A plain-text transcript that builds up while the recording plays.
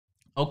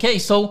Okay,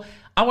 so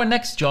our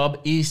next job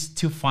is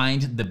to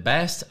find the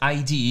best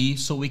IDE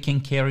so we can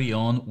carry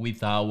on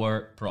with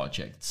our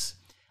projects.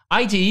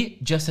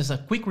 IDE, just as a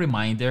quick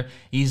reminder,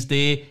 is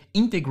the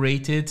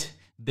integrated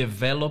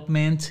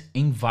development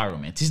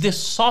environment. It's the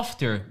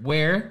software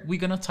where we're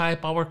gonna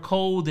type our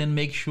code and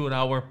make sure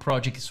our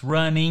project is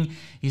running.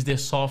 It's the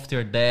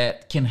software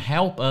that can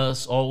help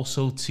us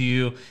also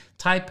to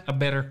type a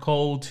better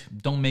code,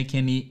 don't make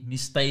any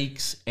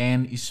mistakes,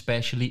 and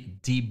especially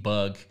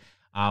debug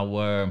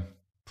our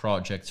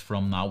projects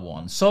from now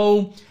on.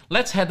 So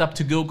let's head up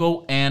to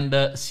Google and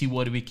see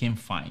what we can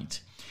find.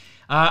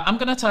 I'm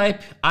gonna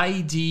type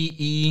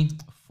IDE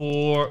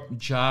for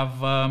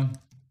JavaScript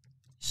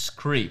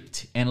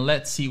and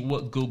let's see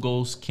what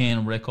Google's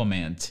can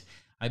recommend.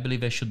 I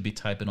believe I should be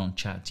typing on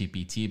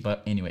ChatGPT,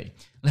 but anyway,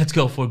 let's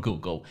go for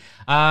Google.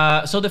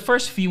 So the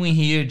first few in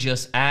here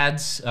just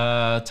adds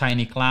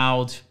Tiny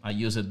Cloud. I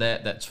use it,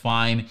 that's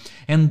fine.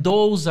 And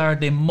those are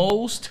the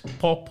most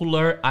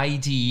popular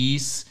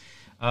IDEs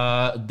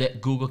that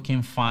Google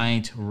can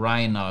find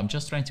right now. I'm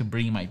just trying to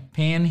bring my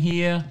pen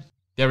here.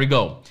 There we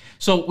go.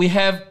 So we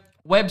have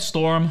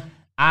WebStorm,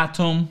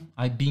 Atom.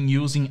 I've been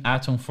using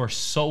Atom for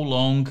so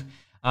long.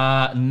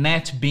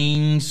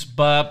 NetBeans,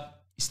 but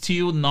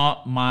still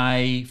not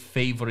my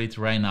favorite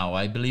right now.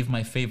 I believe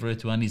my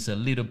favorite one is a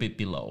little bit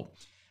below.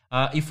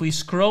 If we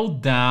scroll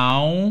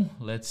down,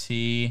 let's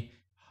see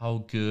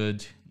how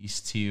good is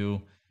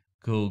still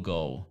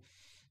Google.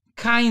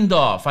 Kind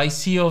of, I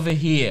see over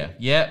here.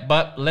 Yeah,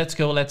 but let's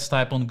go, let's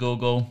type on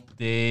Google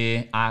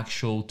the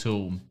actual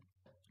tool.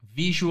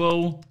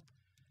 Visual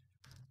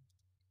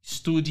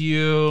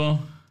Studio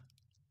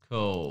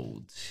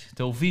Code.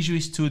 So Visual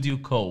Studio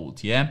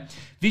Code, yeah.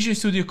 Visual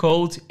Studio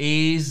Code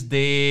is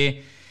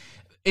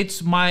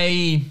it's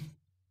my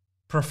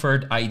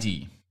preferred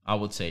IDE, I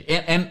would say.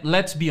 And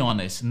let's be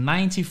honest,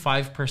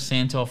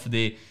 95% of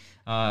the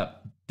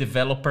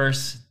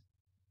developers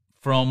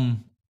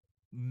from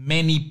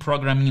many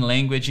programming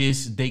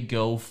languages, they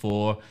go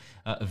for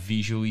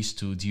Visual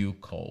Studio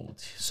Code.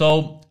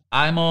 So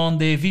I'm on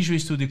the Visual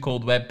Studio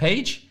Code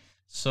webpage.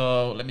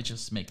 So let me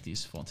just make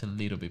this font a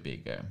little bit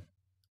bigger.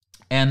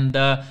 And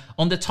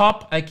on the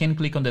top, I can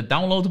click on the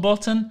download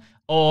button,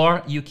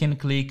 or you can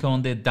click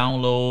on the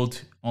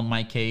download. On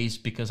my case,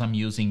 because I'm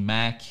using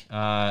Mac,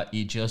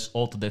 it just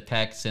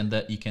auto-detects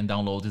and you can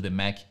download the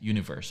Mac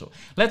Universal.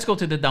 Let's go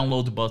to the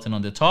download button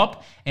on the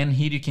top, and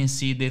here you can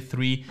see the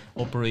 3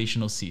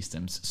 operational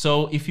systems.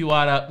 So if you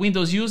are a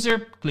Windows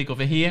user, click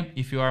over here.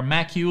 If you are a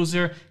Mac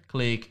user,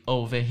 click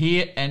over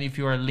here. And if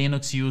you are a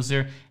Linux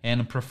user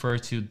and prefer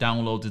to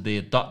download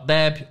the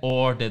 .deb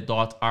or the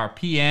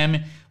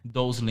 .rpm,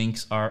 those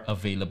links are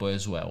available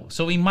as well.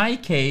 So in my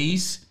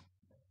case,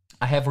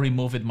 I have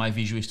removed my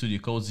Visual Studio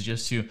Code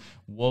just to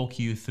walk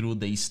you through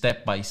the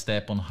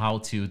step-by-step on how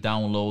to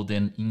download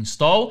and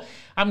install.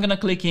 I'm gonna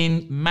click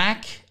in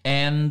Mac,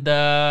 and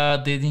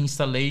the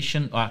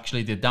installation,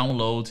 actually the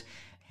download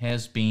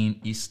has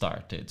been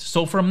started.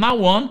 So from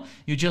now on,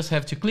 you just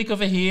have to click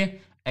over here,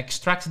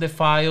 extract the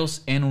files,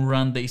 and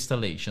run the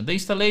installation. The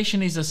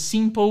installation is a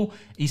simple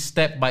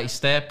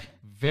step-by-step,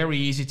 very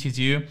easy to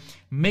do.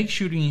 Make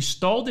sure you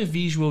install the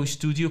Visual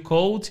Studio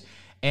Code.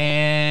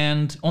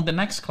 And on the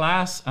next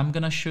class, I'm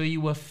gonna show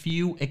you a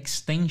few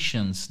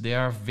extensions. They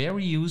are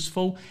very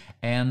useful,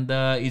 and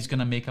it's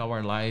gonna make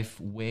our life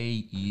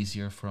way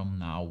easier from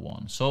now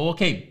on. So,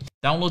 okay,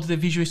 download the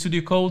Visual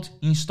Studio Code,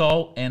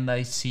 install, and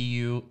I see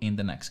you in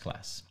the next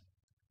class.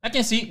 I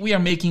can see we are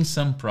making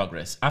some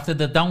progress. After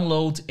the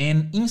download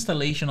and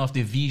installation of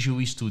the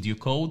Visual Studio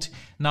Code,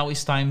 now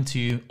it's time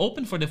to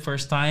open for the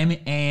first time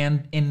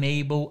and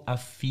enable a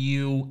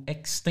few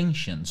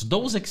extensions.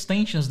 Those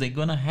extensions, they're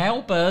gonna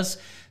help us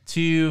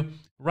to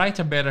write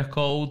a better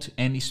code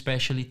and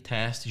especially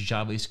test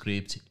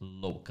JavaScript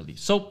locally.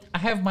 So I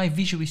have my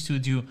Visual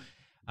Studio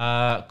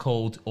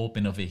code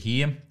open over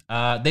here.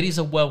 There is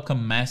a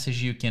welcome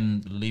message. You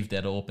can leave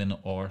that open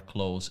or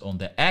close on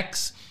the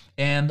X.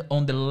 And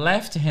on the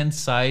left-hand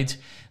side,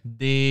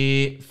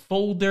 the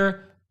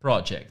folder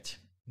project.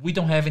 We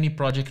don't have any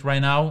project right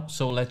now,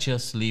 so let's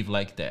just leave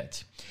like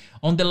that.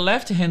 On the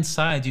left-hand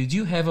side, you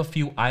do have a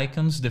few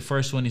icons. The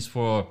first one is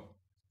for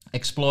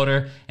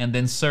Explorer, and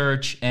then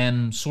search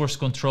and source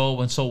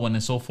control and so on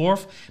and so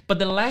forth. But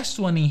the last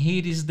one in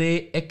here is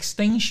the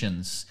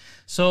extensions.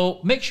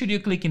 So make sure you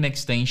click in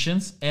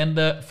extensions, and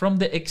from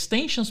the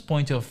extensions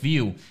point of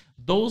view,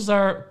 those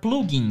are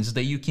plugins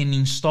that you can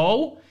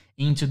install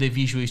into the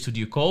Visual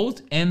Studio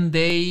Code, and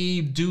they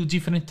do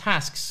different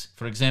tasks.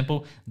 For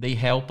example, they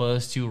help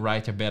us to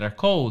write a better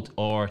code,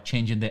 or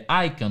changing the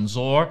icons,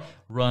 or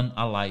run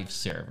a live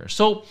server.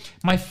 So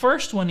my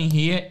first one in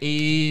here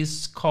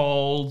is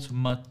called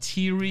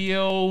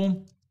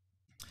Material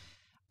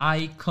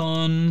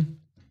Icon.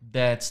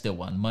 That's the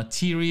one,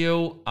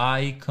 Material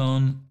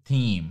Icon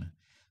Theme.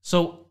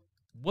 So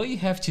what you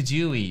have to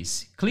do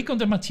is click on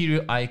the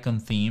Material Icon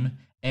Theme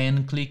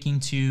and click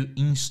into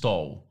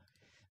Install.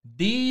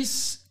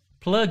 This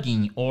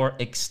plugin or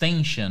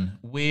extension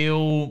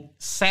will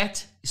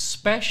set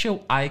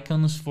special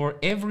icons for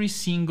every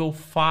single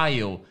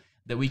file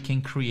that we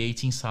can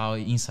create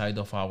inside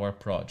of our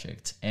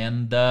project.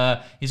 And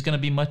it's going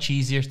to be much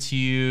easier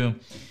to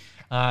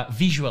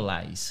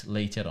visualize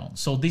later on.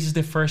 So this is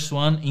the first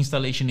one.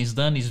 Installation is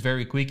done. It's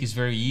very quick. It's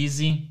very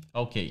easy.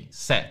 Okay,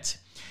 set.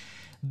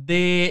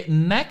 The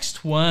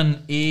next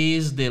one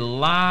is the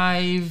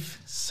live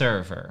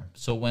server.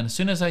 So as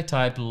soon as I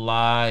type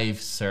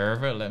live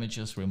server, let me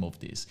just remove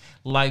this.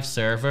 Live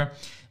server.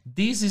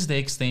 This is the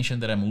extension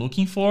that I'm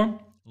looking for.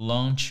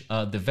 Launch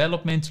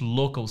development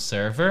local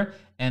server,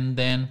 and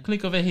then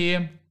click over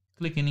here,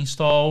 click in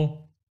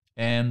install,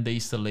 and the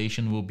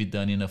installation will be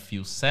done in a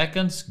few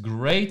seconds.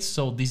 Great.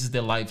 So this is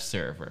the live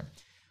server.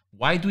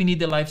 Why do we need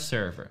the live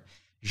server?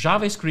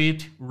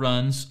 JavaScript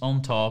runs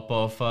on top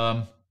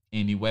of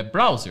any web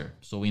browser.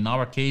 So in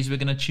our case, we're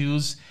going to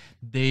choose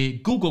the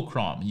Google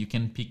Chrome. You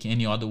can pick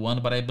any other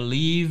one, but I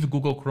believe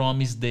Google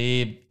Chrome is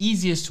the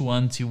easiest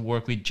one to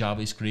work with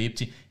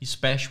JavaScript,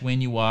 especially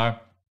when you are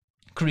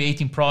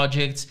creating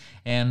projects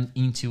and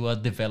into a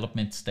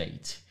development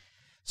state.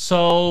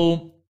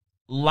 So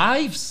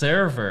live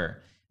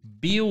server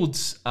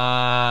builds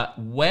a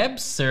web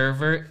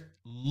server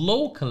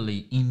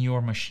locally in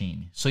your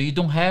machine. So you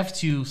don't have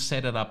to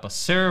set it up a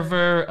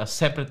server, a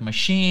separate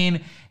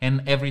machine,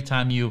 and every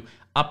time you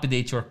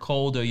update your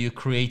code or you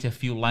create a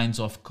few lines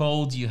of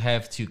code, you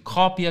have to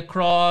copy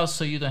across,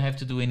 so you don't have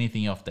to do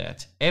anything of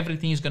that.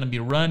 Everything is going to be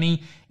running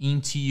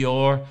into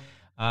your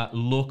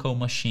local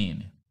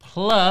machine.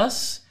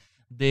 Plus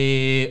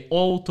the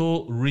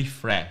auto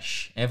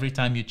refresh. Every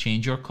time you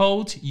change your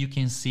code, you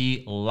can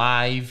see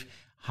live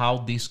how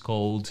this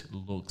code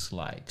looks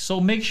like.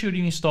 So make sure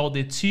you install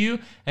the two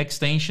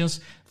extensions.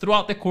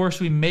 Throughout the course,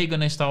 we may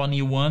gonna install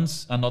another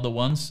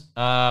ones,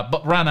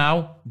 but right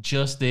now,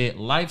 just the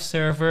live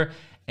server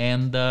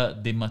and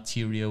the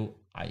material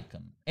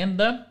icon.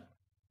 And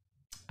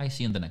I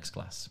see you in the next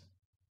class.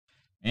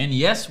 And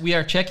yes, we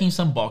are checking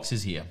some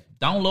boxes here.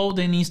 Download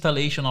and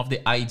installation of the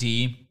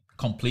IDE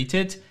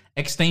completed,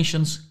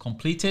 extensions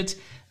completed.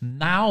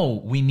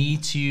 Now we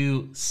need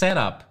to set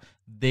up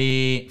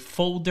the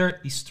folder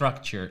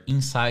structure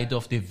inside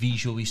of the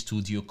Visual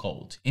Studio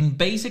Code. And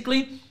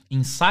basically,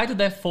 inside of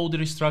that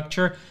folder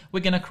structure,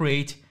 we're gonna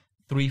create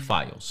 3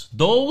 files.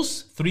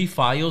 Those 3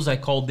 files I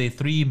call the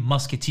 3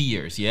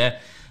 musketeers, yeah?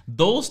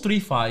 Those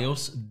 3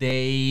 files,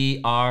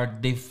 they are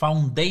the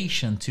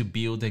foundation to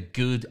build a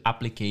good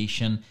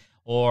application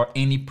or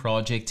any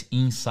project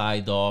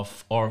inside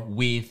of or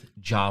with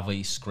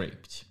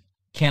JavaScript.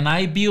 Can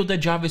I build a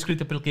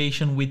JavaScript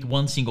application with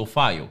one single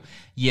file?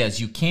 Yes,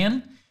 you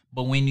can.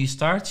 But when you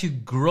start to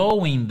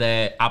growing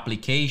the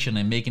application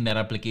and making that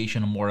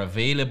application more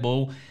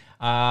available,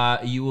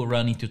 you will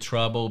run into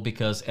trouble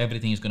because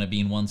everything is going to be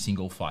in one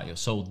single file.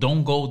 So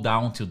don't go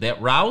down to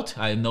that route.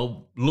 I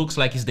know looks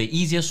like it's the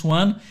easiest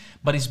one,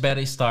 but it's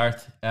better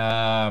start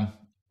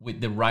with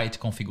the right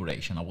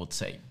configuration, I would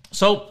say.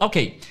 So,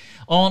 okay,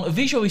 on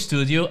Visual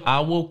Studio, I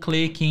will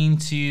click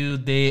into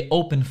the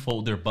Open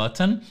Folder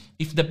button.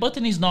 If the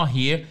button is not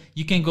here,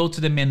 you can go to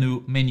the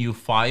menu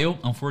File.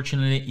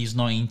 Unfortunately, it's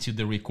not into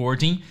the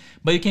recording,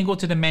 but you can go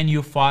to the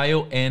menu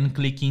File and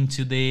click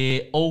into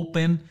the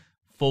Open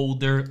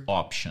Folder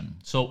option.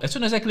 So as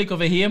soon as I click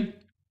over here,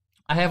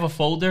 I have a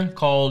folder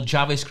called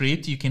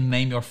JavaScript. You can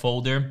name your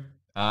folder.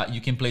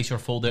 You can place your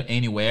folder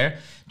anywhere.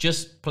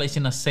 Just place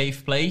in a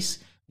safe place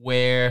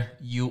where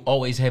you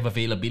always have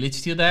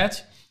availability to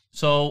that.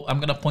 So I'm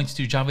gonna point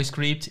to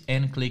JavaScript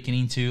and clicking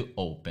into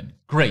open.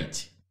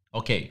 Great.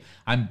 Okay,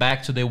 I'm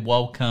back to the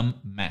welcome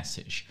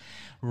message.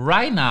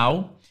 Right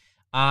now,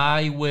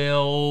 I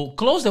will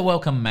close the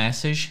welcome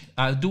message.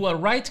 I'll do a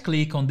right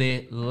click on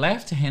the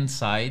left-hand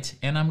side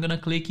and I'm gonna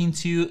click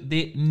into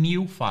the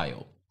new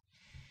file.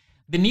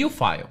 The new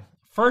file,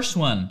 first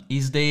one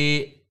is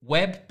the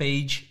web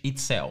page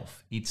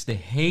itself. It's the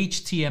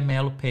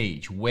HTML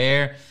page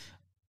where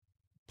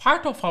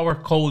part of our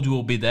code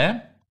will be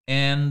there,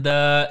 and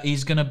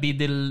is gonna be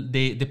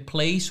the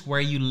place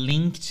where you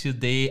link to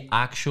the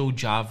actual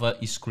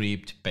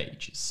JavaScript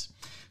pages.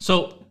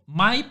 So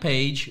my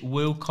page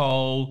will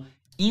call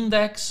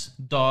index.html.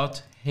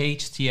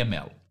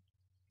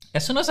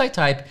 As soon as I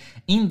type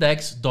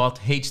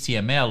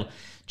index.html,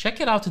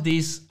 check it out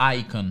this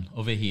icon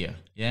over here.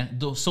 Yeah,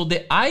 so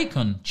the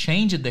icon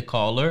changed the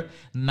color.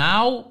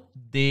 Now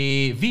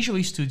the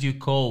Visual Studio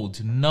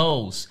Code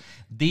knows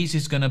this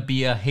is gonna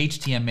be a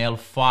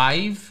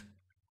HTML5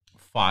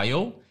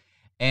 file,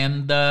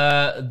 and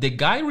the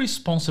guy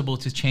responsible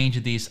to change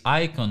this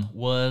icon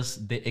was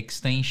the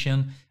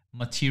extension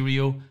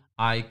material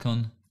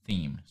icon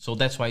theme. So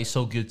that's why it's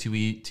so good to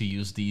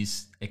use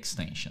this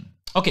extension.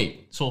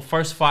 Okay, so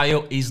first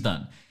file is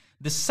done.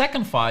 The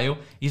second file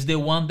is the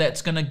one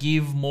that's gonna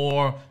give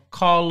more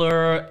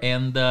color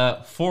and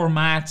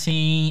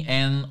formatting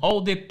and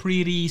all the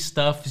pretty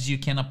stuff you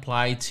can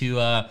apply to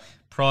a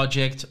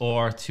project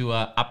or to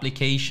an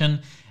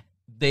application.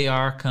 They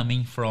are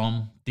coming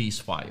from this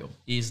file.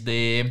 Is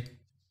the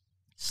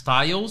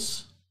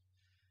styles.css.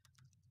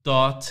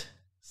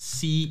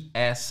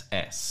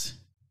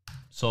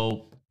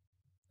 So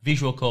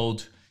Visual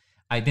Code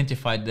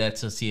identified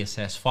that's a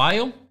CSS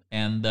file,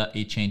 and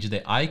it changed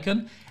the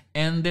icon.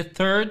 And the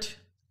third,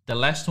 the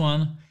last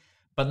one,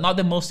 but not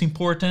the most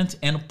important,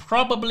 and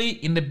probably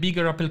in the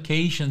bigger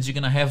applications you're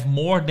gonna have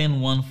more than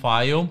one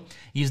file,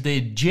 is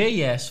the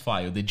JS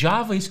file, the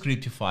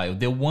JavaScript file,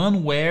 the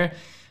one where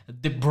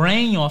the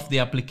brain of the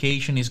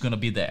application is gonna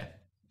be there.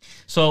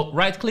 So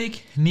right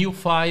click, new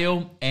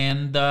file,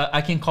 and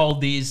I can call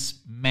this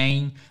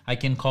main, I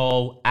can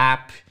call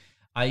app,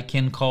 I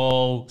can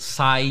call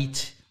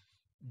site.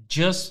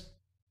 Just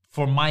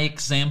for my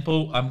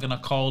example, I'm gonna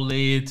call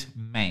it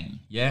main,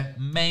 yeah?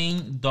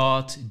 main.js.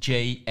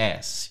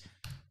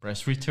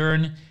 Press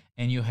return,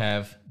 and you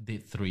have the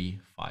 3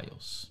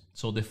 files.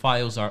 So the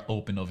files are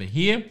open over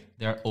here.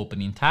 They're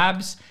open in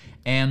tabs,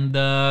 and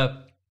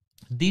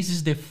this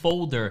is the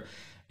folder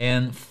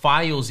and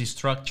files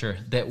structure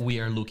that we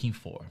are looking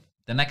for.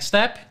 The next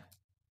step,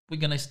 we're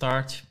gonna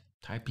start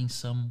typing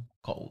some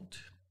code.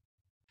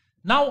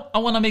 Now, I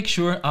wanna make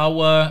sure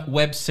our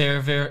web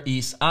server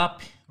is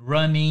up,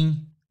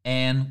 running,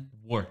 and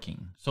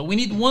working. So we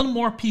need one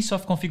more piece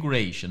of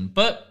configuration,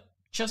 but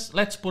just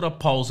let's put a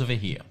pause over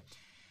here.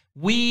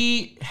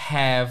 We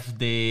have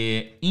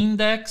the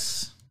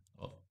index,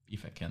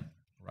 if I can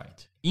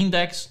write,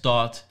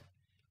 index.html.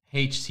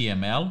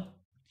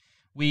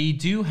 We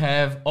do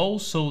have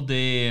also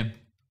the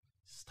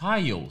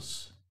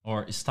styles,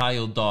 or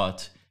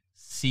style.css.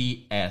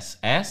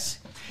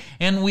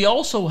 And we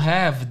also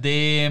have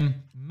the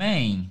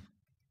main.js.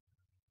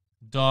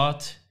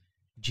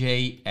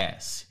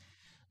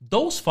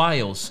 Those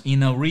files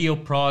in a real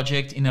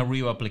project, in a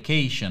real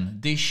application,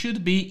 they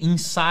should be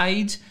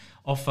inside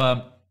of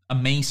a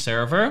main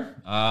server,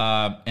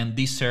 and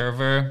this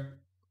server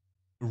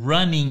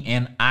running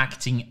and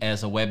acting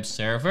as a web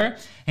server,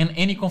 and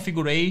any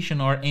configuration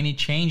or any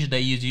change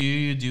that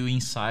you do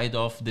inside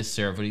of the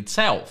server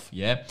itself.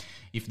 Yeah,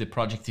 if the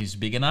project is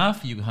big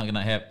enough, you're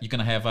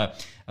gonna have a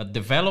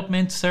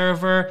development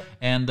server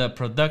and a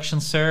production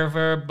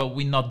server, but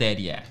we're not there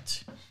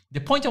yet.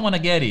 The point I want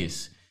to get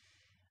is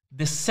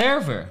the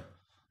server,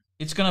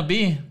 it's gonna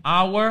be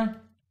our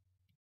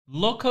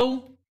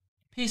local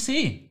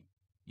PC.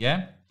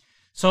 Yeah.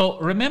 So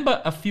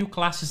remember a few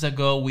classes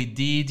ago we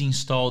did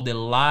install the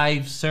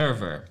live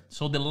server.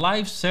 So the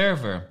live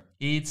server,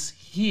 it's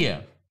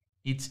here,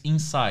 it's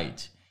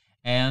inside,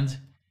 and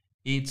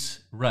it's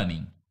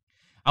running.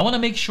 I want to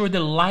make sure the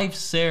live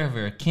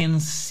server can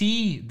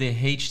see the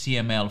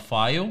HTML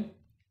file,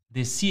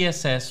 the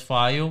CSS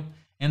file,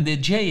 and the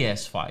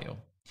JS file.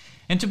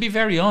 And to be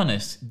very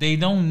honest, they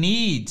don't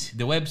need,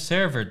 the web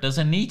server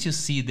doesn't need to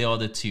see the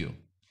other two,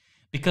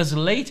 because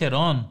later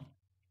on,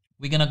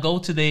 we're gonna go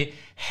to the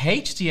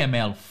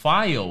HTML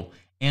file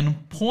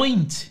and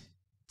point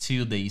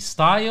to the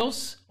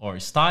styles or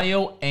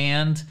style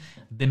and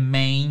the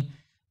main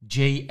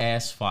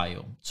JS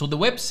file. So the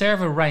web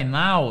server right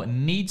now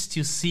needs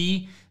to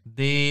see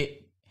the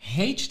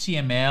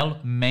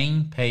HTML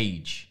main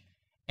page,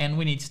 and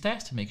we need to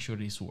test to make sure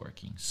it's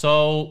working.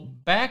 So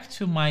back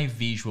to my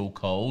Visual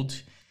Code,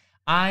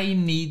 I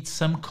need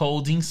some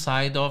code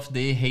inside of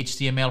the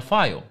HTML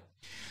file.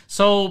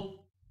 So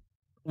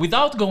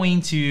without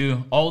going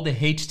to all the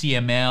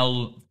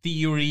HTML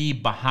theory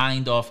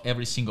behind of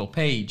every single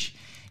page,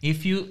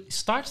 if you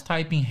start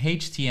typing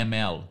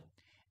HTML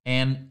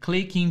and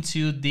click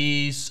into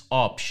this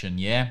option,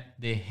 yeah,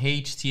 the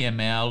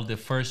HTML, the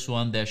first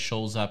one that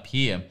shows up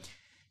here,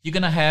 you're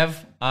gonna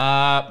have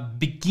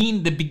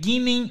the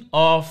beginning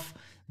of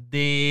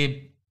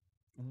the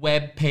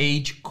web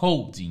page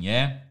coding,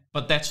 yeah,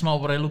 but that's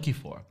not what I'm looking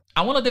for.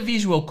 I wanted the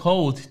Visual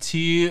Code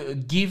to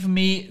give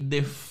me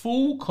the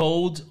full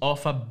code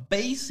of a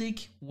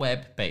basic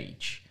web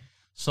page.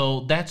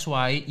 So that's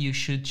why you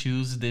should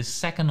choose the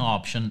second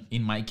option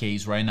in my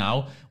case right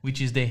now, which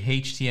is the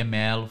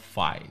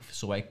HTML5.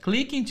 So I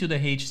click into the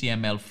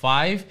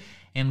HTML5,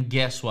 and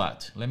guess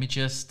what? Let me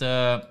just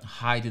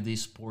hide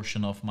this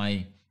portion of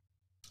my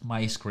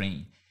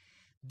screen.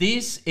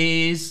 This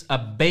is a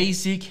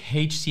basic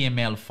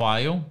HTML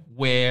file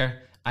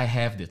where I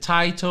have the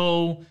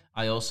title,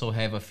 I also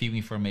have a few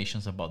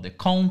informations about the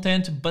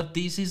content, but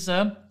this is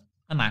an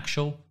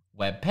actual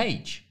web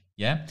page.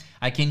 Yeah,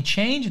 I can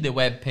change the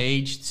web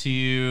page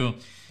to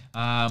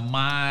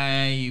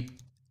my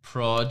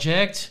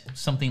project,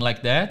 something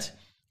like that.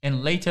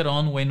 And later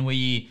on, when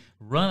we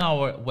run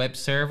our web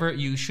server,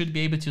 you should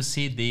be able to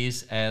see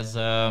this as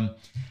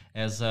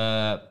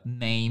a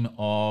name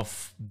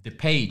of the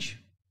page,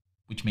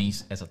 which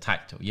means as a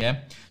title.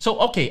 Yeah. So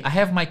okay, I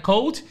have my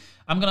code.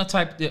 I'm gonna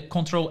type the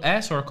Control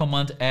S or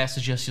Command S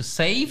just to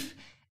save,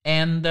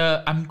 and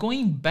I'm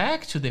going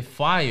back to the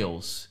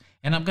files,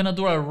 and I'm gonna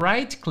do a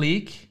right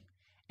click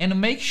and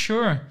make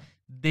sure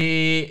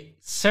the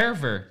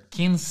server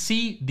can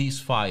see this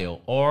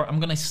file, or I'm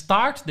gonna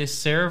start the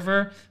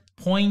server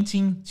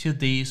pointing to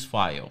this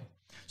file.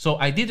 So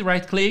I did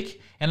right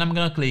click, and I'm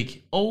gonna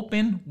click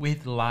Open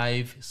with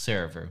Live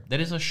Server. There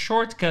is a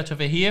shortcut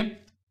over here,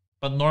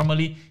 but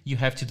normally you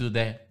have to do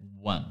that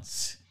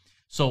once.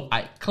 So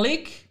I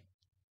click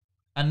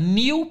a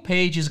new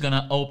page is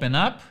gonna open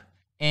up,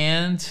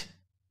 and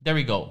there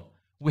we go.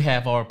 We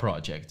have our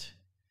project.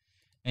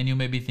 And you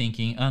may be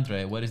thinking,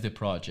 Andre, what is the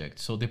project?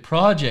 So the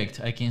project,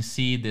 I can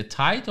see the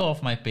title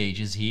of my page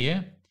is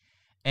here.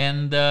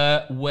 And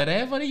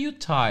whatever you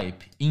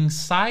type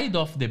inside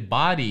of the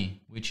body,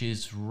 which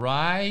is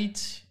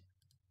right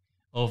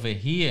over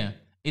here,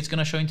 it's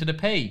gonna show into the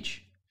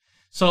page.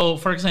 So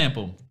for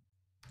example,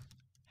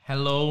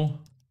 hello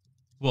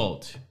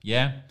world,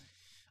 yeah?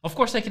 Of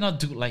course, I cannot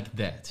do like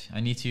that. I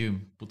need to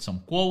put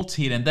some quotes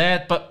here and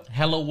that, but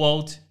hello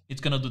world,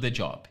 it's gonna do the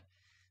job.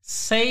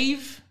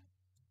 Save.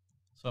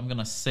 So I'm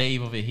gonna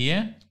save over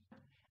here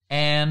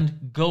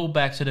and go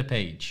back to the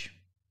page.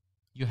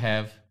 You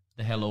have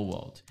the hello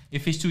world.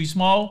 If it's too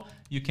small,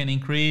 you can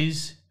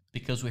increase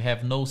because we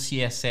have no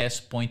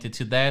CSS pointed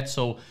to that.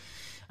 So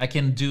I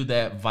can do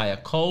that via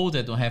code.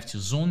 I don't have to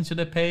zoom to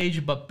the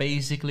page, but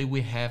basically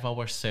we have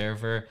our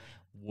server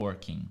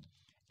working.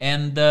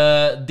 And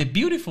the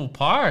beautiful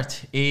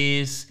part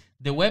is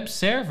the web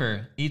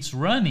server, it's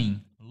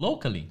running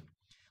locally.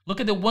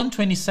 Look at the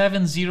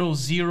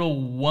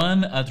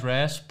 127.0.0.1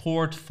 address,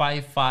 port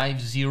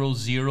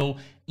 5500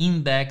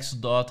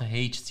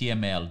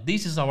 index.html.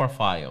 This is our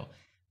file.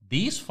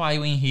 This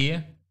file in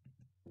here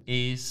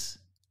is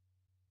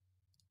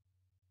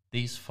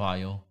this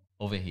file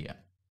over here.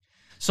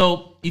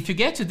 So if you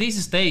get to this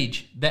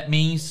stage, that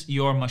means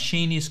your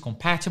machine is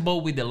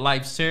compatible with the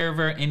live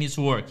server and is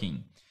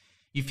working.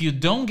 If you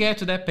don't get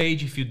to that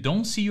page, if you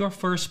don't see your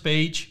first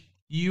page,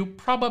 you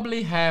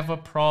probably have a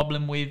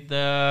problem with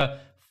the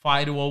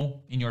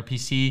firewall in your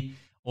PC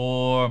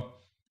or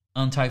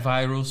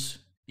antivirus.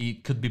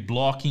 It could be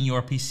blocking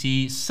your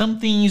PC.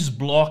 Something is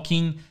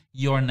blocking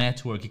your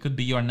network. It could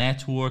be your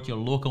network, your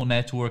local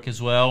network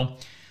as well.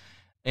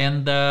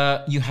 And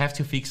you have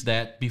to fix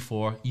that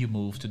before you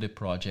move to the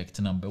project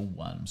number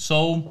 1.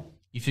 So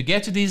if you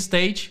get to this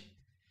stage,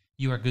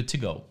 you are good to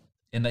go.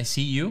 And I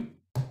see you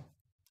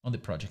on the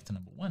project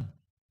number 1.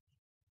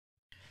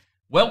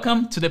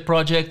 Welcome to the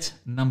project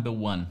number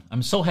 1.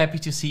 I'm so happy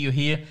to see you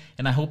here,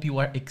 and I hope you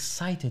are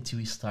excited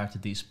to start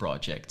this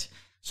project.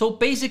 So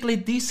basically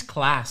this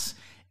class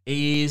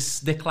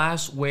is the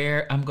class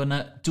where I'm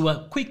gonna do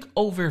a quick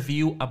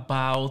overview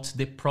about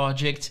the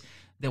project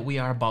that we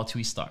are about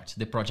to start,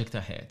 the project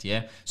ahead,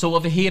 yeah? So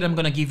over here, I'm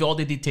gonna give you all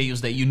the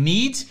details that you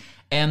need.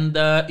 And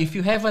if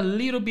you have a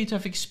little bit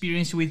of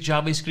experience with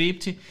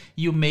JavaScript,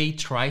 you may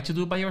try to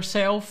do by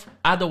yourself.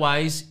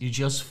 Otherwise, you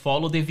just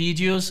follow the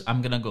videos.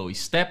 I'm gonna go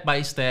step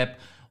by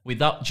step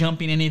without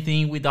jumping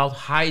anything, without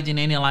hiding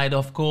any line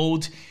of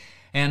code,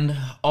 and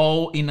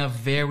all in a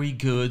very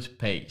good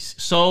pace.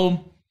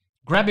 So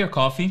grab your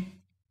coffee.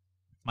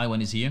 My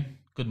one is here.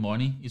 Good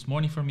morning. It's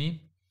morning for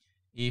me.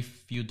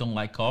 If you don't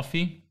like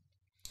coffee,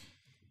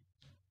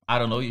 I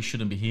don't know, you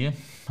shouldn't be here.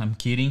 I'm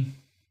kidding.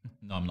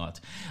 No, I'm not.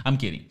 I'm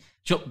kidding.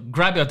 So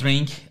grab your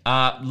drink.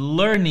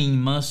 Learning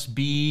must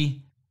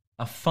be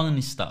a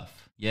fun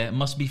stuff. Yeah, it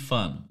must be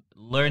fun.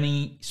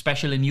 Learning,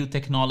 especially new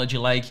technology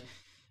like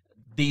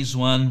this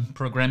one,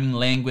 programming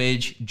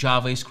language,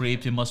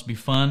 JavaScript, it must be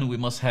fun. We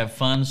must have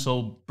fun.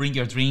 So bring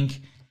your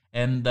drink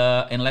and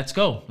let's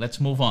go.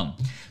 Let's move on.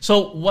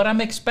 So what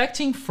I'm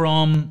expecting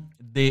from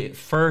the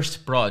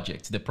first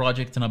project, the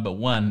project number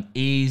 1,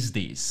 is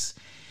this.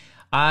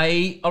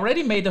 I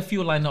already made a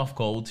few lines of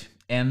code,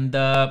 and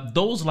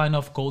those line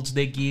of codes,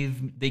 they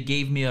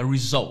gave me a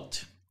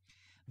result.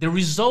 The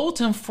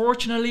result,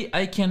 unfortunately,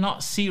 I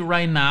cannot see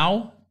right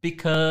now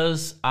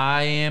because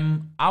I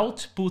am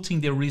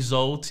outputting the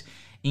result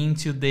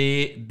into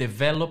the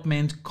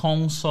development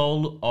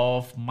console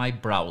of my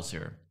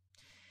browser.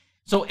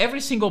 So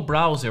every single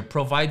browser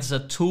provides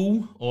a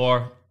tool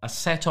or a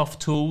set of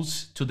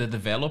tools to the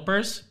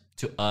developers,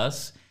 to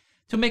us,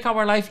 to make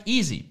our life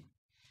easy.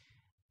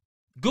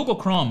 Google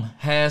Chrome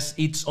has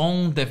its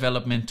own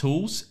development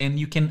tools, and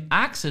you can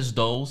access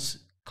those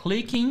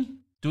clicking,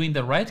 doing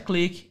the right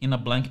click in a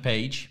blank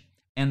page,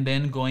 and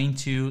then going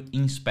to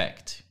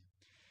inspect.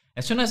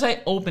 As soon as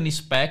I open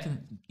inspect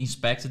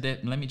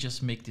that, let me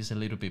just make this a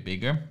little bit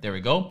bigger. There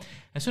we go.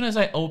 As soon as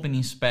I open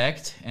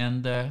inspect,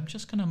 and I'm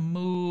just gonna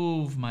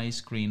move my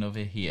screen over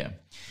here.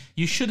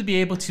 You should be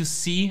able to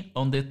see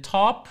on the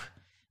top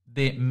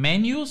the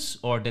menus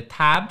or the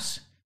tabs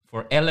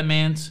for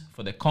elements,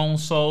 for the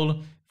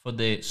console, for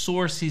the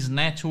sources,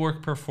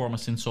 network,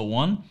 performance, and so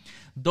on.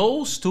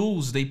 Those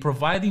tools, they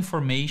provide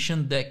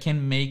information that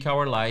can make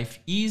our life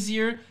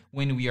easier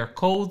when we are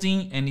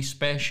coding, and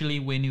especially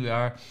when we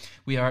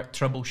are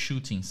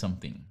troubleshooting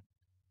something.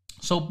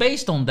 So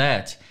based on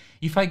that,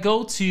 if I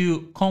go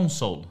to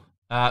console,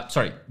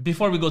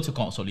 before we go to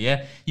console,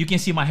 yeah, you can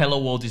see my hello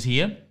world is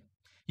here.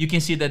 You can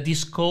see that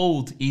this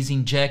code is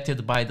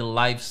injected by the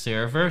live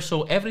server.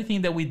 So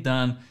everything that we've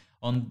done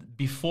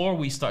before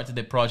we started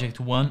the project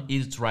 1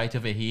 is right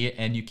over here,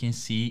 and you can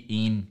see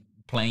in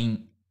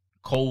plain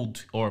code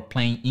or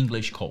plain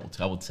English code,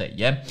 I would say,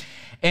 yeah.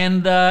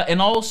 And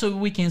also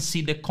we can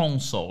see the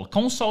console.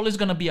 Console is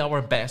gonna be our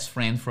best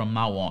friend from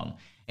now on.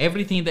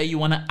 Everything that you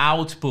wanna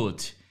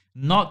output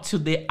not to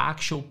the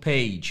actual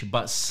page,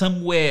 but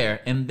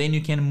somewhere, and then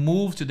you can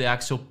move to the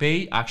actual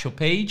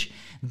page.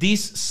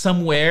 This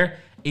somewhere,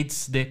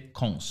 it's the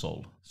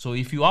console. So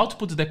if you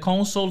output the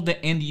console,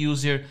 the end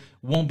user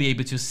won't be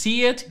able to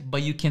see it,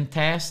 but you can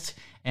test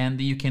and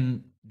you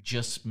can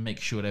just make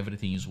sure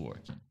everything is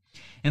working.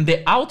 And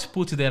the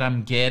output that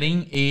I'm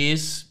getting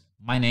is,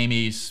 my name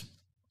is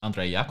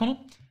Andrei Iacono,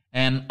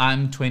 and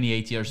I'm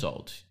 28 years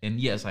old. And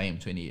yes, I am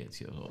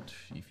 28 years old.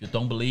 If you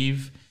don't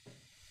believe,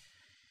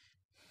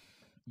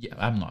 yeah,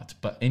 I'm not.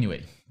 But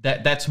anyway,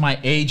 that's my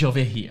age over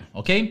here,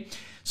 okay?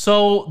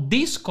 So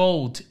this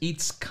code,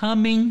 it's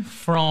coming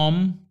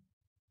from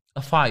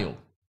a file.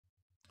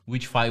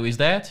 Which file is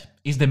that?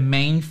 It's the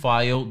main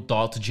file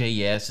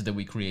 .js that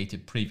we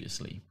created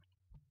previously.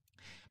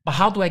 But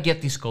how do I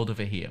get this code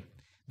over here?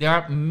 There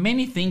are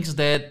many things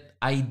that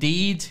I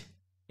did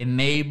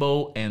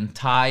enable and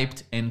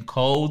typed and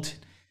code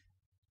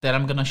that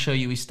I'm gonna show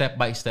you step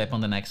by step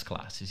on the next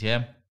classes,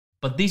 yeah?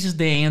 But this is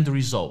the end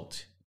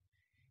result.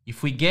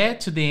 If we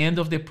get to the end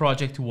of the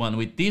project 1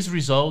 with this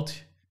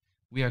result,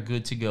 we are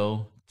good to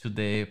go to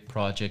the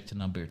project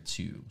number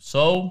 2.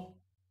 So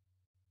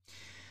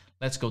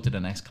let's go to the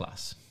next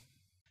class.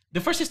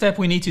 The first step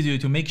we need to do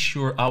to make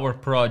sure our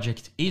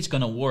project is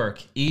gonna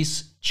work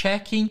is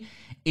checking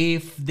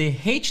if the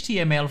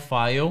HTML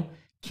file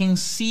can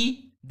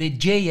see the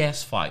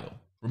JS file.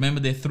 Remember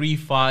the 3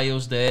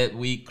 files that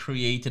we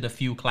created a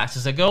few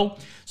classes ago?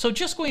 So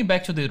just going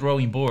back to the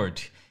drawing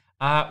board,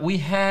 we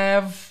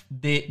have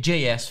the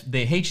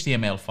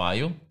HTML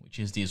file, which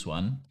is this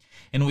one.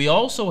 And we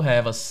also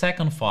have a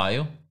second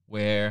file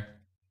where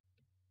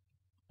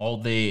all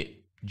the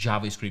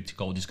JavaScript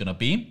code is gonna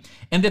be.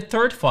 And the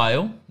third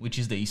file, which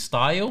is the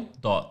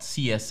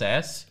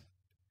style.css,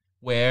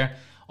 where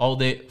all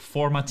the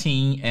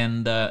formatting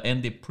and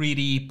the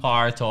pretty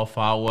part of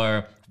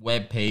our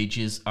web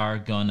pages are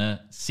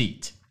gonna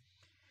sit.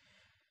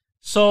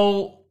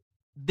 So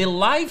the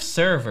live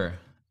server,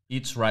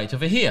 it's right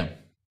over here.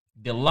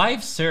 The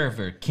live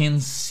server can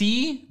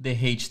see the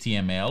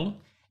HTML,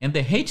 and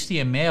the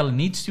HTML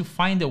needs to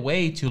find a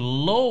way to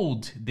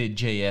load the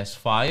JS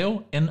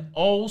file and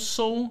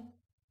also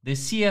the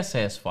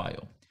CSS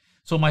file.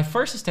 So my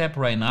first step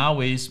right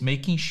now is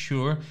making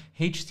sure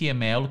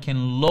HTML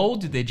can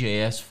load the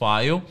JS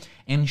file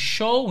and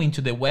show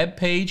into the web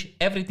page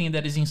everything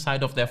that is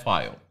inside of that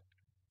file.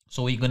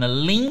 So we're gonna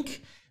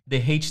link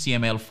the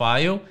HTML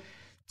file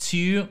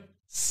to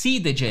see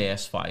the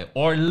JS file,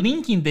 or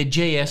linking the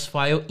JS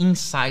file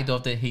inside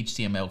of the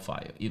HTML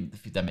file,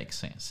 if that makes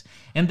sense.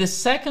 And the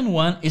second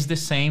one is the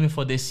same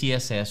for the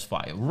CSS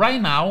file.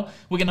 Right now,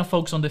 we're gonna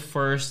focus on the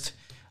first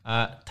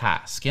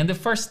task. And the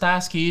first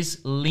task is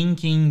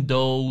linking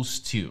those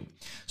two.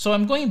 So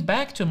I'm going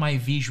back to my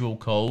Visual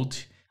Code.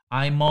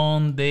 I'm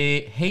on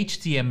the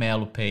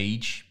HTML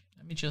page.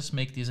 Let me just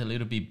make this a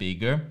little bit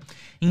bigger.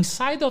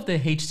 Inside of the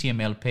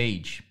HTML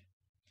page,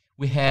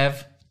 we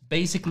have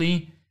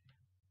basically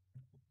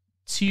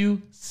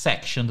 2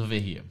 sections over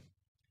here.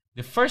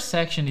 The first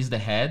section is the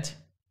head,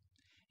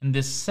 and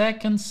the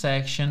second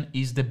section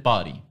is the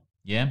body.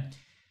 Yeah,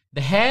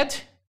 the head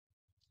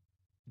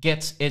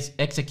gets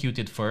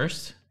executed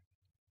first,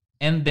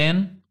 and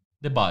then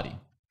the body.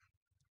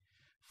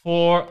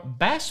 For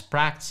best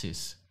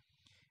practice,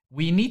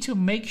 we need to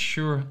make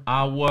sure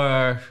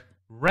our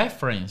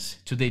reference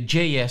to the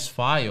JS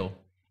file,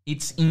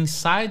 it's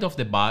inside of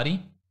the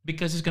body,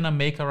 because it's gonna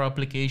make our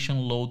application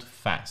load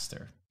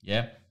faster.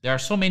 Yeah, there are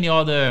so many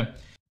other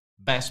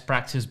best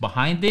practices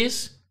behind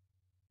this,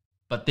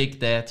 but take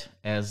that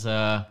as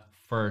a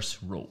first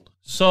rule.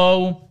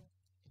 So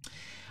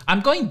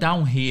I'm going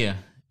down here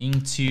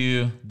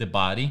into the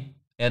body,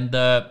 and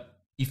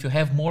if you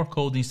have more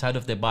code inside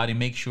of the body,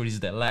 make sure it's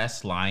the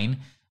last line.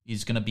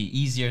 It's gonna be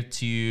easier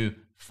to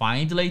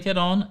find later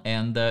on,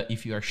 and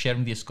if you are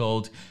sharing this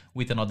code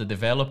with another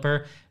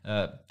developer,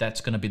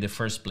 that's gonna be the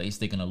first place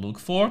they're gonna look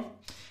for.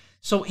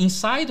 So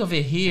inside of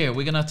it here,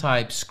 we're gonna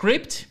type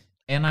script,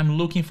 and I'm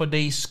looking for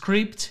the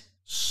script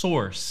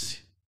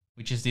source,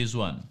 which is this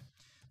one.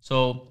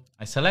 So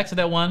I select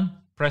that one,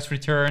 press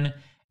return,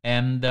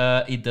 and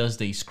it does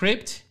the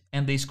script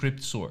and the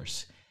script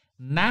source.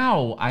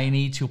 Now I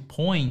need to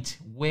point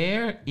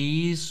where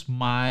is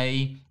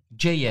my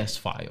JS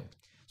file.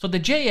 So the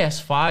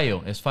JS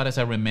file, as far as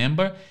I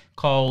remember,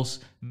 calls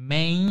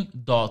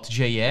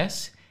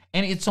main.js,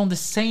 and it's on the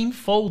same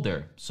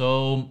folder.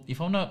 So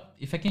if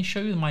I can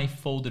show you my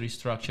folder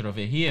structure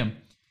over here,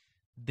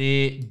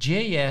 the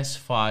JS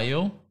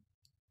file,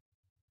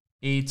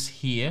 it's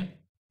here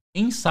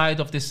inside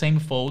of the same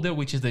folder,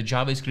 which is the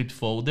JavaScript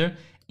folder,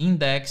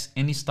 index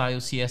and style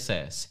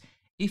CSS.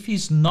 If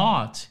it's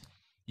not,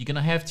 you're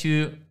gonna have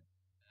to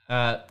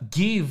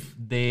give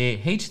the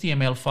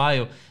HTML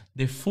file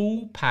the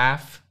full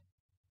path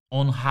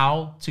on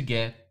how to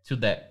get to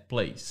that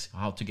place,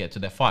 how to get to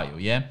that file,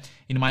 yeah?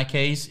 In my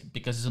case,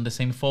 because it's on the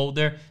same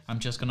folder, I'm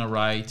just gonna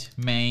write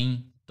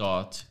main.js.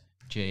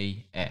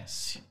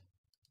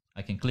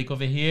 I can click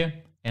over here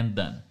and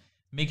done.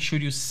 Make sure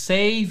you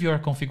save your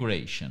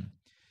configuration.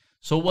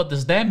 So what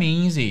does that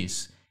mean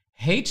is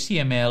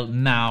HTML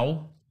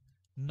now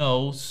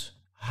knows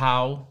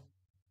how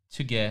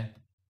to get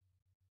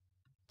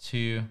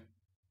to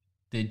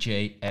the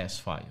JS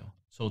file.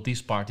 So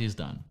this part is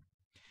done.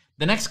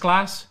 The next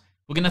class,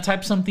 we're gonna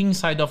type something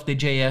inside of the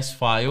JS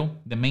file,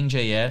 the main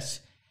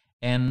JS,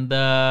 and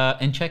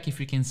check if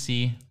you can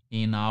see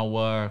in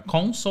our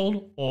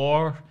console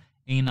or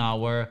in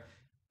our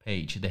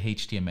page, the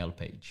HTML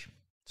page.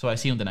 So I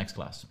see you in the next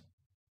class.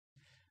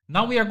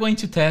 Now we are going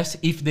to test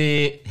if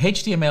the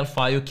HTML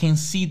file can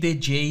see the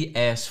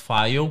JS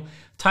file,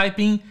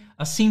 typing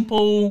a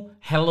simple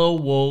hello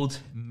world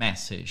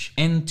message.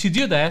 And to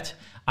do that,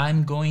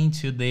 I'm going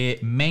to the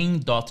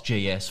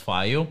main.js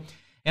file,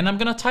 and I'm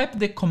gonna type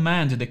the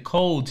command, the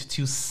code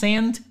to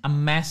send a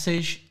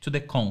message to the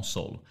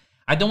console.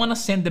 I don't want to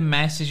send the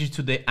message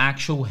to the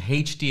actual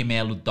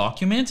HTML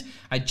document.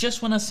 I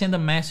just want to send a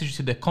message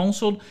to the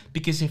console,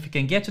 because if I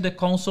can get to the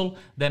console,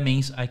 that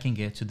means I can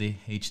get to the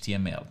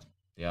HTML.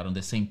 They are on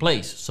the same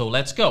place. So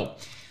let's go.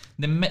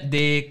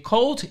 The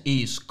code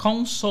is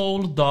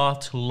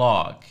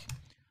console.log,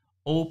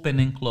 open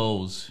and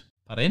close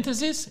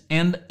parentheses,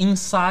 and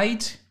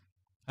inside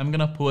I'm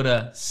going to put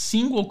a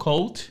single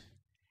quote,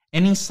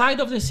 and inside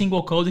of the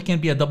single quote, it can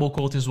be a double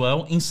quote as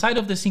well. Inside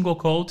of the single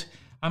quote,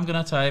 I'm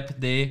going to type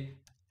the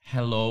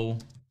hello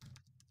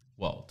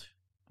world.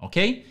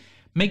 Okay?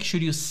 Make sure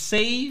you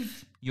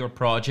save your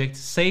project,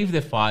 save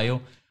the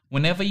file.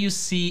 Whenever you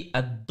see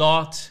a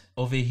dot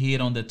over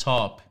here on the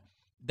top,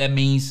 that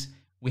means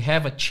we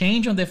have a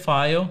change on the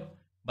file,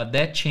 but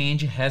that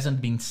change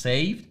hasn't been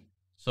saved.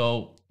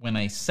 So when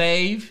I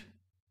save,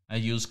 I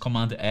use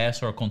Command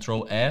S or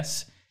Control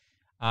S,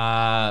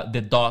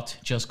 the dot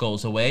just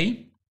goes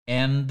away.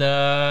 And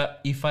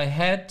if I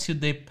head to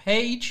the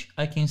page,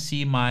 I can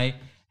see my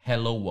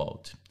hello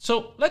world.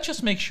 So let's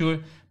just make sure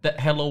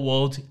that hello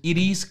world, it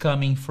is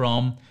coming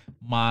from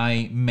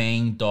my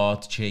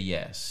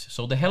main.js.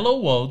 So the hello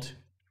world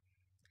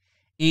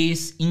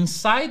is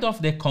inside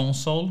of the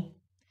console,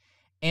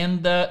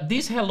 and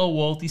this hello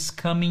world is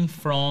coming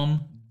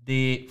from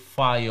the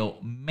file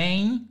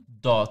main.js,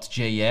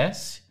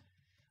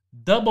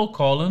 double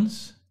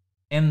colons,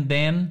 and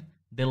then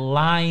the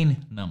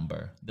line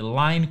number, the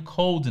line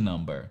code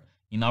number.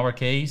 In our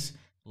case,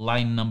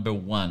 line number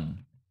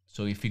 1.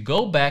 So if you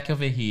go back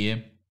over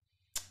here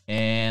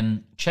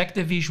and check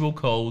the visual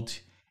code,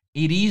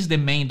 it is the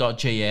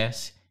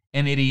main.js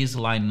and it is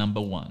line number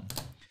 1.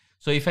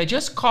 So if I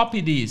just copy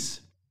this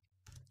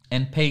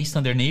and paste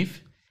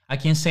underneath, I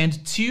can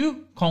send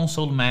 2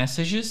 console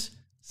messages,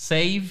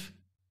 save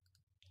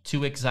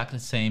 2 exactly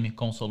the same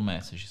console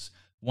messages.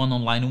 One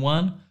on line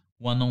 1,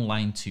 one on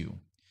line 2.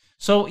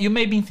 So you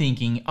may be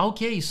thinking,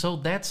 okay, so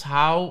that's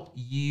how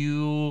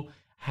you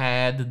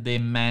had the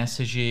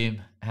message,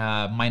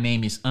 my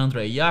name is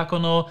Andre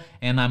Iacono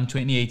and I'm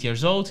 28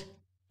 years old.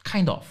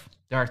 Kind of.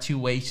 There are 2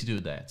 ways to do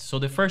that. So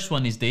the first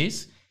one is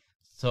this.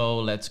 So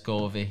let's go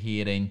over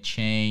here and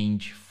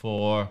change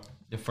for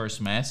the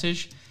first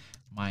message.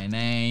 My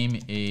name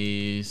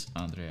is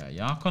Andre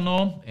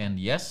Iacono, and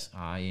yes,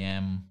 I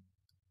am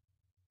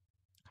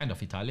kind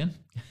of Italian.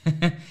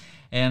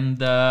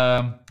 And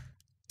I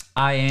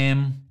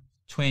am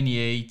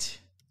 28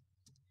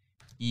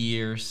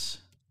 years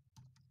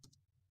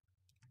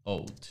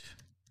old.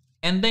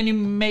 And then you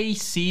may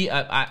see,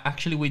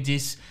 actually with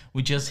this,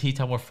 we just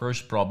hit our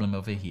first problem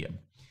over here.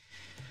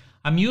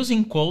 I'm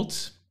using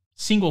quotes,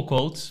 single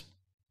quotes,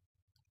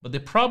 but the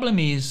problem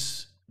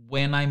is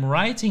when I'm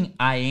writing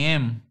I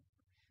am,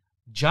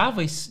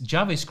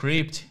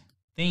 JavaScript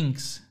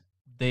thinks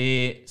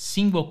the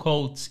single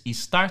quotes is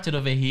started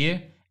over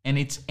here and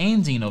it's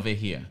ending over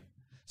here.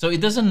 So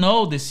it doesn't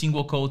know the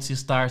single quotes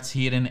starts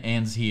here and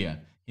ends here.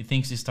 It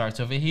thinks it starts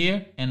over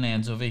here and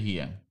ends over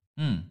here.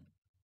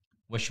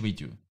 What should we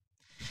do?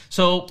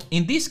 So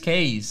in this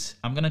case,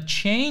 I'm going to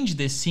change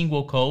the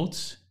single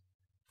quotes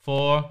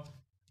for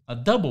a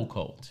double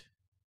quote.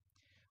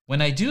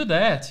 When I do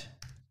that,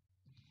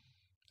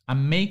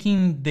 I'm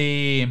making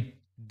the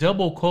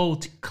double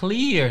quote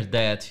clear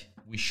that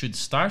we should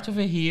start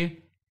over here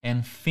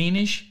and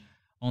finish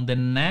on the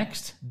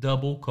next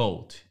double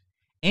quote.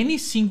 Any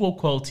single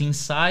quote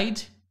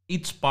inside,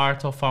 it's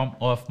part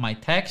of my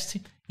text.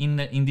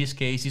 In this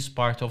case, it's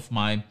part of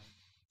my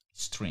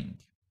string.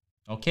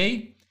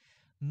 Okay?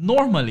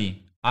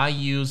 Normally, I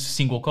use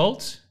single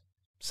quotes.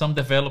 Some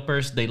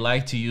developers, they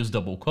like to use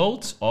double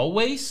quotes,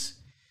 always.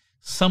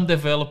 Some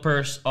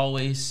developers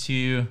always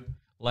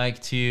like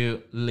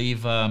to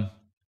leave a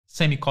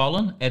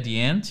semicolon at the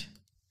end.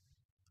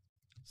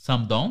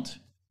 Some don't.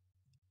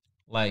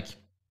 Like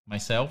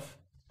myself,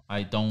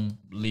 I don't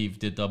leave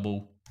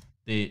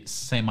the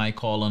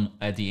semicolon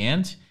at the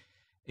end.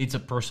 It's a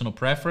personal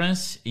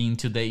preference. In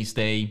today's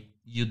day,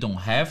 you don't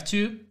have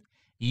to.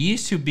 It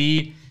used to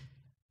be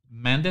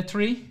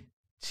mandatory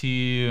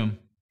to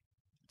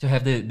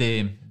have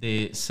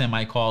the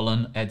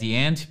semicolon at the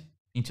end.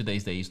 In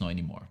today's day, it's not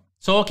anymore.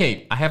 So,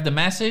 okay, I have the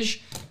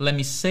message. Let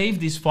me save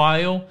this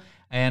file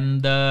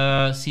and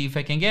see if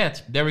I can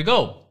get. There we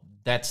go.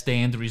 That's the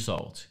end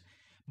result.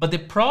 But the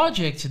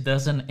project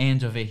doesn't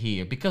end over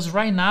here because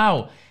right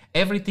now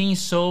everything is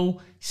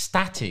so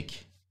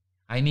static.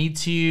 I need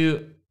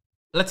to,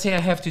 let's say I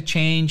have to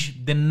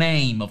change the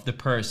name of the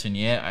person.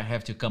 Yeah, I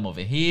have to come over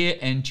here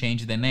and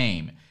change the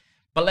name.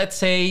 But let's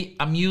say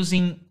I'm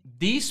using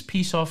this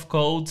piece of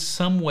code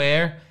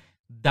somewhere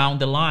down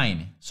the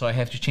line. So I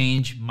have to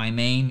change my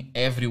name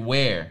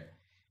everywhere.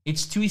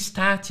 It's too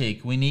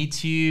static. We need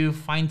to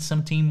find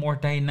something more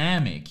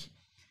dynamic.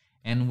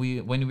 And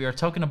when we are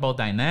talking about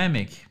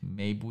dynamic,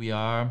 maybe we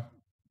are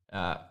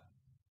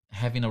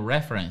having a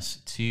reference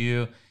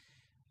to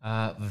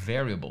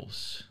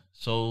variables.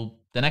 So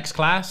the next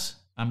class,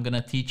 I'm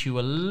gonna teach you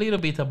a little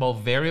bit about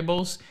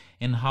variables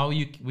and how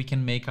we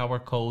can make our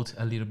code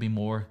a little bit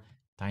more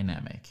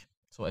dynamic.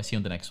 So I see you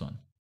on the next one.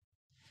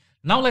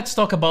 Now let's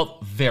talk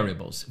about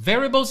variables.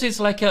 Variables is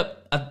like a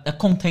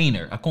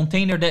container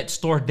that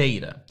stores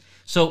data.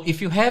 So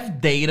if you have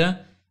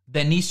data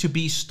that needs to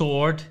be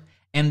stored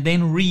and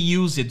then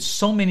reuse it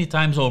so many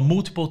times or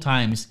multiple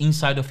times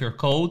inside of your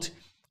code,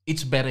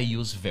 it's better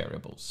use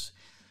variables.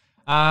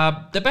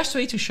 The best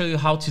way to show you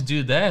how to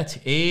do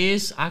that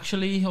is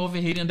actually over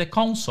here in the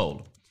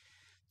console.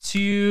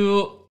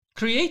 To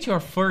create your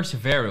first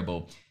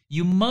variable,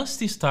 you must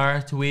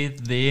start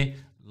with the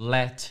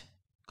let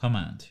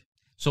command.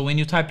 So when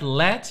you type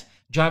let,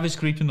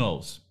 JavaScript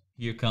knows,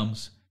 here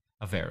comes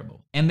a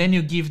variable. And then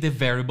you give the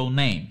variable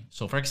name.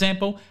 So for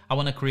example, I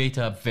want to create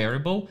a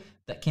variable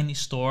that can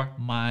store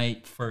my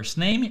first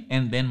name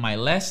and then my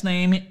last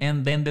name,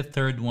 and then the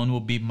third one will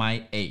be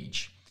my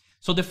age.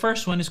 So the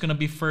first one is going to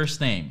be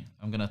first name.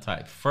 I'm going to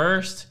type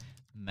first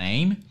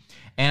name.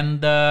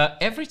 And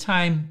every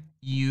time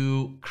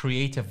you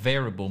create a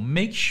variable,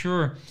 make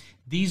sure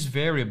this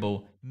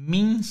variable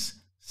means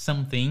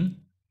something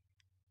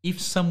if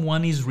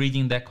someone is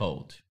reading that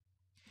code.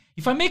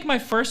 If I make my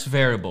first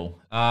variable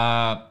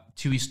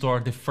to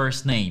store the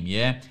first name,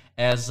 yeah,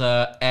 as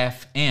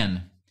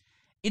fn,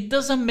 it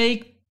doesn't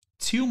make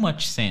too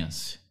much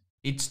sense.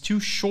 It's too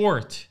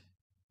short,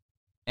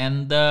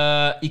 and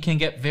it can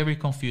get very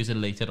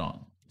confusing later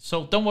on.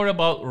 So don't worry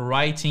about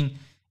writing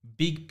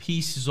big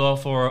pieces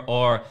of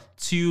or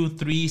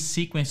 2-3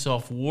 sequence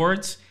of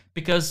words,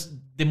 because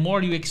the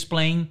more you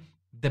explain,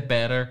 the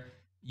better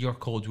your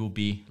code will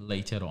be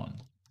later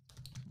on.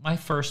 My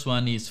first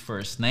one is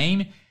first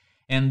name,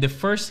 and the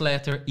first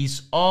letter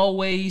is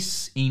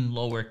always in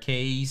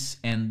lowercase,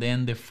 and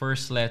then the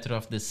first letter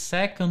of the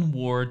second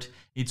word,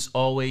 it's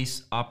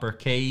always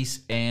uppercase,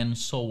 and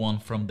so on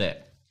from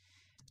there.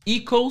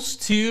 Equals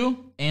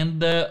to,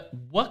 and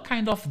what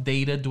kind of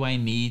data do I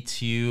need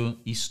to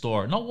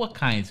store? Not what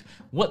kind,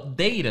 what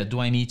data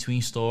do I need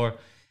to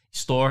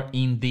store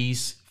in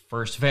this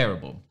first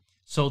variable?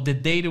 So the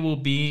data will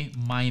be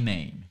my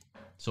name.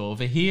 So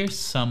over here,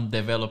 some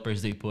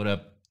developers, they put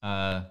up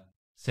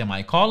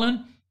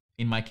semicolon.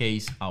 In my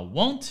case, I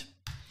won't.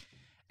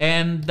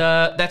 And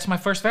that's my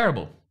first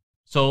variable.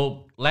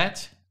 So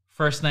let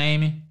first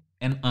name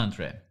and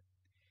Andre.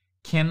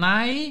 Can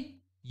I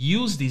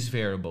use this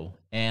variable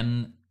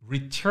and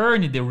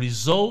return the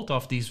result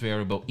of this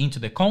variable into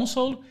the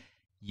console?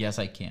 Yes,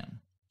 I can.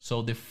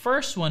 So the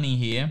first one in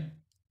here,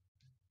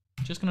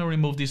 I'm just gonna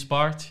remove this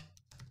part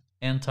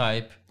and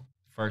type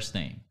first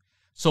name.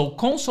 So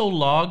console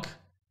log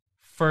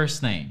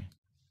first name.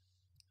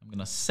 I'm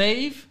gonna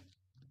save,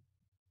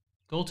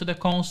 go to the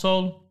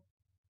console,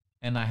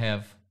 and I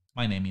have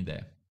my name in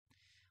there.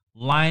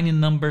 Line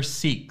number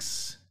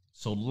 6.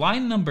 So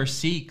line number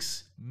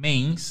 6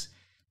 means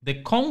the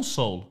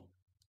console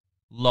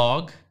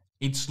log,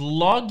 it's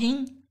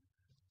logging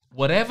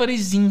whatever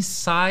is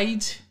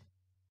inside.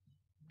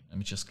 Let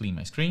me just clean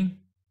my screen.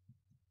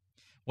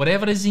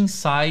 Whatever is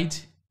inside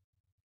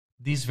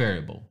this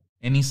variable.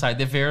 And inside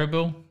the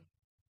variable,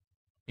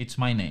 it's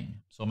my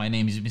name. So my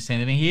name is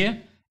sent in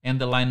here, and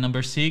the line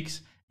number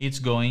 6, it's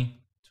going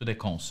to the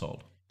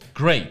console.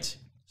 Great.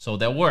 So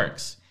that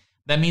works.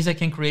 That means I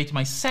can create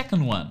my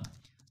second one.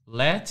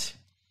 Let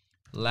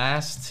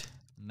last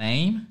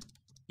name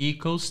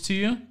equals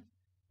to,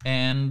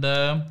 and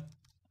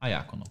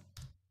Iacono.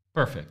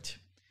 Perfect.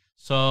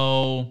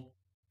 So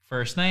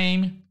first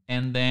name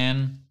and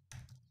then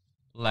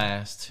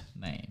last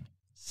name.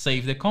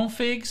 Save the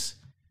configs.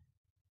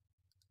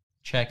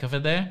 Check over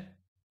there.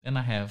 And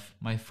I have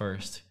my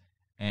first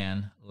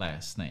and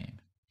last name.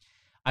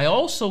 I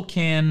also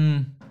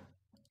can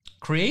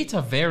create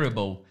a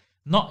variable,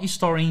 not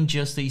storing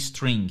just a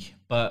string,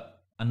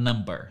 but a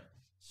number.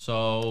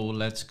 So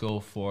let's go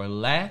for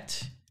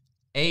let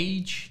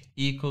age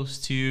equals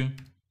to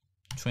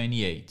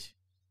 28,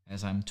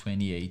 as I'm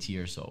 28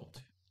 years old.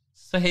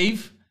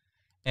 Save,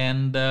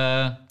 and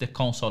the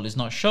console is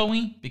not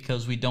showing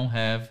because we don't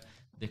have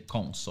the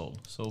console.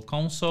 So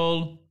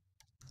console.log,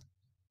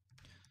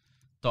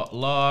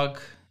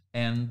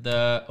 and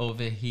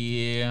over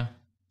here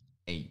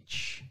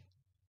age.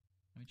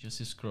 Let me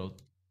just scroll,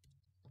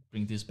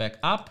 bring this back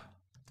up,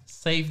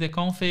 save the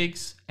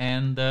configs,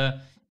 and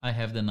I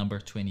have the number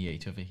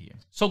 28 over here.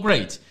 So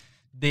great,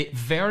 the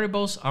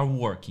variables are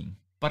working,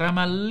 but I'm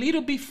a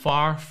little bit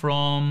far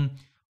from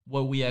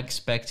what we are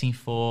expecting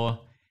for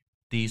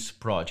this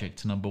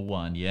project number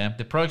 1. Yeah,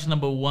 the project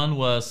number 1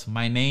 was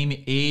my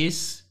name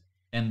is,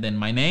 and then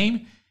my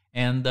name,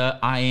 and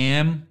I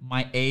am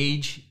my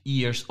age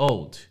years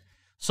old.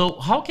 So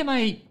how can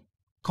I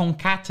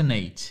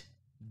concatenate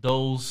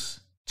those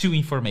two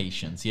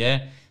informations?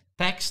 Yeah,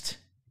 text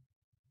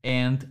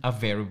and a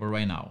variable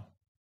right now.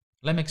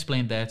 Let me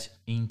explain that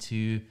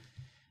into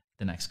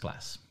the next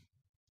class.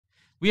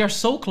 We are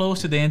so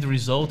close to the end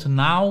result.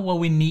 Now what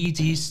we need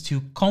is to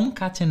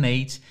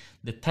concatenate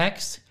the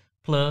text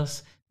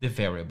plus the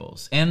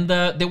variables. And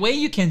the way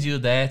you can do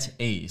that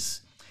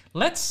is,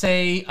 let's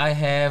say I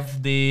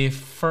have the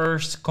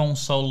first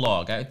console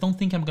log. I don't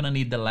think I'm gonna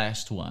need the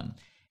last one.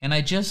 And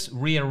I just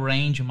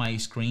rearrange my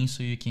screen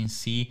so you can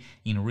see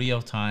in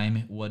real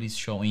time what is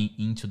showing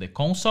into the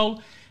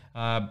console.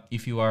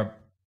 If you are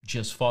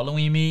just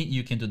following me,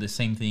 you can do the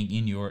same thing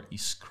in your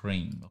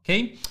screen,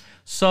 okay?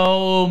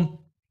 So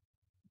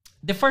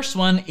the first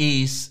one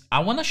is, I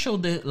wanna show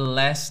the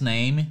last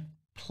name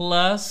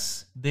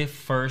plus the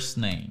first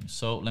name.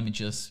 So let me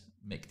just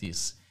make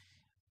this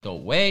go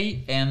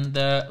away, and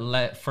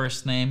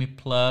first name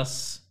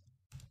plus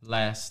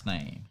last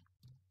name.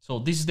 So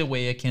this is the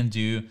way I can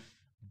do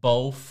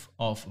both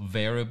of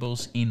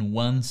variables in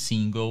one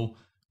single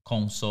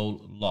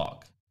console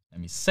log. Let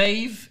me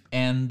save,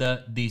 and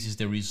this is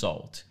the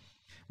result.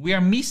 We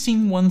are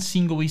missing one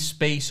single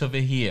space over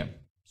here.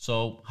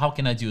 So how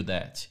can I do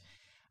that?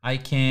 I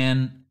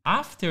can,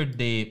 after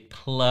the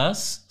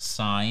plus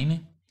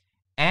sign,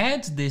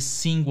 add the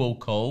single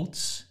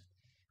quotes,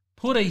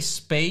 put a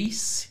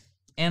space,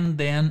 and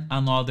then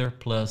another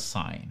plus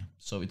sign.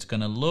 So it's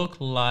gonna look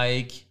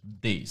like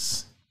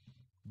this.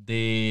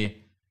 The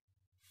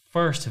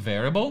first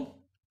variable,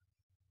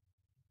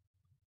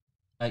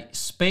 a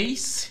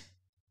space,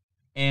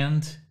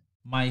 and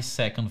my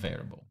second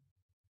variable.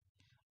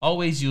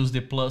 Always use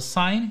the plus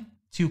sign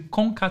to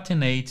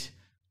concatenate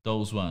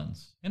those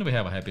ones. And we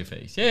have a happy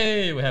face.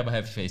 Yay, we have a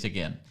happy face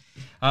again.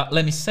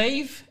 Let me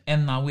save,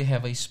 and now we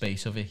have a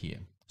space over here.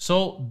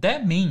 So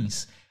that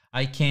means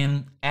I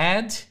can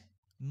add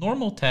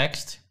normal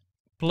text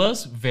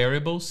plus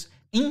variables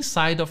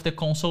inside of the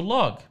console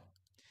log.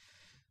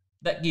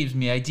 That gives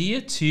me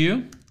idea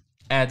to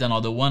add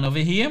another one over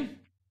here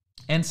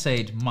and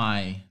say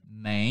my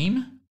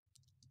name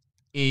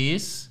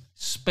is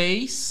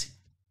space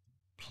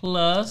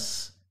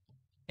plus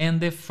and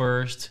the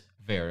first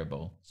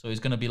variable. So it's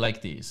gonna be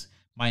like this.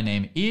 My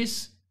name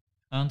is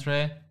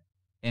Andre,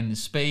 and the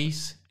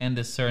space and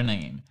the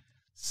surname.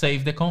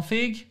 Save the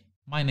config.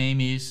 My name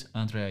is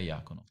Andrea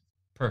Iacono.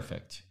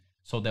 Perfect.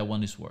 So that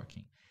one is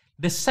working.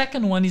 The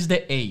second one is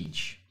the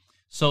age.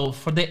 So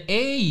for the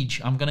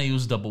age, I'm gonna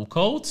use double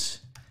quotes.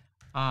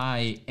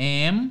 I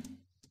am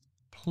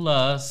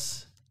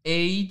plus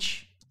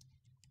age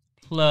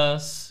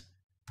plus,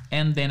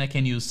 and then I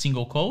can use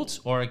single quotes,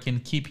 or I can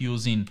keep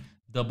using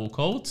double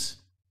quotes,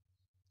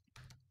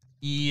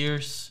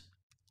 years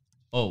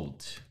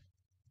old.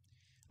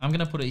 I'm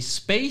gonna put a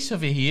space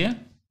over here,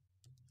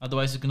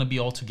 otherwise it's gonna be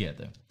all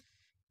together.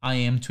 I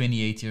am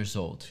 28 years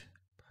old.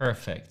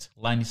 Perfect.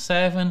 Line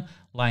 7,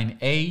 line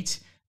 8,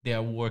 they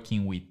are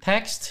working with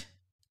text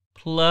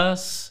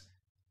plus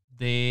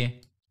the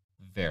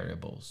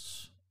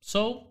variables.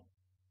 So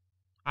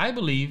I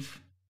believe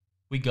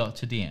we got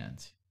to the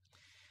end.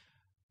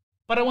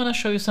 But I want to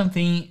show you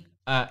something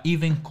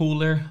even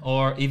cooler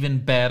or even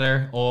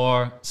better,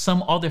 or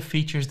some other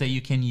features that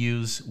you can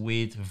use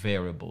with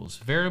variables.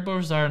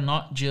 Variables are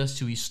not just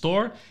to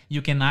store,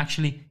 you can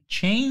actually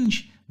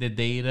change the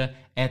data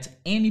at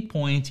any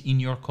point in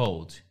your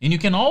code. And you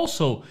can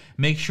also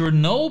make sure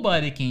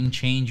nobody can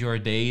change your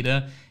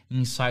data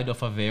inside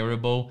of a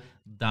variable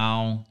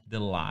down the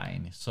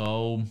line.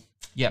 So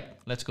yeah,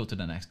 let's go to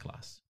the next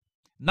class.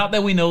 Now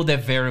that we know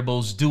that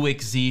variables do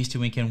exist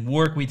and we can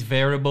work with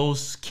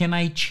variables, can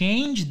I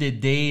change the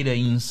data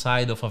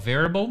inside of a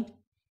variable?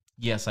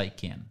 Yes, I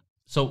can.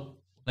 So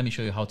let me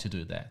show you how to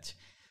do that.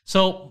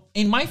 So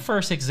in my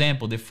first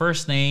example, the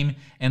first name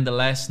and the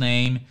last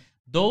name,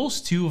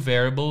 those two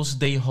variables,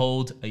 they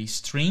hold a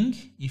string.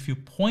 If you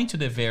point to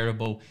the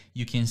variable,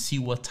 you can see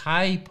what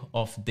type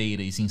of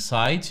data is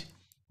inside.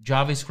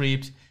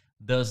 JavaScript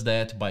does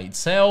that by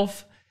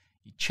itself.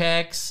 It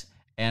checks,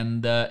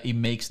 and it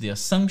makes the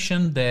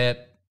assumption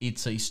that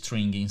it's a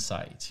string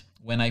inside.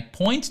 When I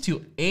point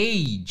to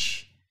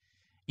age,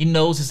 it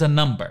knows it's a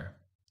number,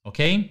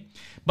 okay?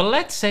 But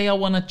let's say I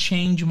wanna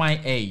change my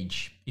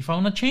age. If I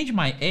wanna change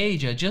my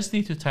age, I just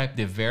need to type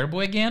the variable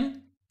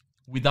again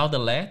without the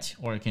let,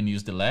 or I can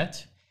use the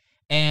let,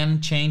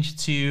 and change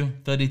to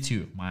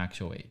 32, my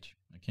actual age,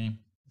 okay?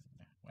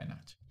 Why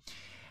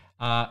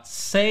not?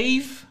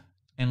 Save,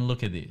 and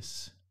look at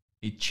this.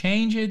 It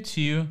changed it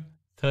to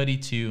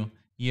 32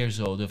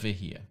 years old over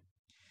here.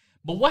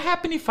 But what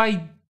happens if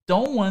I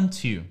don't want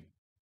to?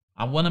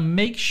 I want to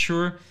make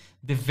sure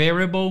the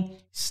variable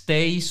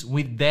stays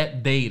with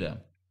that data.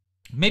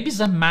 Maybe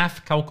it's a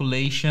math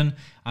calculation.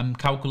 I'm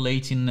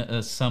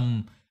calculating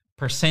some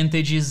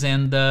percentages,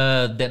 and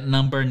that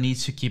number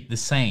needs to keep the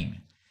same.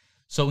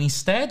 So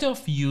instead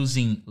of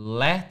using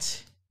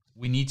let,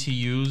 we need to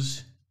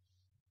use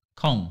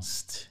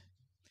const.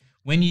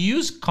 When you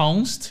use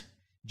const,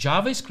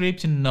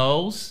 JavaScript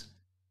knows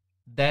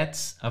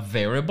that's a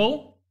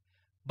variable,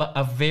 but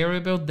a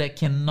variable that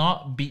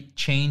cannot be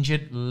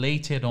changed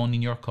later on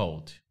in your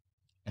code.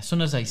 As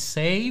soon as I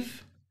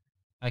save,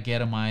 I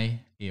get my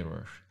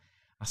error.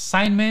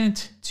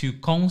 Assignment to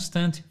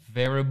constant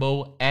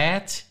variable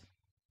at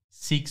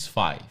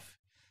 6.5.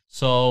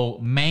 So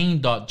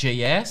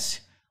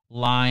main.js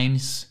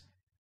lines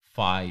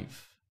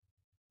 5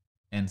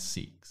 and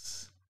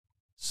 6.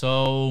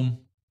 So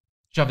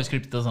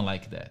JavaScript doesn't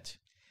like that.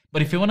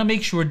 But if you want to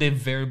make sure the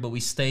variable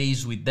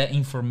stays with that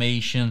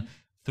information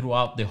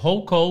throughout the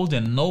whole code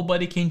and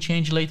nobody can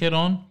change later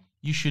on,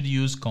 you should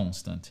use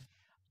constant.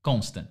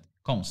 Const.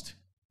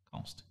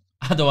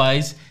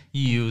 Otherwise,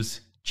 you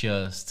use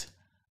just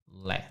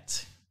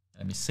let.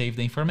 Let me save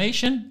the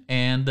information,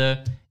 and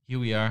here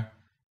we are,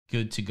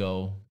 good to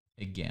go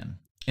again.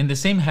 And the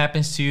same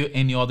happens to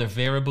any other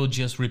variable.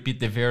 Just repeat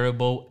the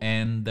variable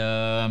and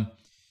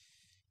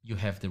you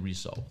have the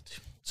result.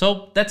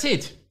 So that's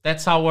it.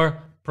 That's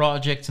our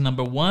project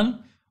number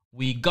 1.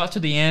 We got to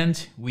the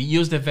end. We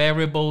use the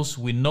variables.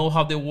 We know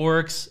how they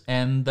works,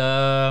 and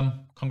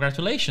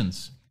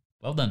congratulations.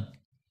 Well done.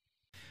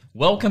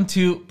 Welcome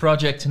to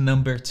project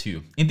number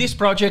 2. In this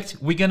project,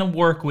 we're gonna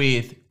work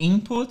with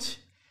input,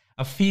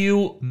 a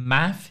few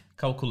math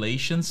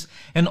calculations,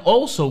 and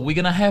also we're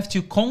gonna have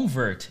to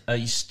convert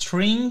a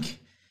string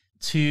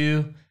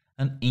to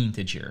an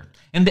integer.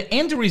 And the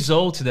end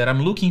result that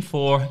I'm looking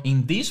for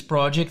in this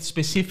project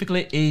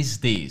specifically is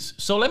this.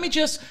 So let me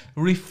just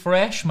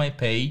refresh my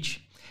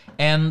page,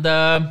 and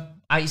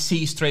I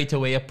see straight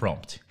away a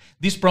prompt.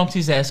 This prompt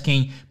is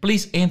asking,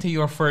 please enter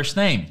your first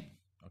name.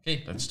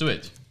 Okay, let's do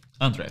it.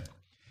 Andre.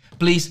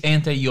 Please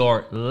enter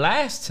your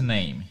last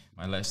name.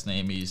 My last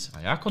name is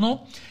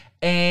Iacono.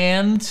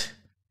 And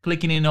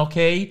clicking in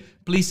OK,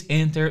 please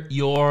enter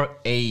your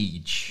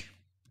age.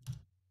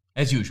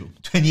 As usual,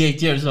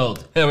 28 years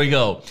old. There we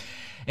go.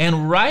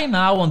 And right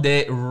now on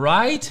the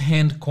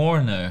right-hand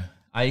corner,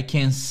 I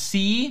can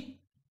see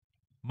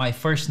my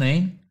first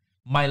name,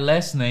 my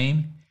last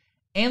name,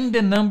 and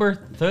the number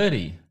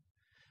 30.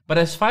 But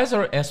as far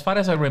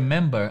as I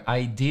remember,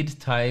 I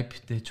did type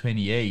the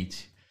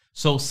 28.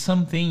 So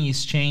something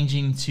is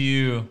changing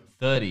to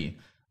 30.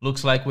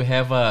 Looks like we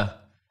have a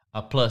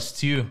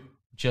 +2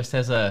 just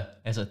as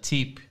a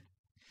tip.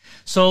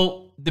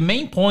 So the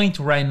main point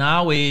right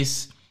now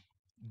is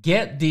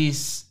get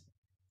this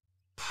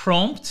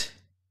prompt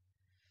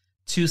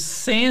to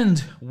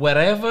send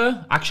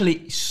whatever,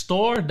 actually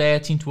store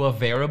that into a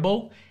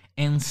variable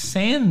and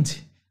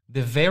send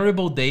the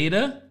variable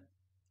data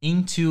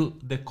into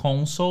the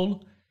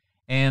console,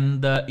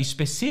 and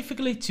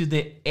specifically to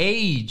the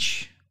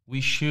age we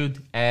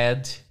should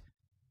add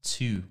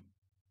 2.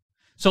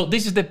 So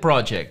this is the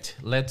project.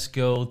 Let's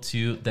go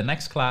to the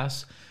next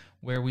class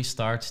where we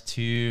start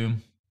to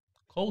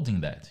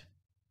coding that.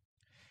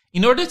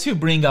 In order to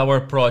bring our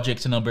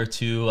project number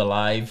 2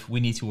 alive, we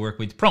need to work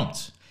with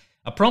prompts.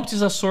 A prompt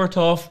is a sort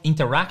of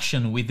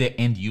interaction with the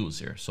end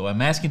user. So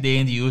I'm asking the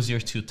end user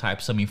to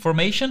type some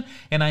information,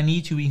 and I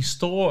need to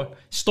store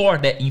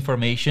that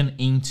information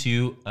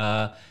into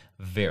a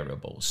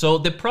variable. So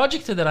the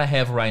project that I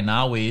have right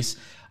now is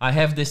I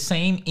have the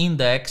same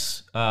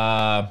index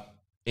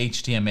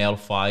HTML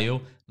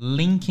file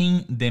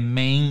linking the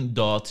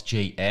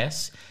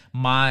main.js.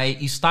 My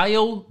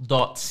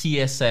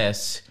style.css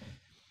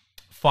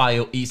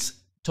file is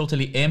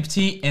totally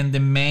empty, and the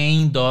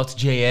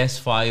main.js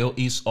file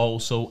is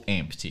also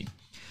empty.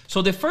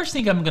 So the first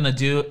thing I'm gonna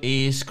do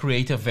is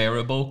create a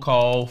variable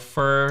called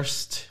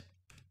first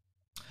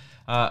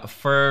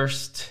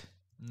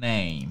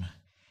name.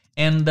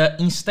 And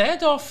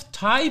instead of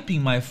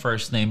typing my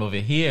first name over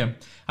here,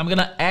 I'm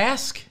gonna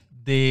ask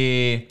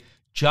the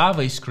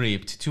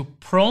JavaScript to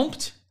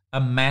prompt a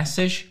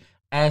message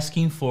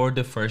asking for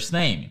the first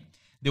name.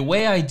 The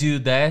way I do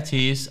that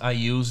is I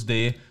use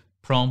the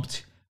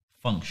prompt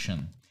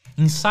function.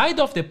 Inside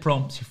of the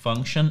prompt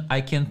function,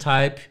 I can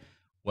type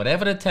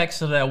whatever the text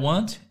that I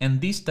want,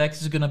 and this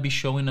text is going to be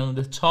showing on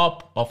the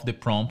top of the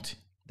prompt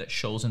that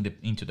shows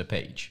into the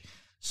page.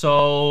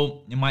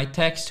 So my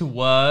text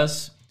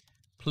was,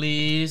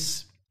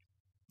 please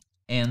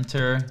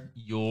enter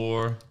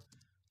your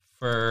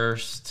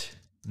first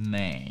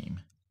name,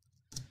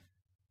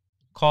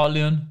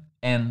 colon,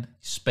 and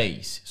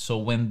space. So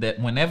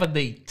whenever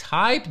they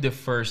type the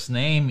first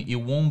name, it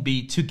won't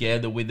be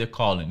together with the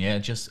colon. Yeah,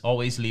 just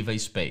always leave a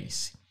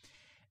space.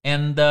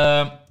 And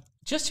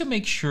just to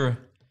make sure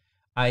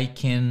I'm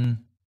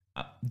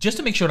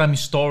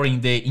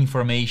storing the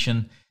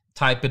information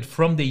typed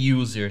from the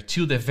user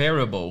to the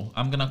variable,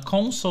 I'm gonna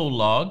console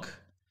log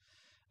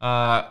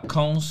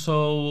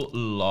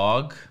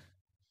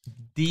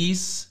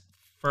this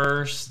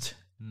first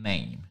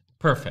name.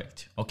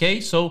 Perfect. Okay,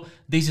 so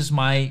this is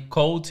my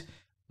code.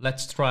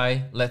 Let's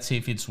see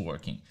if it's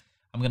working.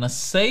 I'm gonna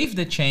save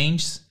the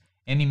changes,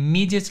 and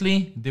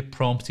immediately the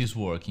prompt is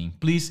working.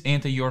 Please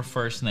enter your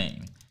first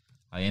name.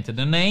 I enter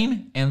the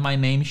name, and my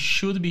name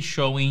should be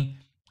showing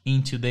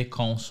into the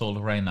console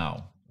right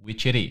now,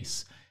 which it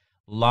is.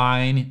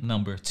 Line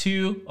number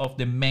 2 of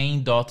the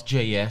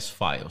main.js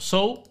file.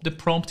 So the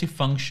prompt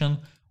function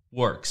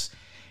works.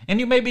 And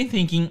you may be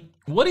thinking,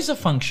 what is a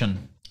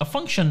function? A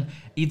function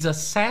is a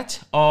set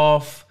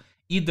of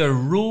either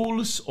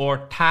rules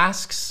or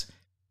tasks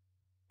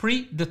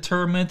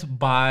predetermined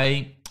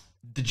by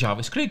the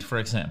JavaScript, for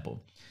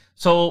example.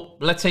 So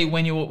let's say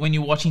when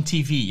you're watching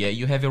TV, yeah,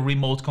 you have a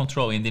remote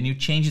control and then you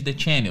change the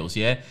channels,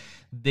 yeah.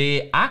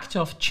 The act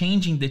of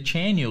changing the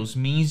channels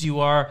means you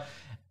are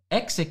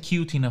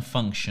executing a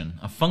function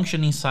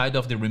inside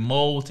of the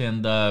remote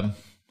and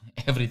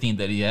everything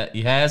that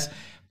it has,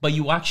 but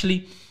you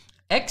actually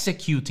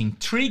executing,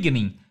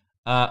 triggering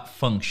a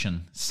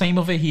function. Same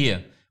over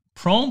here.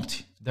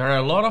 Prompt, there are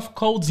a lot of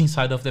codes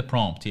inside of the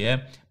prompt,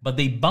 yeah, but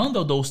they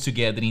bundle those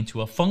together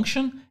into a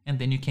function, and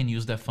then you can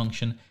use that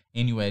function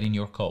anywhere in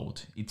your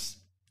code. It's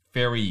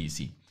very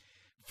easy.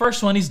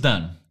 First one is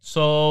done.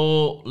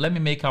 So let me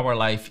make our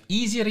life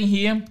easier in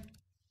here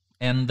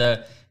and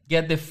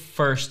get the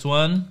first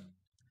one,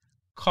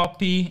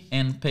 copy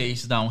and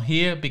paste down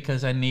here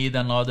because I need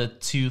another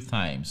 2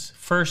 times.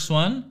 First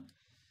one,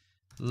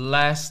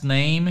 last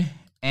name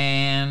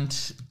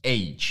and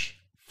age.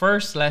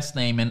 First, last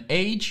name and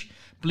age.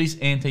 Please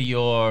enter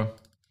your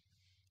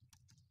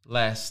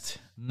last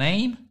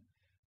name.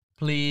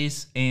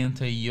 Please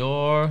enter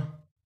your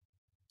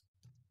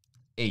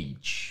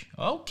age.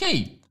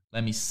 Okay,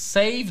 let me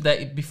save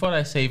that. Before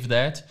I save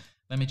that,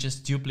 let me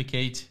just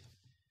duplicate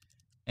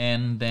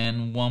and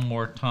then one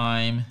more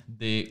time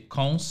the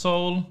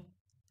console.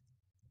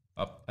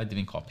 Oh, I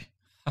didn't copy.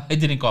 I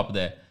didn't copy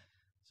there.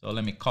 So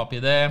let me copy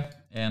there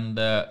and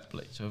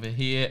place over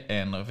here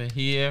and over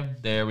here.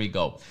 There we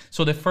go.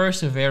 So the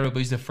first variable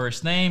is the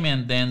first name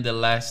and then the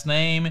last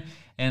name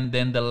and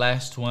then the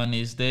last one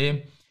is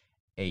the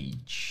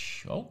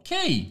age.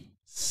 Okay,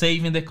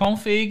 saving the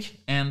config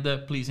and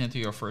please enter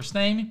your first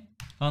name,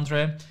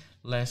 Andre,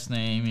 last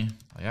name,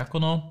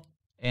 Iacono,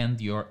 and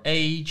your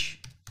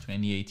age,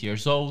 28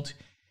 years old.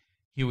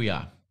 Here we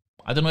are.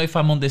 I don't know if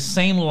I'm on the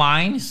same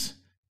lines,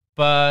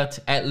 but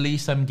at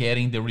least I'm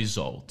getting the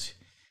result.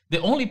 The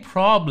only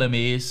problem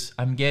is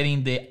I'm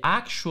getting the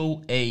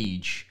actual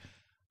age.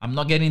 I'm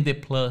not getting the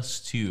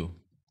 +2,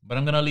 but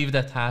I'm gonna leave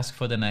that task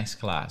for the next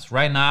class.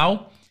 Right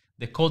now,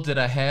 the code that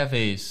I have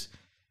is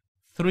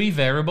 3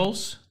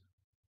 variables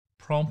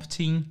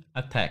prompting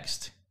a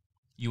text.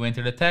 You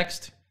enter the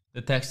text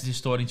is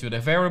stored into the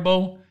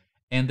variable,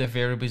 and the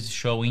variable is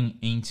showing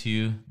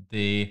into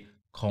the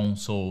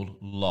console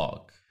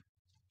log.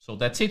 So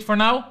that's it for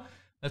now.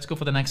 Let's go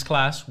for the next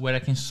class where I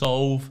can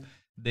solve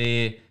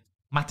the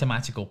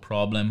mathematical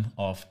problem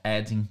of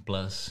adding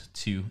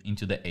 +2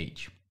 into the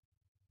age.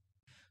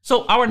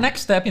 So our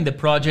next step in the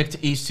project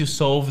is to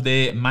solve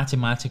the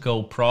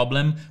mathematical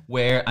problem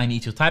where I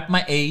need to type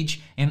my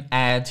age and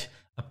add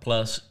a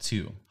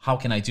 +2. How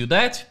can I do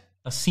that?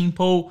 A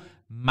simple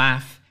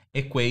math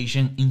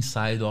equation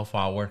inside of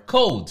our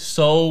code.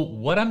 So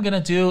what I'm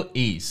gonna do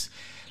is,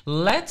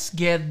 let's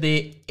get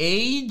the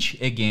age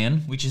again,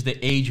 which is the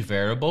age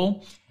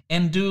variable,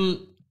 and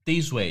do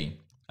this way.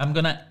 I'm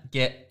gonna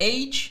get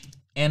age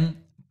and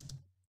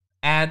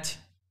add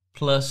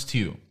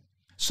 +2.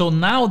 So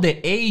now the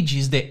age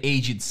is the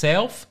age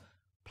itself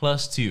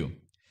 +2.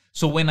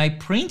 So when I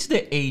print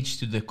the age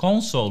to the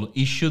console,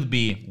 it should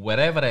be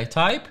whatever I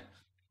type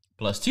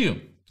 +2.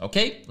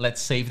 Okay,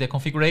 let's save the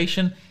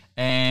configuration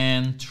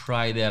and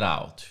try that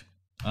out.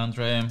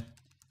 Andre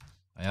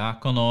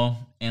Iacono,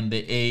 and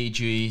the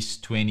age is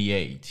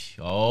 28.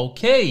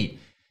 Okay,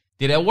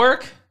 did that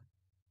work?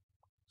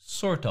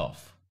 Sort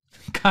of,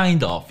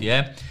 kind of,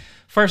 yeah.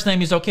 First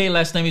name is okay,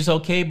 last name is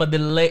okay, but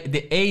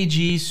the age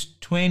is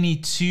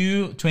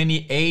 22,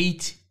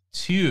 28,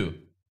 2.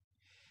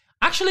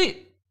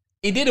 Actually,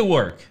 it didn't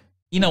work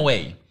in a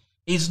way.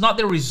 It's not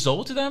the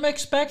result that I'm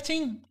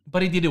expecting,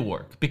 but it didn't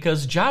work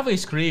because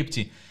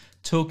JavaScript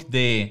took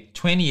the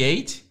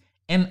 28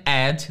 and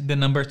add the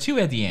number 2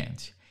 at the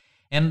end.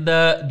 And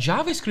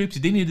JavaScript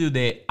didn't do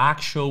the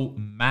actual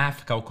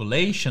math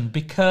calculation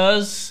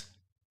because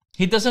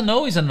he doesn't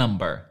know it's a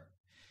number.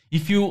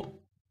 If you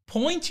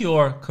point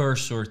your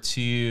cursor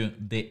to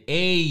the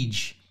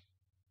age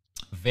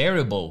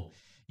variable,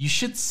 you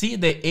should see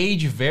the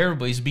age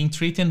variable is being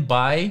treated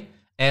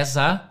as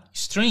a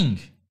string.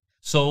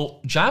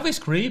 So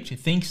JavaScript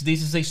thinks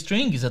this is a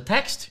string, is a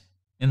text,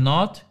 and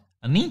not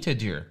an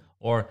integer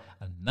or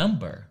a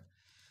number.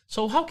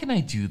 So how can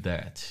I do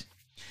that?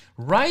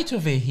 Right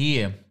over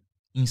here,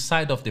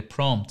 inside of the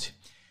prompt,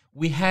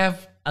 we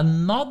have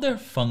another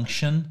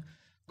function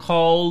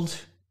called,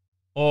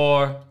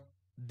 or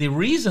the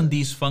reason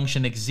this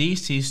function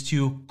exists is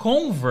to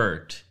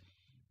convert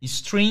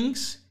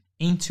strings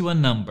into a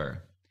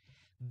number.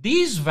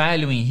 This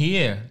value in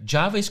here,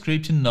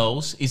 JavaScript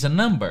knows is a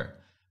number,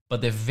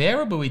 but the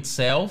variable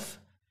itself,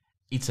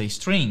 it's a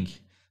string.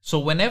 So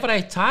whenever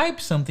I type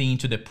something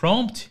into the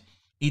prompt,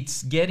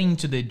 it's getting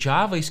to the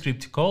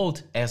JavaScript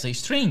code as a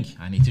string.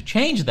 I need to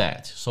change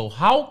that. So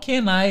how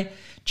can I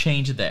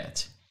change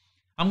that.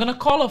 I'm gonna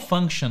call a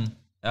function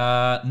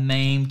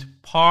named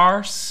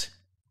parseInt.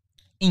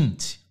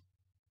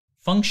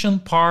 Function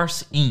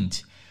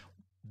parseInt.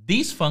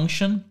 This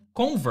function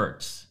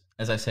converts,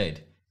 as I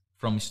said,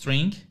 from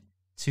string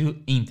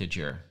to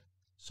integer.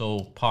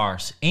 So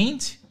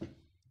parseInt,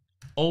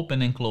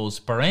 open and close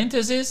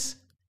parentheses,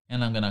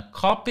 and I'm gonna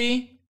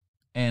copy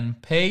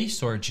and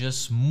paste or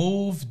just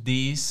move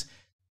this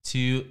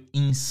to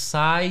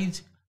inside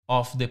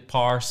of the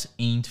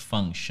parseInt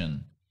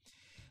function.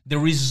 The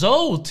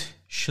result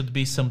should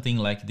be something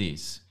like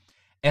this.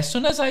 As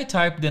soon as I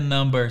type the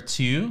number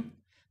 2,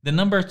 the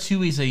number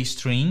 2 is a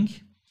string.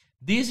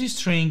 This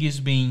string is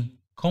being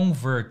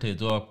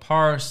converted or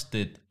parsed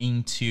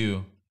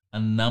into a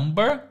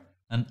number,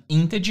 an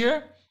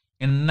integer,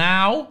 and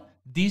now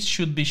this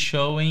should be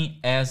showing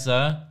as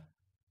a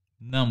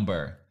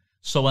number.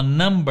 So a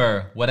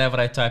number, whatever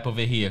I type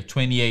over here,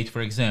 28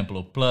 for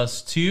example,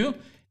 plus 2,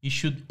 it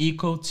should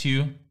equal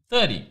to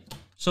 30.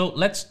 So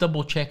let's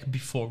double check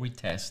before we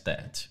test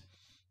that.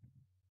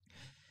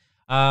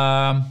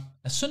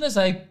 As soon as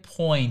I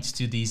point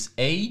to this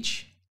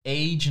age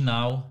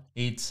now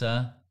it's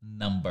a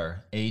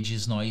number. Age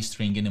is not a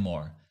string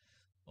anymore.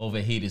 Over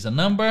here is a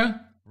number,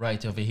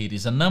 right over here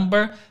is a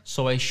number,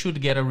 so I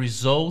should get a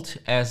result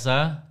as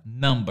a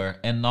number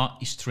and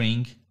not a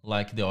string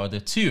like the other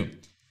two.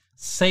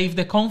 Save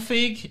the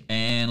config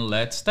and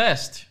let's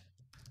test.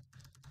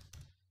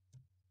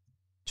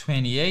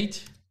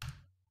 28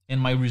 and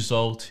my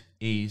result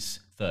is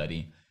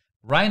 30.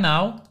 Right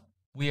now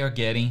we are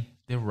getting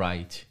the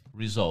right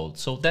result.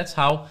 So that's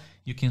how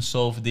you can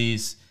solve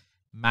this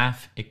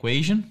math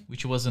equation,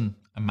 which wasn't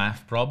a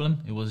math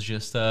problem. It was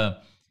just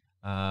a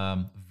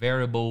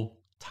variable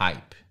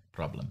type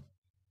problem.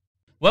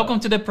 Welcome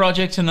to the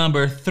project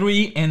number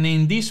 3. And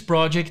in this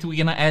project, we're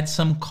gonna add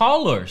some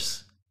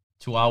colors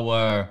to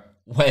our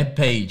web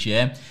page.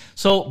 Yeah.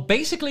 So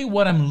basically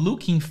what I'm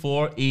looking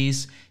for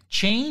is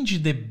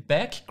change the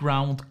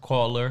background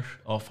color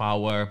of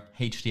our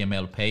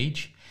HTML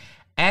page,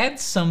 add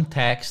some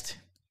text,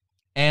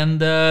 and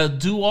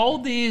do all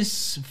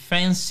these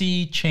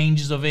fancy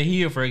changes over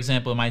here. For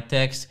example, my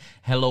text,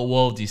 hello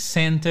world, is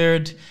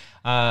centered.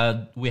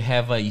 We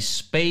have a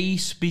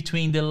space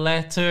between the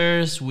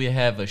letters. We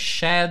have a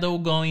shadow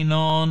going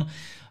on,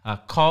 a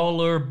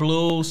color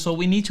blue. So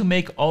we need to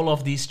make all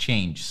of these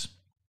changes.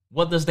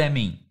 What does that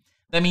mean?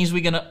 That means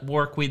we're gonna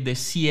work with the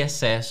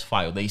CSS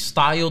file, the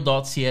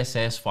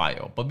style.css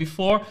file. But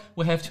before,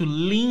 we have to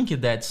link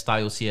that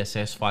style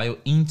CSS file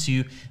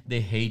into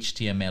the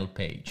HTML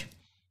page.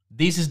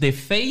 This is the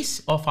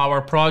face of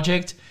our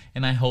project,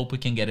 and I hope we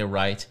can get it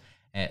right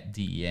at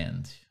the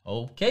end.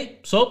 Okay,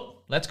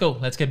 so let's go,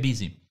 let's get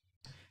busy.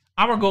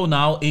 Our goal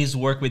now is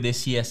work with the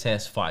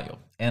CSS file.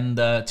 And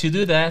to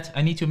do that,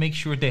 I need to make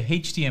sure the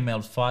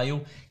HTML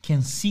file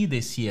can see the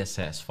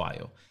CSS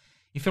file.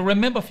 If you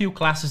remember a few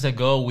classes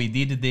ago, we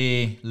did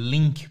the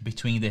link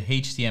between the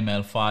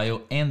HTML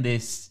file and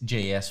this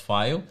JS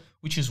file,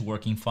 which is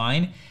working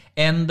fine.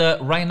 And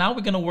right now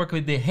we're gonna work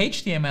with the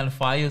HTML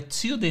file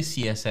to the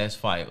CSS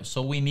file.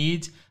 So we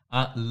need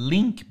a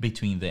link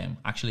between them.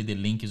 Actually, the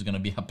link is gonna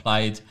be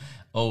applied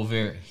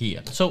over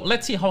here. So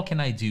let's see how can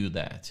I do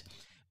that.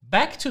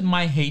 Back to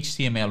my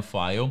HTML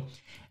file,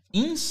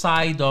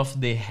 inside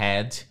of the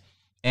head,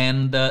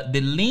 and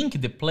the link,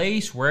 the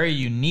place where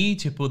you need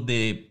to put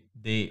the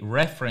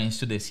reference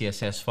to the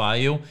CSS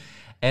file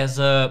as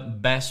a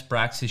best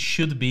practice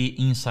should be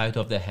inside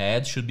of the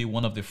head, should be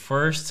one of the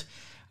first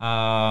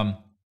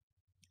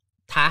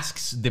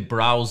tasks the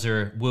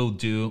browser will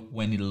do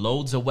when it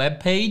loads a web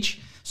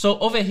page. So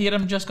over here,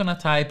 I'm just gonna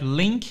type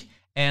link,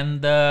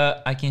 and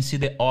I can see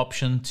the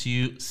option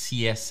to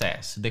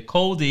CSS. The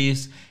code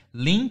is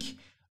link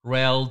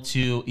rel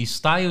to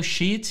style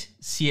sheet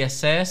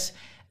CSS,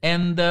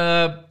 and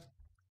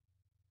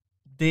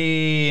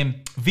the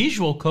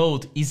visual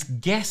code is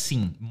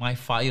guessing my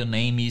file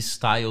name is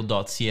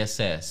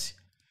style.css,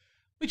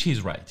 which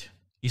is right,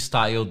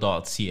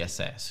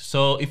 style.css.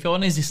 So if you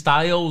want to use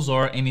styles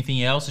or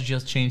anything else,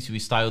 just change to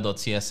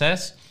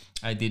style.css.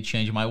 I did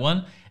change my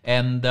one,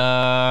 and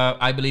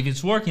I believe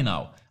it's working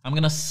now. I'm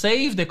gonna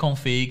save the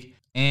config,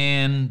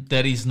 and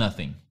there is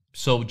nothing.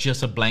 So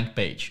just a blank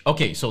page.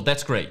 Okay, so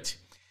that's great.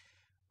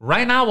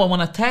 Right now, I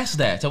wanna test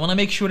that. I wanna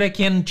make sure I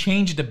can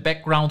change the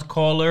background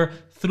color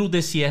through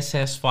the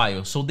CSS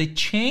file. So the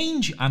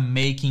change I'm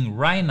making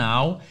right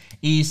now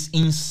is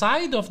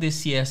inside of the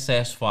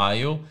CSS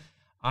file,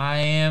 I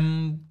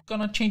am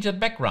gonna change the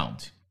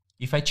background.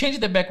 If I change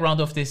the background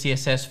of the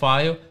CSS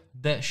file,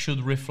 that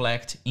should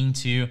reflect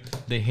into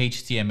the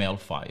HTML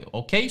file.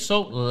 Okay,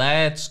 so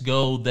let's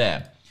go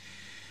there.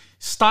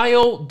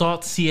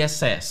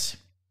 Style.css.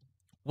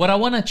 What I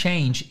wanna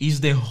change is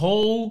the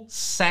whole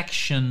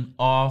section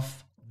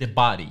of the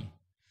body.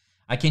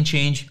 I can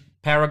change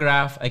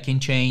paragraph, I can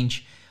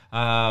change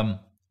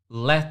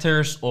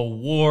letters or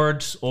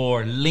words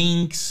or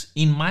links.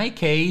 In my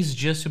case,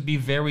 just to be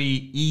very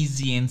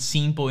easy and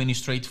simple and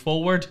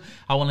straightforward,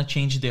 I want to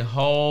change the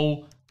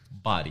whole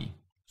body.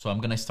 So I'm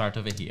going to start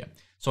over here.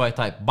 So I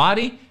type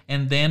body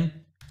and then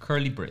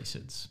curly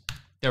braces.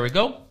 There we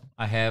go.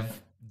 I have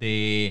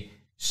the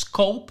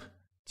scope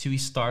to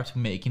start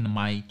making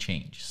my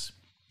changes.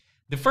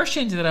 The first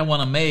change that I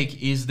want to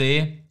make is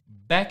the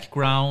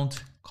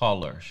background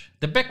color.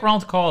 The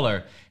background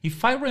color,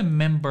 if I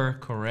remember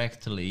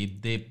correctly,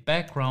 the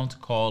background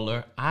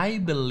color, I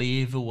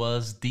believe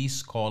was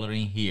this color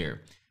in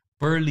here,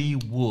 burly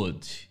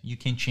wood. You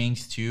can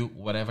change to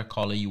whatever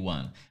color you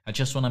want. I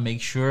just want to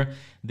make sure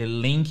the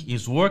link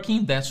is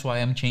working. That's why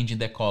I'm changing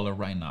the color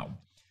right now.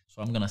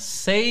 So I'm gonna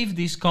save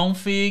this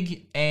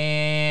config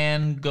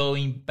and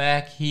going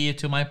back here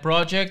to my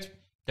project.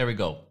 There we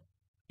go.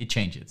 It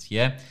changes,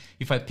 yeah?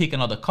 If I pick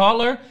another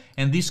color,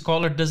 and this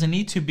color doesn't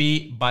need to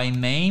be by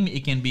name,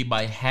 it can be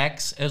by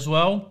hex as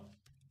well.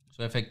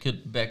 So if I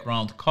could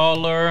background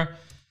color,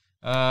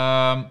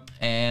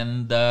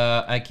 and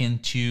I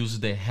can choose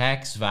the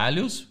hex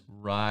values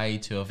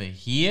right over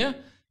here.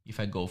 If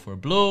I go for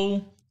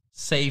blue,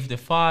 save the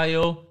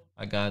file,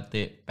 I got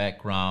the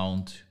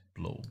background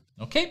blue,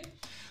 okay?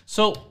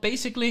 So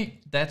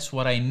basically, that's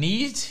what I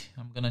need.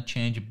 I'm gonna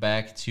change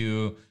back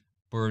to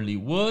burly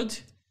wood.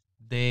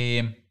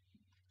 The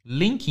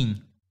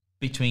linking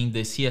between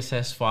the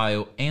CSS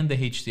file and the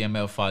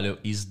HTML file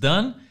is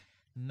done.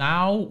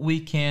 Now we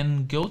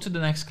can go to the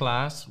next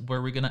class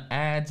where we're gonna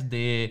add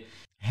the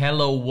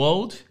hello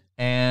world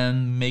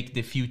and make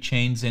the few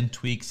changes and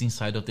tweaks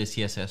inside of the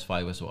CSS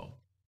file as well.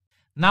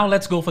 Now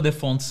let's go for the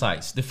font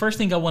size. The first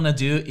thing I want to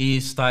do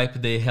is type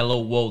the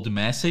hello world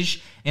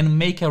message and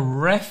make a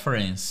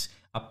reference,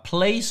 a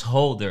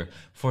placeholder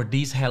for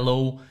this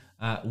hello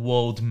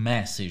world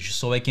message.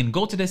 So I can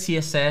go to the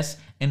CSS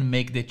and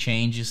make the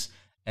changes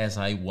as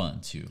I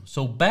want to.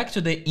 So back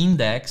to the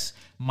index,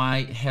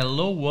 my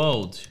hello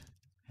world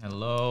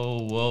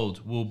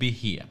will be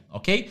here,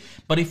 okay?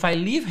 But if I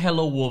leave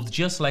hello world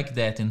just like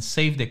that and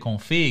save the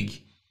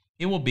config,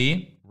 it will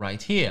be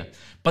right here.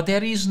 But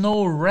there is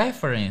no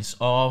reference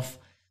of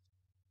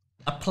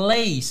a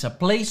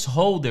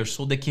placeholder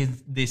so the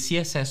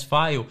CSS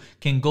file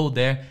can go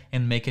there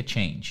and make a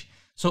change.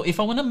 So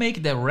if I want to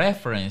make the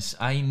reference,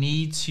 I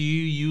need to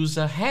use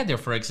a header,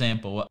 for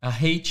example, a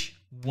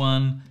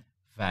h1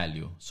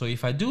 value. So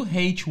if I do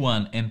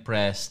h1 and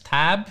press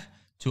tab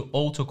to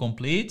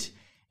autocomplete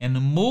and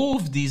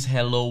move this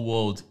hello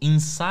world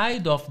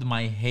inside of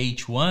my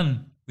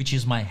h1, which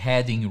is my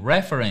heading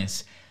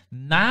reference,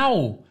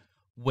 now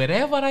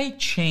wherever I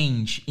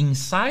change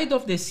inside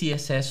of the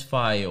CSS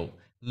file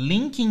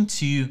linking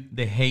to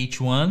the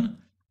h1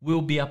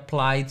 will be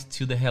applied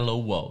to the hello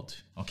world.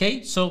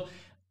 Okay, so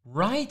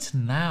right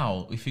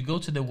now, if you go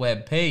to the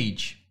web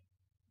page,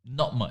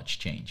 not much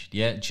changed,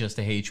 yeah, just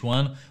the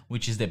h1,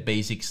 which is the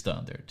basic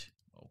standard.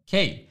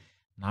 Okay,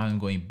 now I'm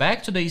going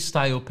back to the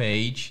style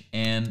page,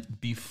 and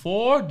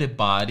before the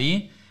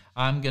body,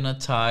 I'm gonna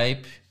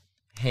type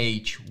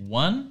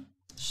h1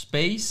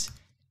 space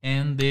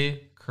and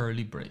the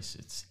curly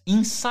braces.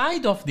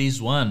 Inside of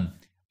this one,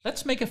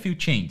 let's make a few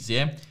changes,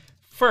 yeah?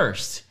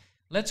 First,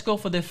 let's go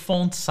for the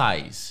font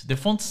size. The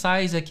font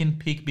size I can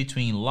pick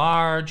between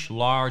large,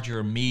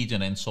 larger,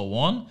 medium, and so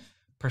on.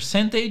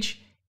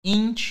 Percentage,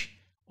 inch,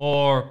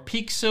 or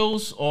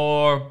pixels,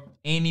 or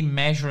any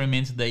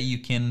measurement that you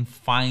can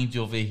find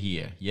over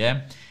here,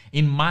 yeah?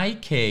 In my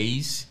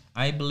case,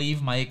 I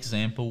believe my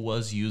example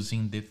was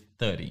using the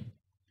 30.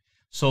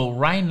 So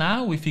right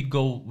now, if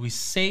we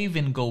save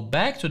and go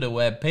back to the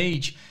web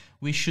page,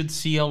 we should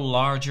see a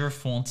larger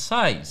font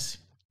size.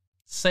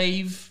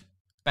 Save,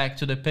 back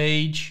to the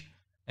page,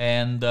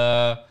 and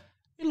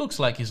it looks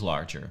like it's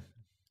larger.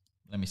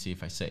 Let me see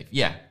if I save.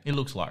 Yeah, it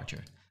looks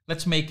larger.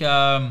 Let's make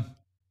 80.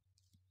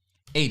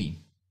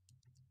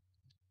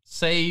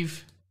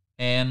 Save,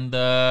 and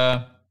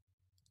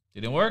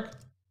didn't work.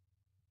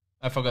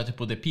 I forgot to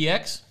put the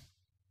px.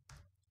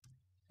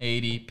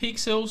 80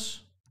 pixels.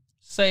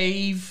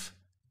 Save,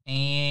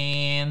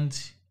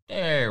 and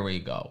there we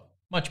go.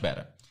 Much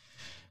better.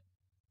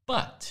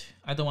 But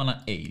I don't want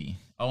 80.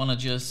 I want to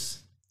just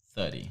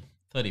 30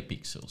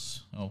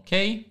 pixels.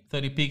 Okay,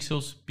 30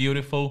 pixels,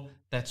 beautiful.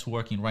 That's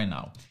working right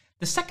now.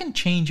 The second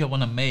change I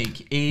want to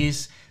make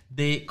is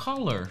the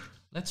color.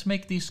 Let's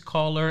make this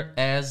color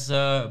as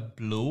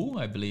blue.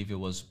 I believe it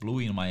was blue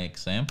in my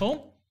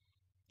example.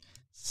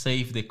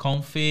 Save the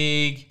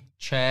config,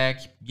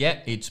 check. Yeah,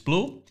 it's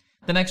blue.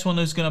 The next one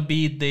is gonna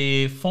be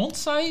the font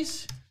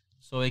size.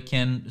 So I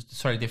can,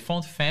 sorry, the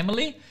font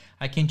family.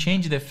 I can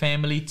change the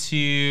family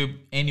to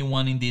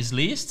anyone in this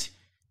list.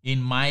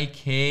 In my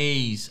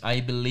case,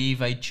 I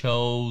believe I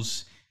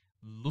chose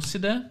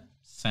Lucida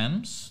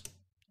Sans.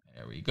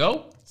 There we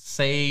go.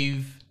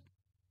 Save.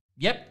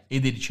 Yep, it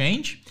did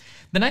change.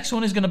 The next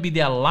one is going to be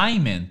the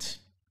alignment.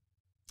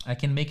 I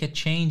can make a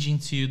change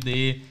into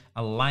the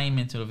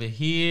alignment over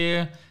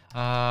here.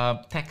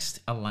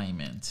 Text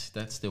alignment.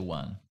 That's the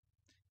one.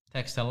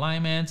 Text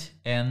alignment,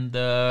 and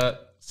the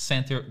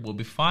center will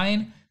be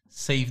fine.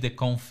 Save the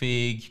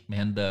config,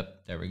 and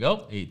there we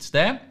go. It's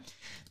there.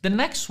 The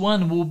next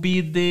one will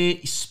be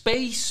the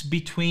space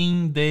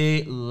between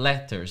the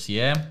letters,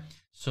 yeah?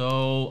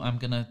 So I'm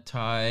gonna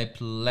type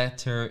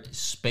letter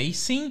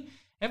spacing,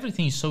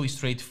 everything is so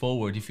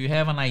straightforward. If you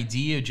have an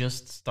idea,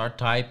 just start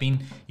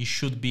typing. It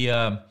should be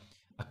a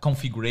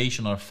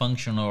configuration or a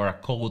function or a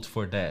code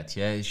for that.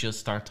 Yeah, it's just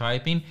start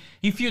typing.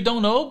 If you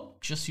don't know,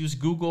 just use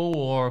Google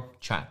or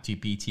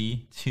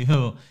ChatGPT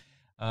to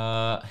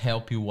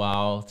help you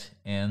out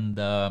and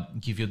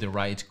give you the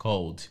right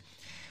code.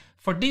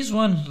 For this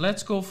one,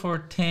 let's go for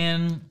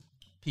 10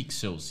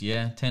 pixels.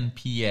 Yeah, 10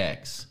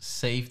 px.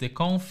 Save the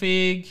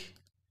config.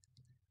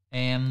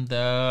 And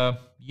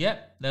yeah,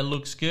 that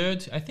looks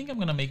good. I think I'm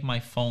gonna make my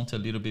font a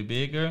little bit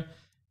bigger.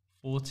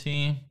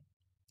 40.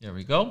 There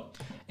we go.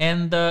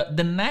 And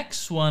the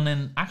next one,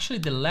 and actually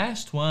the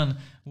last one,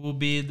 will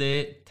be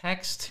the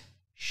text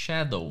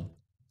shadow.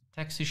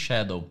 Text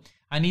shadow.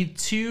 I need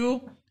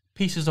 2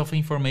 pieces of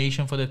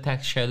information for the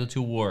text shadow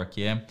to work.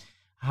 Yeah.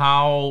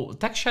 How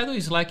text shadow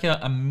is like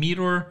a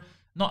mirror,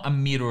 not a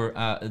mirror.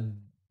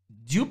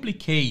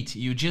 Duplicate.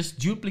 You just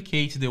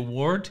duplicate the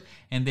word,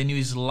 and then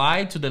you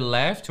slide to the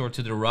left or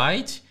to the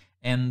right,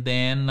 and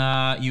then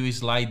you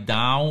slide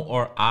down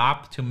or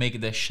up to make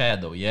the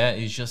shadow. Yeah,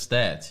 it's just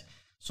that.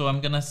 So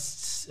I'm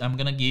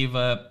gonna give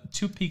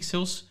 2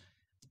 pixels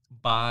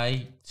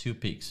by 2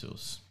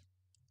 pixels.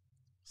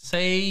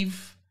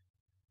 Save,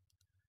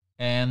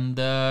 and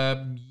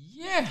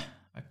yeah,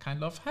 I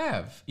kind of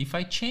have. If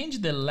I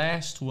change the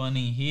last one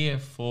in here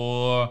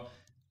for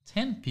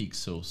 10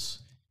 pixels,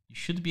 you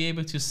should be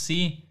able to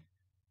see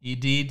it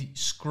did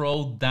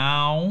scroll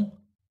down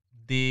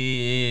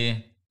the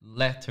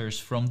letters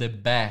from the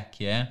back.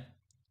 Yeah.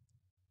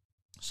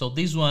 So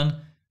this one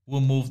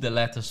will move the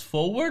letters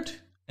forward,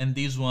 and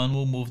this one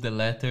will move the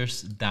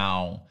letters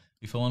down.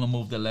 If I want to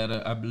move the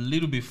letter a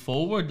little bit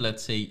forward,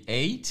 let's say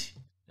 8,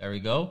 there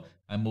we go.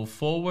 I move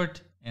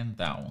forward and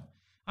down.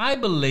 I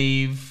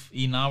believe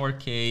in our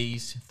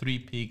case,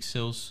 3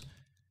 pixels,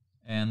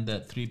 and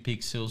 3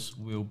 pixels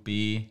will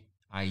be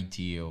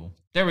ideal.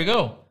 There we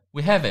go.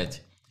 We have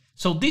it.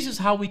 So this is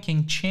how we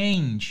can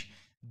change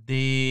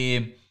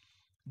the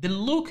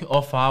look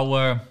of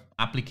our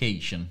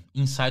application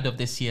inside of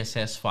the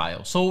CSS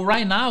file. So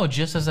right now,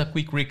 just as a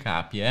quick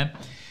recap, yeah,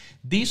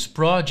 this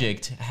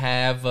project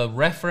have a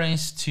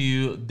reference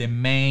to the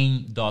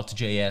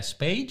main.js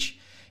page.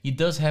 It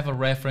does have a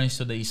reference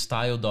to the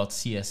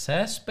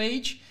style.css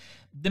page.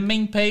 The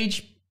main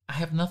page, I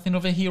have nothing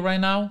over here right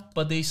now,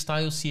 but the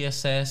style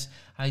CSS,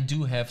 I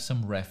do have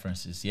some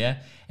references, yeah?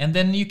 And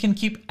then you can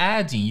keep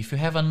adding. If you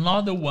have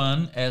another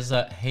one as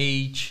a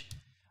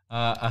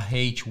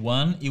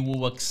H1, it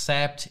will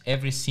accept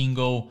every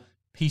single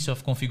piece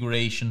of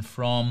configuration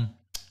from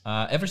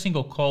every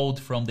single code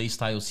from the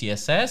style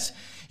CSS.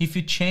 If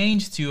you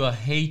change to a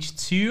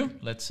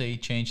H2, let's say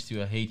change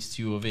to a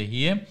H2 over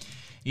here,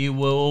 it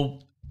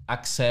will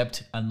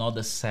accept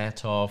another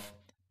set of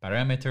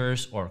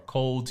parameters or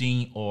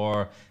coding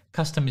or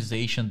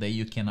customization that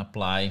you can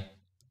apply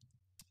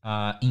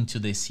into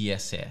the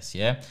CSS.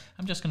 Yeah,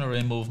 I'm just gonna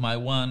remove my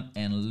one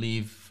and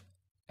leave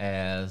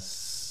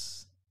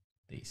as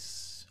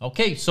this.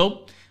 Okay,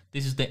 so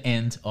this is the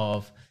end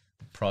of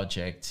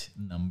project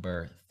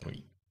number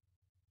 3.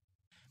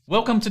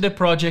 Welcome to the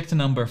project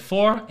number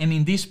 4, and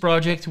in this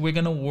project we're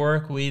gonna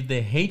work with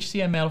the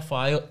HTML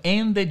file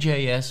and the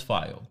JS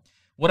file.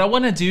 What I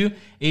wanna do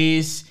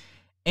is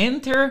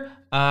enter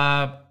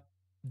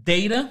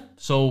data,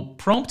 so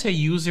prompt a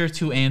user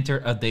to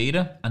enter a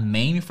data, a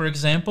name for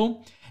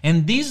example,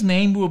 and this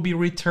name will be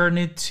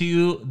returned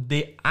to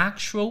the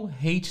actual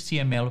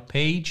HTML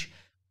page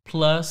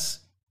plus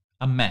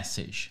a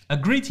message, a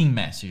greeting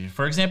message.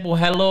 For example,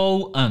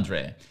 hello,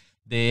 Andre.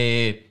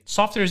 The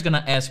software is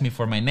gonna ask me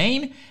for my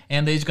name,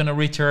 and it's gonna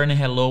return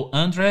hello,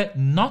 Andre,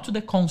 not to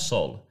the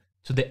console,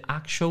 to the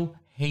actual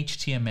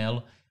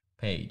HTML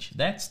page.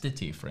 That's the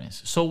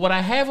difference. So what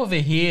I have over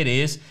here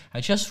is,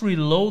 I just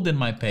reloaded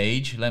my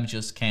page. Let me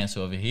just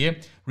cancel over here.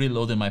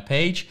 Reloaded my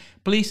page.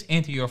 Please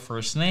enter your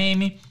first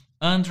name,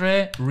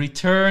 Andre,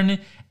 return,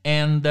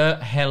 and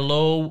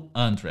hello,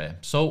 Andre.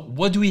 So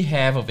what do we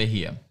have over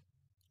here?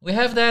 We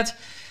have that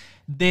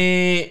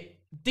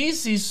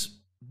this is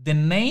the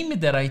name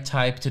that I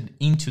typed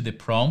into the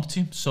prompt.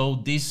 So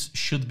this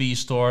should be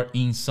stored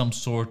in some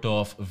sort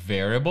of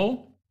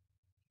variable.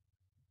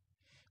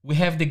 We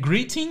have the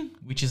greeting,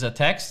 which is a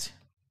text.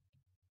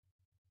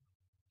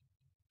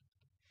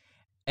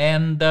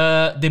 And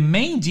the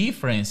main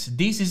difference,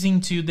 this is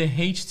into the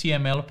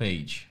HTML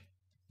page.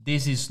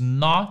 This is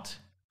not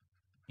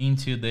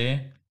into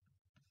the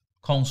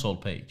console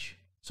page.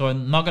 So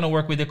I'm not gonna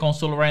work with the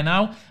console right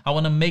now. I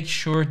wanna make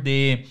sure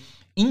the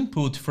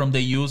input from the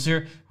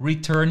user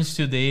returns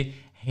to the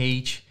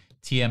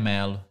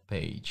HTML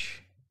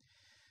page.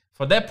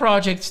 For that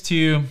project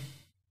to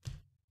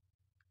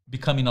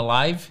becoming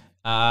alive,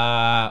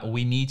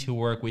 we need to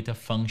work with a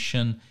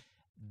function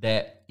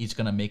that is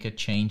gonna make a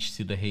change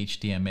to the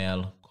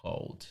HTML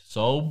code.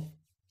 So,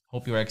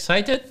 hope you're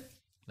excited.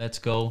 Let's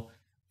go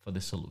for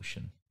the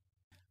solution.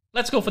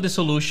 Let's go for the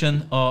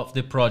solution of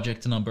the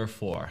project number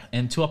 4.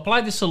 And to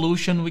apply the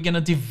solution, we're gonna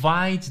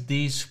divide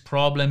this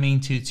problem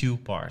into 2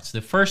 parts.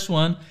 The first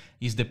one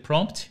is the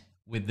prompt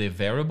with the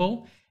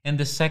variable, And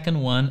the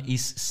second one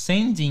is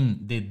sending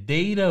the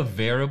data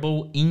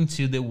variable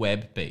into the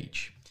web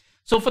page.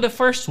 So for the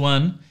first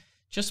one,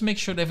 just make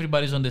sure that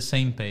everybody's on the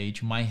same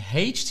page. My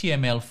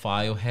HTML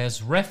file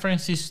has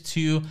references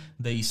to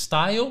the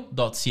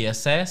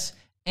style.css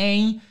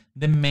and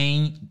the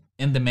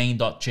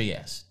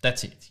main.js.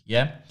 That's it,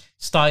 yeah?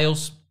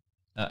 Styles,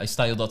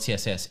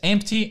 style.css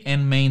empty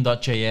and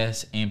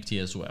main.js empty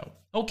as well.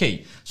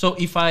 Okay, so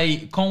if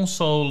I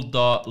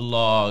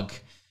console.log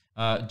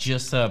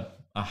just a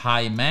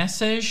hi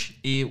message,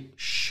 it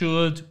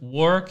should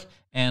work,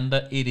 and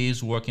it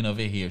is working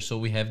over here. So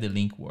we have the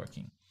link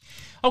working.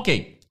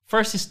 Okay,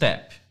 first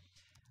step.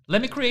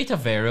 Let me create a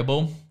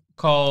variable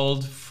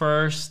called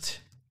first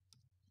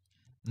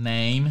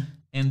name,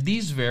 and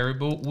this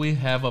variable will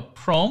have a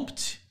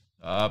prompt,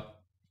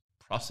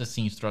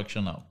 processing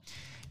instruction now.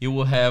 It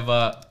will have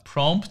a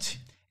prompt,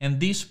 and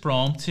this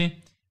prompt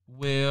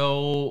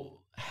will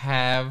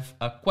have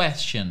a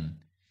question.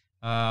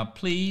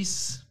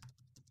 Please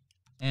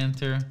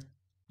enter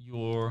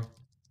your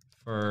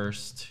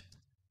first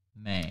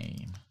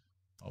name.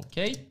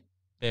 Okay,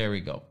 there we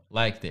go,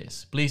 like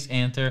this. Please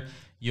enter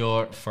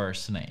your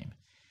first name.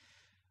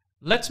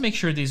 Let's make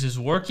sure this is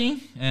working,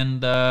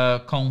 and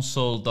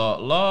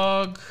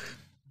console.log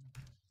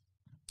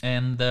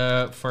and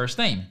first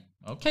name.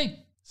 Okay,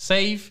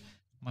 save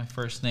my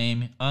first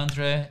name,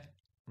 Andre,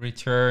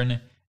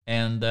 return,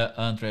 and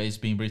Andre is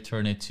being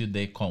returned to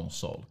the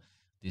console.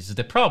 This is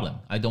the problem.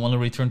 I don't want to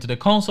return to the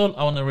console.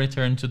 I want to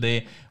return to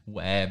the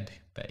web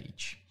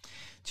page.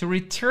 To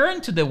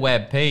return to the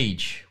web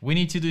page, we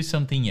need to do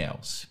something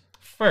else.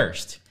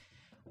 First,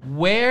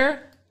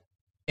 where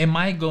am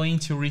I going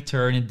to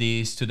return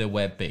this to the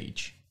web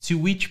page? To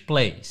which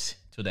place?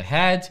 To the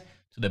head,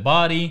 to the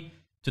body,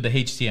 to the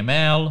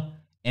HTML,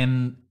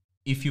 and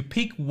if you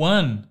pick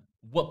one,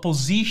 what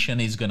position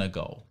is gonna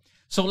go?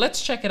 So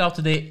let's check it out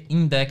to the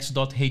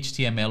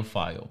index.html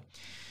file.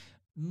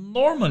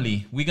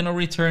 Normally, we're gonna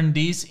return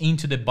this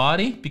into the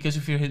body, because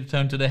if you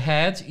return to the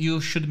head, you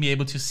should be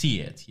able to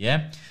see it,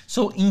 yeah?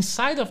 So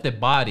inside of the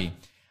body,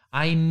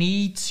 I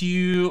need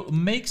to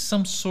make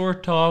some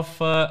sort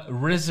of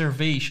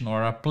reservation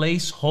or a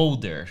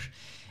placeholder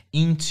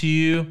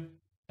into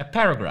a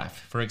paragraph,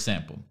 for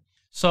example.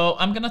 So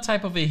I'm gonna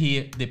type over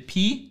here the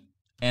P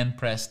and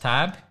press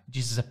tab.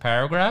 This is a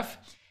paragraph.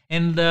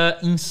 And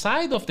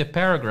inside of the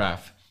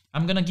paragraph,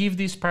 I'm gonna give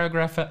this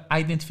paragraph an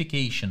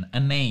identification, a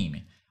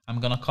name. I'm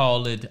gonna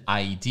call it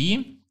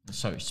ID,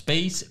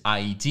 space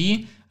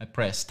ID. I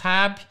press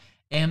tab,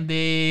 and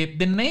the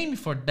name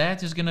for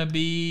that is gonna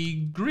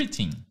be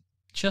greeting,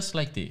 just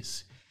like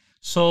this.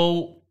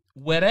 So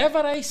wherever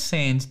I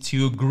send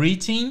to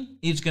greeting,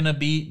 it's gonna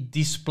be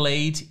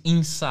displayed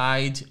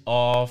inside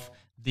of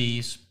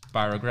this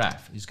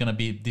paragraph. It's gonna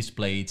be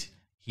displayed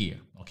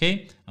here,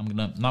 okay? I'm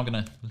not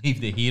gonna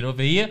leave the here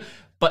over here,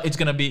 but it's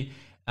gonna be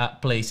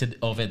placed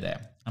over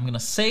there. I'm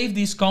gonna save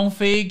this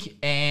config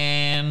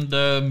and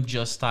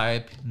just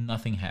type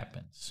nothing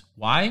happens.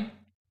 Why?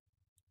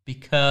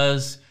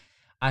 Because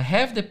I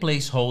have the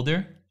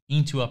placeholder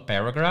into a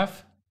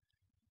paragraph,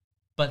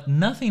 but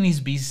nothing is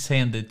being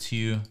sent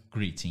to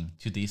greeting,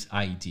 to this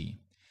ID.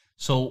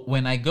 So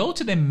when I go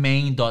to the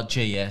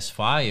main.js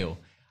file,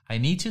 I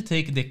need to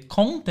take the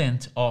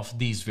content of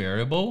this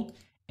variable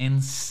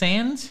and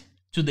send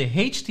to the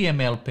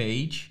HTML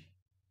page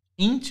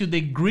into the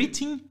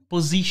greeting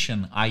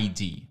position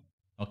ID.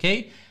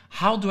 Okay,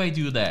 how do I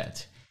do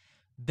that?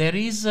 There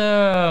is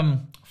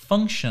a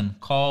function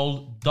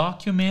called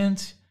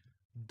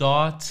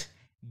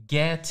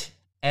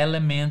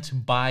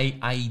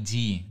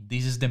document.getElementById.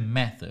 This is the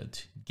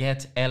method,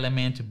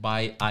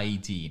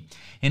 getElementById.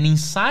 And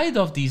inside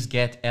of this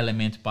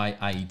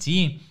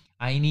getElementById,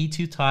 I need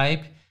to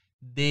type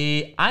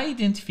the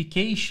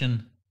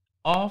identification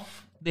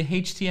of the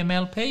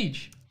HTML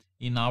page.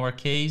 In our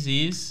case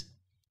is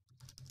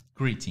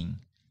greeting.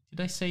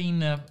 Did I say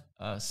in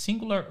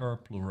singular or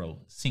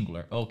plural?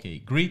 Singular. Okay,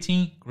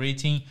 greeting,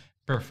 greeting,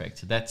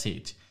 perfect. That's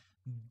it.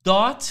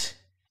 Dot,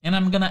 and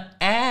I'm gonna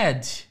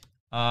add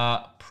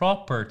a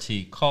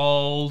property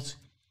called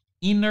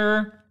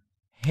inner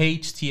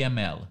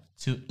HTML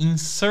to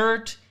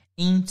insert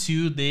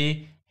into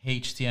the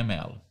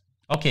HTML.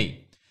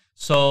 Okay,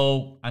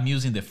 so I'm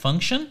using the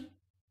function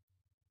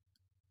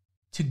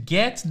to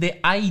get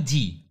the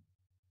ID,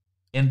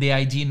 and the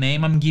ID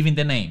name, I'm giving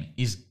the name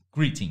is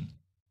greeting.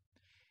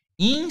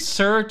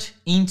 Insert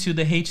into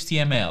the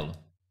HTML,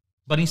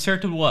 but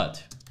insert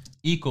what?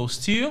 Equals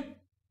to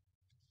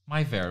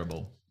my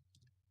variable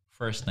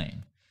first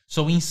name.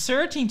 So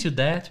insert into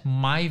that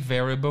my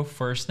variable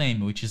first name,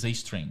 which is a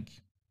string.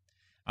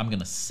 I'm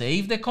gonna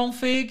save the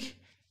config,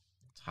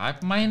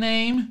 type my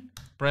name,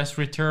 press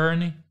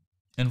return,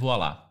 and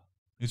voila,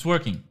 it's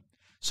working.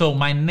 So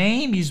my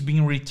name is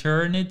being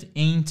returned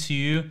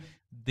into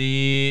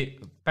the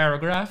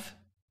paragraph,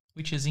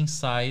 which is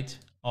inside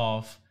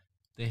of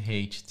the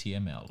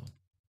HTML.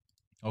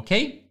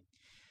 Okay?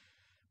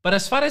 But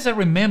as far as I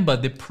remember,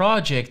 the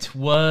project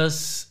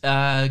was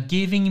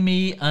giving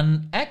me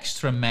an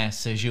extra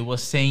message. It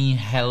was saying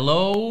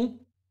hello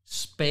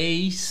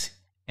space,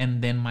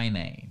 and then my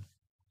name.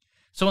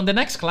 So in the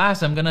next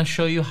class, I'm gonna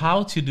show you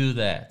how to do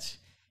that.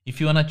 If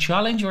you wanna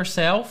challenge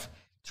yourself,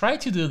 try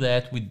to do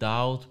that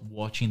without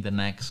watching the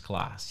next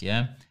class,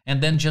 yeah?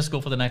 And then just go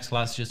for the next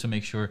class just to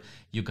make sure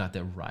you got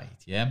that right,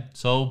 yeah?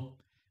 So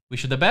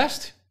wish you the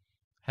best,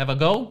 have a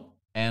go,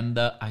 and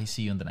I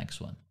see you in the next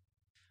one.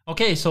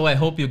 Okay, so I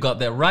hope you got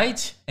that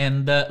right,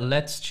 and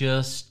let's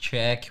just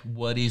check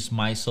what is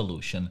my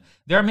solution.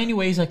 There are many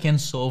ways I can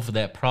solve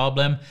that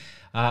problem.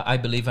 I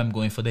believe I'm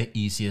going for the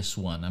easiest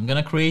one. I'm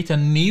gonna create a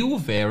new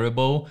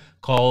variable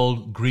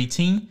called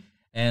greeting,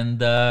 and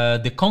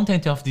the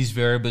content of this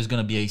variable is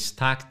gonna be a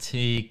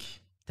static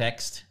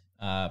text,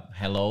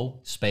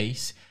 hello,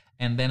 space,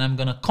 and then I'm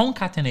gonna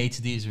concatenate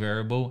this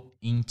variable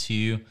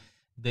into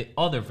the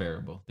other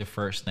variable, the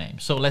first name.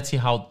 So let's see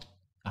how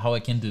I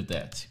can do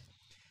that.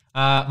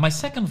 My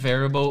second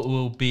variable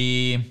will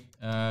be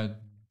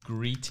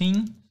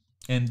greeting,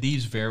 and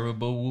this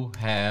variable will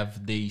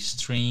have the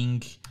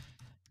string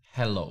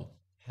hello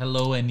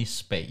and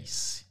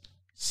space.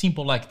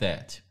 Simple like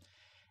that.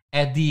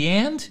 At the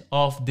end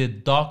of the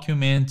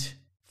document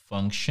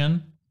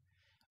function,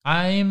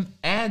 I'm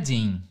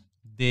adding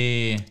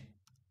the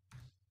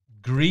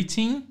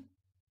greeting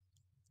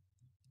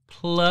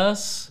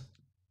plus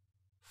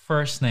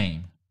first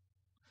name.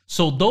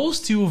 So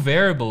those two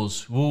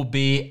variables will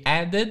be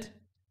added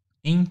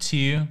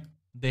into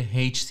the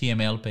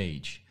HTML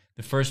page.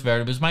 The first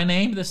variable is my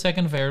name. The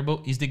second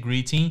variable is the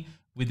greeting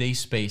with a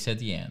space at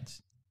the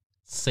end.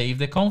 Save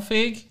the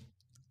config,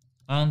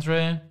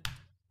 Andre,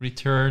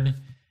 return,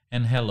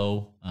 and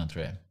hello,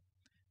 Andre.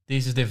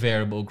 This is the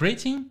variable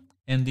greeting,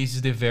 and this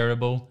is the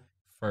variable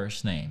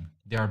first name.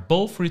 They are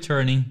both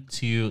returning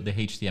to the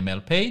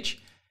HTML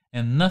page,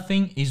 and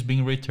nothing is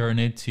being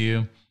returned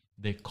to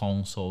the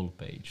console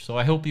page. So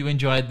I hope you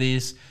enjoyed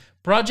this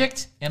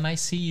project, and I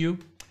see you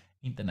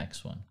in the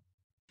next one.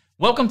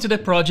 Welcome to the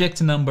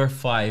project number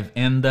 5,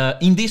 and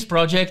in this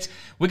project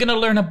we're gonna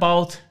learn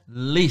about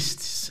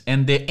lists,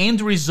 and the end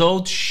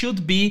result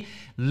should be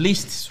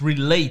lists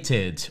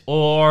related,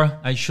 or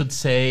I should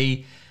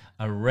say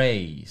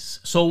arrays.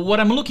 So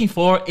what I'm looking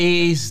for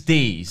is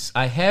this.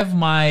 I have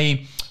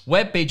my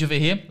web page over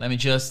here. Let me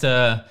just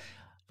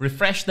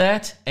refresh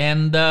that,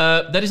 and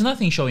there is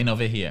nothing showing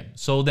over here.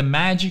 So the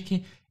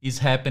magic is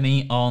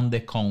happening on the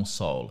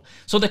console.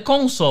 So the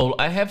console,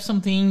 I have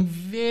something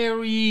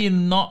very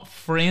not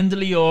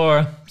friendly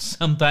or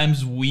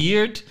sometimes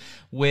weird,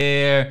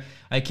 where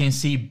I can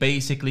see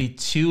basically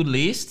two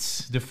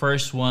lists. The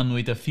first one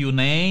with a few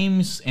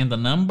names and a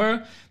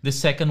number. The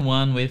second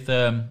one with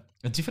a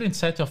different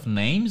set of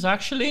names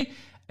actually,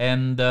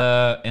 and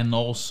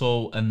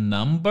also a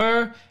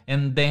number,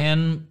 and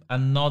then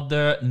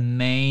another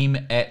name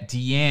at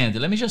the end.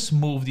 Let me just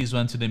move this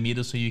one to the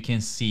middle so you can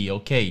see,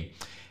 okay.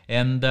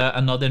 And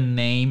another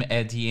name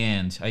at the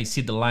end. I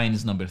see the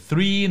lines number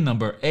 3,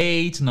 number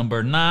 8,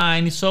 number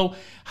 9. So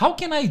how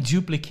can I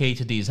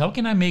duplicate this? How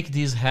can I make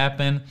this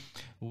happen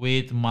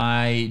with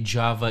my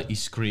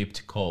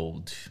JavaScript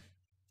code?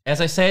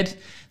 As I said,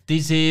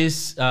 this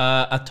is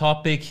a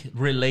topic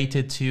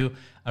related to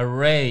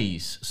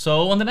arrays.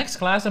 So on the next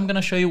class, I'm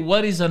gonna show you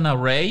what is an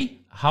array,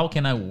 how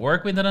can I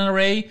work with an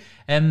array,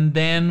 and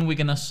then we're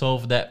gonna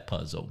solve that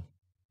puzzle.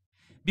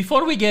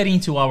 Before we get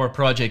into our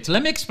project,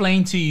 let me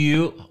explain to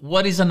you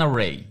what is an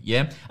array,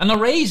 yeah? An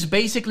array is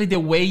basically the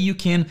way you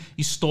can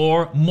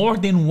store more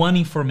than one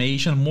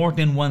information, more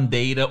than one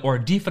data, or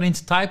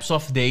different types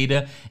of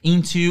data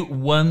into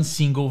one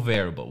single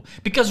variable.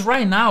 Because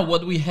right now,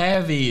 what we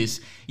have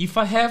is, if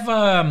I have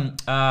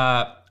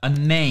a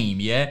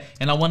name, yeah,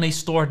 and I want to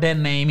store that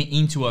name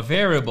into a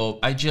variable,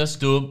 I just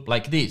do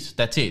like this.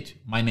 That's it.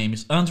 My name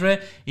is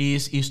Andre,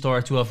 is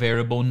stored to a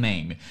variable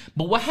name.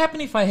 But what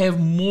happens if I have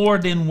more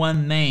than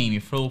one name?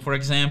 For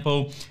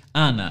example,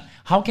 Anna.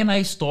 How can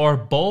I store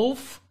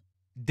both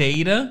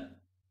data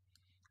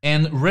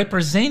and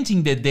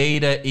representing the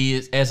data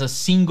is as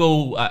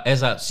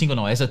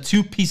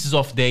two pieces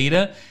of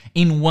data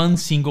in one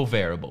single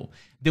variable?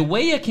 The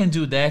way I can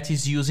do that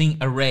is using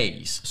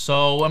arrays.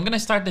 So I'm gonna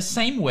start the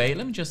same way.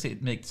 Let me just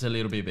make this a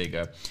little bit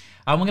bigger.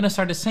 I'm gonna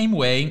start the same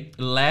way,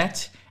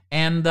 let,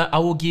 and I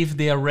will give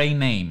the array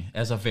name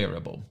as a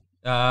variable.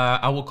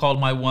 I will call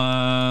my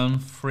one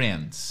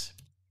friends.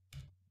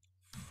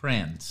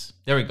 Friends,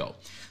 there we go.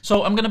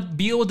 So I'm gonna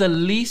build a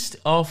list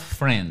of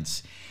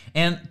friends.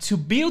 And to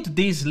build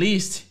this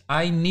list,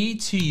 I need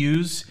to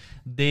use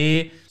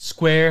the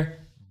square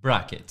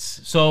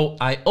brackets. So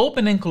I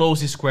open and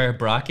close the square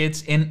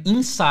brackets, and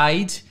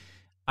inside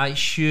I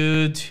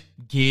should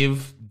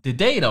give the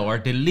data or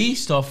the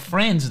list of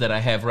friends that I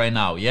have right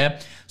now, yeah?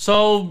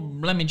 So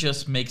let me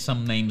just make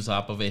some names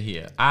up over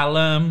here.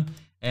 Alan,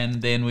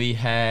 and then we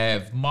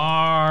have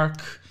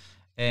Mark,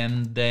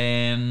 and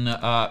then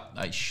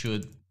I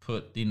should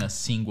put in a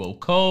single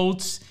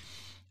quotes,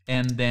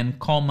 and then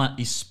comma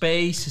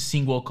space,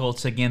 single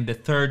quotes again, the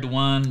third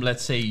one,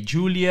 let's say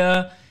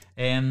Julia,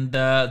 and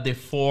the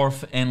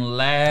fourth and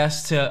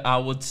last, I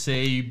would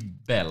say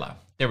Bella.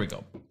 There we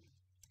go.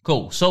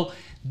 Cool. So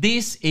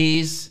this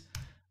is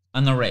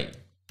an array.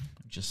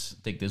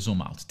 just take the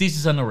zoom out. This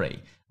is an array.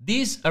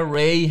 This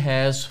array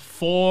has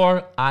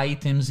 4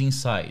 items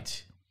inside.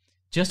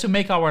 Just to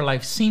make our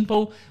life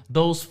simple,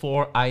 those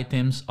 4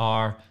 items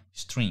are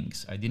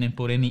strings. I didn't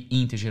put any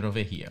integer over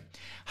here.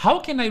 How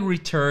can I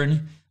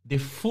return the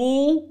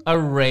full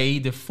array,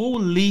 the full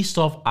list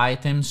of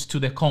items to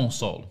the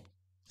console?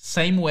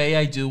 Same way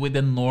I do with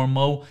the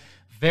normal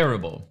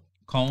variable.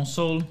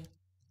 Console.log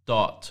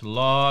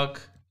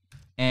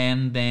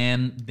and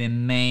then the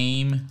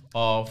name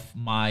of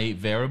my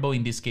variable,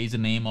 in this case the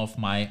name of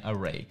my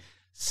array.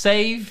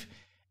 Save,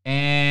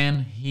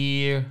 and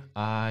here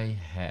I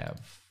have.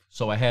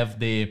 So I have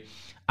the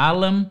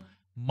Alan,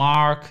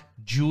 Mark,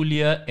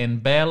 Julia,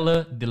 and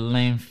Bella. The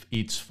length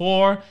is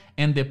 4,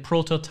 and the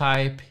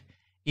prototype,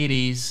 it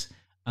is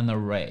an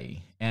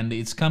array. And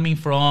it's coming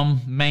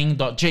from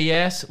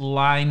main.js,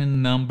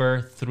 line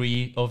number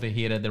 3 over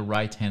here at the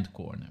right-hand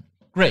corner.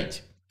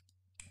 Great.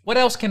 What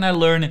else can I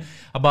learn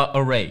about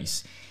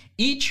arrays?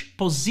 Each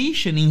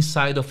position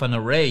inside of an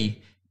array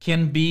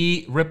can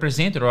be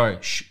represented, or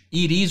it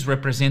is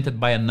represented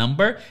by a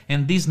number,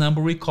 and this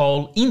number we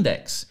call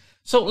index.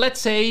 So let's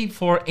say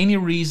for any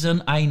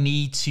reason I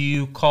need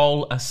to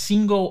call a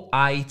single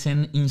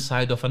item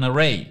inside of an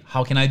array.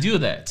 How can I do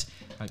that?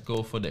 I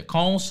go for the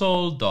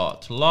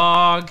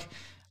console.log,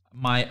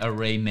 my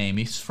array name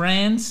is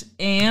friends,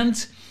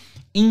 and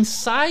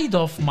inside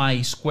of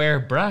my square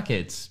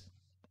brackets,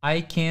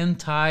 I can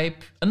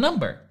type a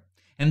number.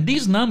 And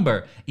this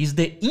number is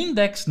the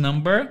index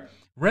number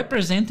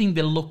representing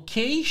the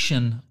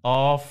location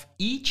of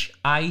each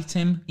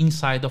item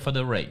inside of an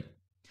array.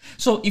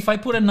 So if I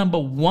put a number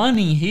 1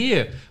 in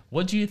here,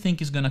 what do you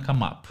think is going to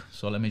come up?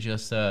 So let me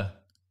just do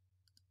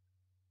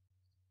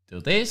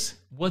this.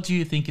 What do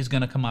you think is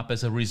going to come up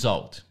as a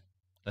result?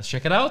 Let's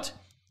check it out.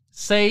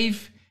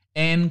 Save,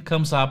 and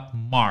comes up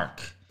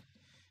Mark.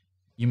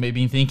 You may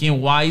be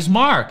thinking, why is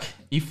Mark?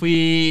 If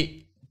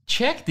we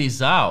check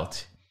this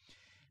out,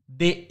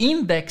 the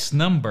index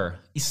number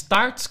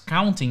starts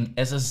counting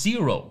as a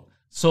 0.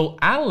 So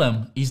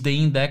Alan is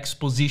the index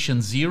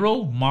position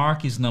 0,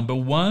 Mark is number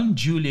 1,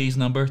 Julia is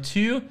number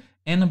 2,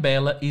 and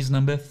Bella is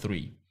number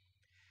 3.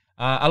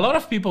 A lot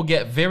of people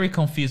get very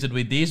confused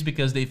with this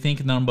because they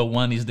think number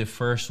 1 is the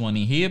first one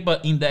in here,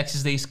 but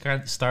indexes, they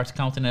start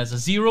counting as a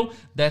 0.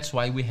 That's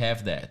why we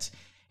have that.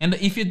 And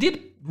if you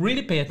did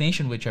really pay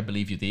attention, which I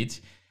believe you did,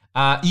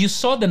 you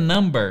saw the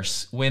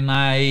numbers when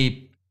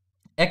I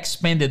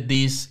expanded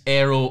this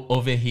arrow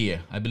over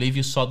here. I believe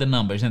you saw the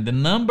numbers, and the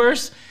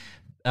numbers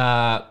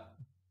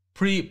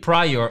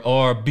prior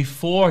or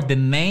before the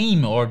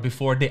name or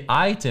before the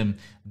item,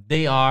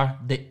 they are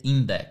the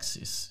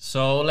indexes.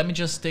 So let me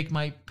just take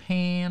my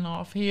pen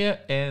off here,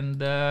 and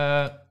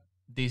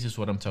this is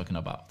what I'm talking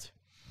about.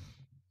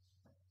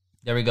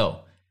 There we go.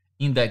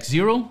 Index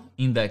 0,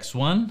 index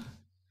 1,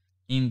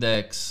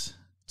 index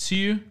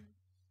 2,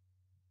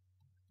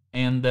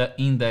 and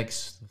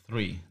index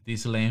 3.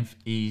 This length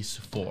is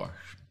 4.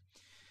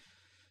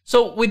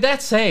 So with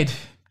that said,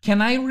 can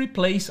I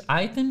replace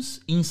items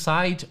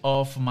inside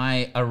of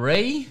my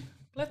array?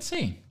 Let's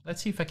see.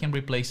 Let's see if I can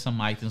replace some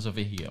items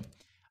over here.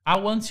 I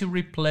want to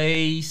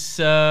replace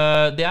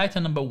the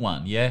item number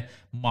 1, yeah,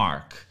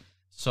 Mark.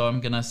 So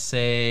I'm gonna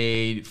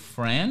say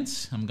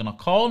friends. I'm gonna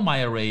call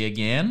my array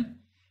again,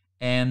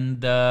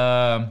 and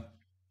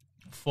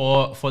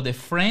for the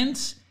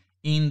friends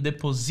in the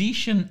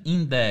position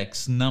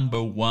index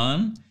number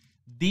 1,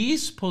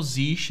 this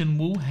position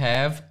will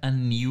have a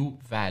new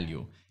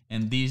value.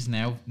 And this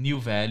new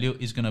value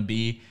is going to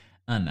be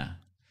Anna.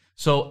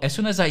 So as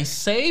soon as I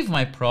save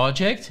my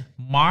project,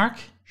 Mark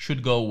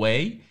should go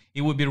away. It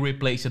will be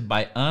replaced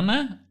by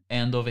Anna,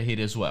 and over here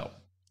as well.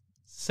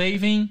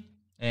 Saving,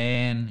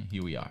 and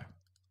here we are.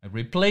 I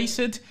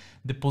replaced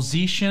the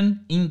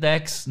position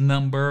index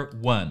number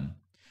 1.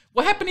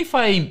 What happens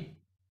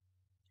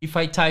if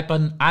I type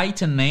an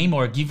item name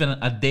or give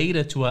a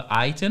data to an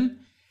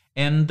item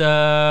and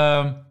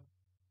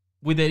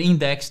with an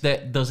index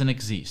that doesn't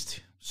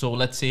exist? So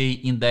let's say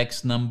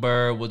index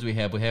number, what do we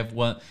have? We have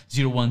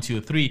 0, 1,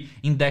 2, 3,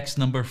 index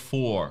number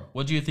 4.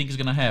 What do you think is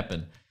going to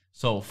happen?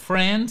 So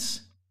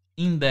friends,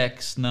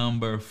 index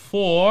number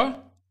 4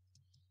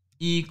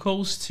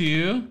 equals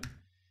to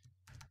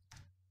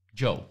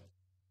Joe.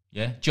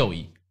 Yeah,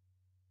 Joey.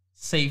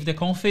 Save the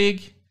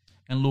config,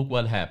 and look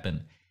what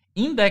happened.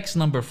 Index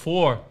number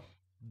 4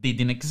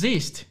 didn't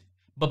exist.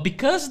 But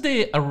because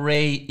the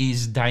array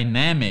is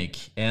dynamic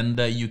and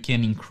you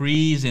can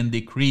increase and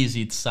decrease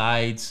its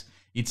size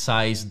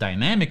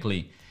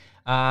dynamically,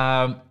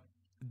 the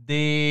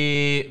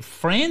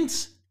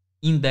friends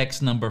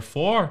index number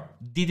 4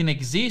 didn't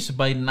exist,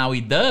 but now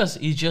it does.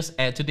 It just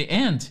add to the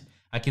end.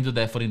 I can do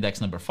that for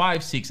index number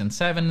 5, 6, and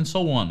 7, and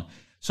so on.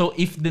 So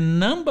if the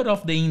number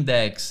of the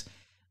index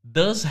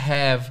does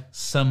have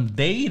some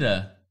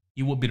data,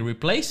 it will be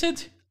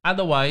replaced.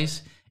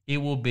 Otherwise, it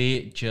will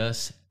be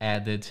just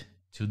added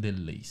to the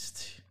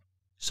list.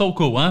 So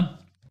cool, huh?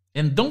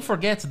 And don't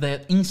forget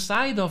that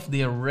inside of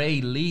the array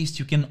list,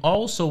 you can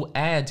also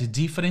add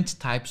different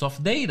types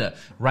of data.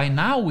 Right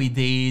now, we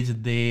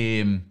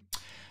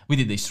we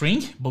did the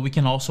string, but we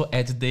can also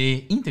add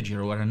the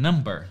integer or a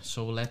number.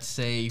 So let's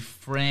say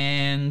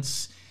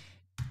friends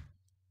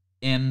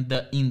and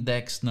the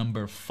index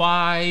number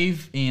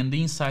 5, and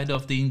inside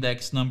of the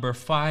index number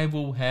 5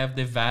 we'll have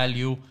the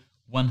value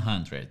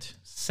 100.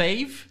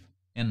 Save,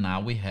 and now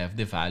we have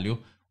the value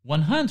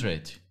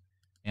 100,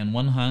 and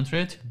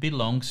 100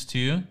 belongs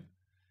to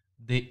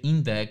the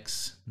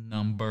index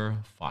number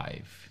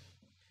 5.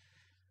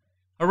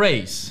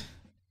 Arrays.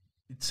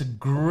 It's a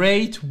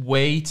great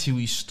way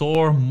to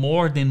store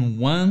more than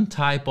one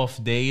type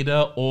of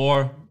data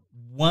or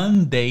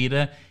one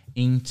data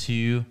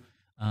into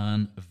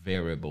a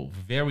variable.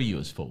 Very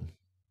useful.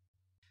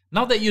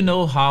 Now that you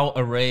know how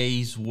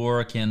arrays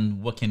work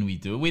and what can we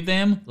do with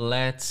them,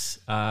 let's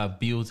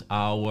build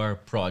our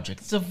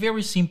project. It's a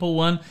very simple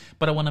one,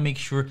 but I want to make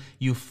sure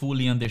you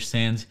fully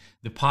understand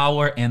the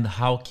power and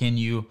how can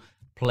you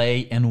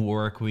play and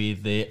work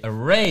with the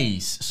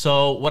arrays.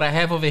 So what I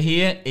have over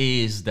here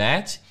is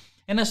that.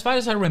 And as far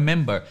as I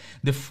remember,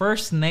 the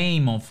first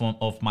name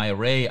of my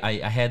array,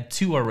 I had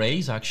 2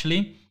 arrays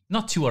actually.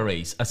 Not 2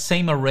 arrays, a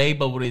same array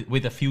but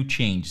with a few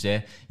changes.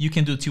 Yeah? You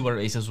can do 2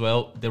 arrays as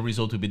well, the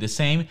result will be the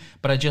same.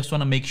 But I just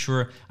want to make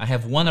sure I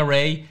have 1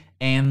 array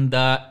and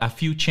a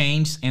few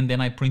changes, and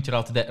then I printed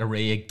out that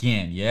array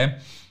again. Yeah.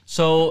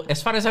 So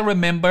as far as I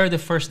remember, the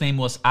first name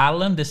was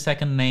Alan, the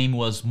second name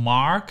was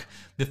Mark,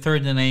 the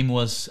third name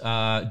was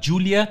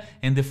Julia,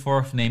 and the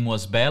fourth name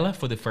was Bella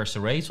for the first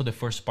array. So the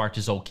first part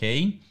is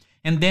okay.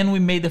 And then we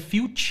made a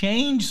few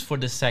changes for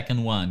the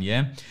second one,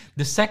 yeah?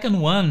 The second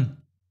one,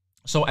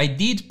 so I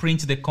did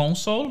print the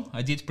console.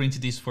 I did print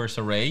this first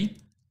array.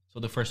 So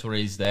the first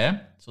array is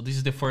there. So this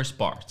is the first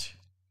part.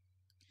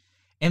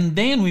 And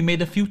then we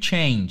made a few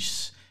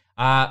changes.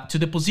 To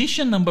the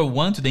position number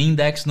 1, to the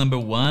index number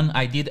 1,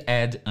 I did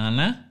add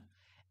Anna.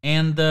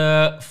 And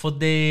for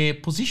the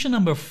position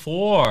number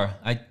 4,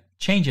 I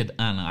changed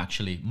Anna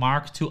actually,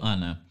 Mark to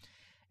Anna.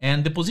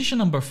 And the position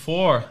number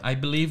 4, I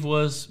believe,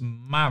 was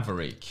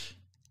Maverick.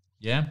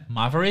 Yeah,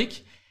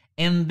 Maverick.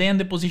 And then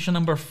the position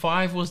number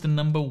 5 was the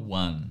number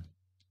 1.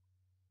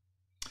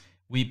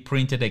 We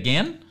printed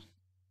again.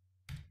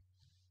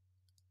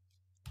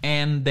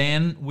 And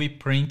then we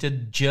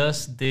printed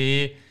just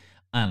the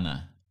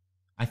Anna.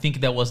 I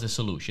think that was the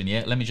solution,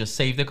 yeah? Let me just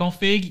save the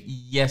config.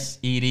 Yes,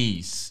 it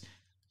is.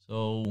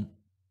 So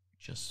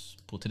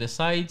just put it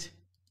aside.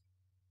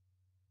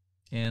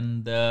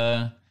 And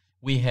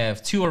we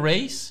have 2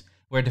 arrays,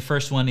 where the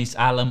first one is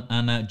Alan,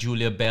 Anna,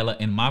 Julia, Bella,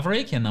 and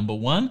Maverick, and number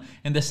 1.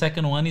 And the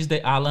second one is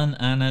the Alan,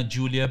 Anna,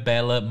 Julia,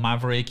 Bella,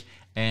 Maverick,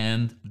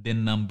 and the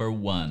number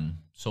 1.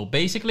 So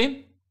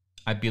basically,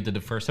 I built the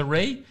first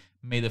array,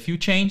 made a few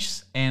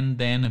changes, and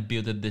then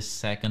built the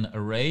second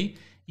array,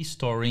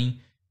 storing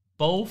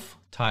both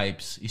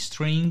types,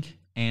 string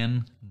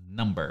and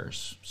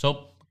numbers.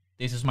 So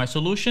this is my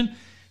solution.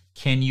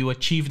 Can you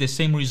achieve the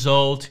same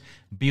result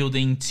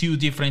building 2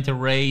 different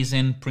arrays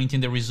and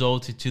printing the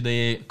result to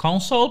the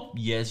console?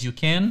 Yes, you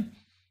can.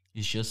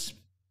 It's just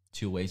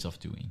 2 ways of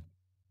doing.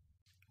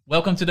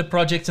 Welcome to the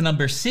project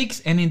number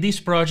 6. And in this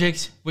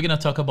project, we're going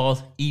to talk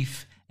about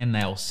if and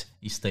else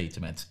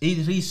statements.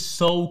 It is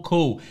so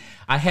cool.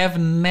 I have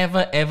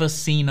never ever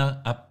seen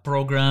a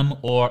program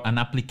or an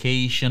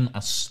application,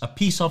 a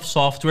piece of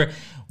software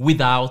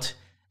without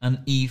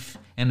an if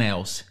and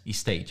else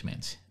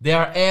statement. They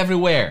are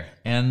everywhere,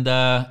 and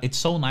it's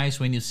so nice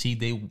when you see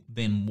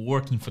them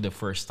working for the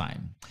first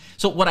time.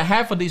 So what I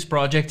have for this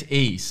project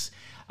is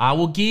I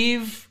will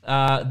give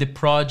the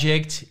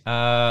project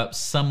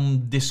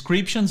some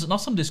descriptions, not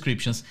some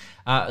descriptions,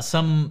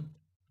 some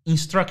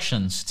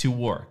instructions to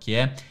work,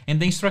 yeah? And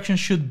the instruction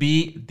should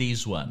be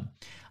this one.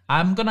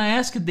 I'm gonna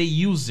ask the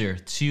user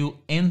to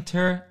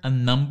enter a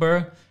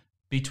number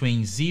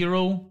between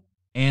 0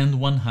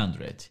 and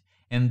 100.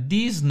 And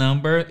this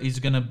number is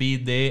gonna be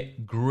the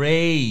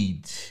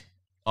grade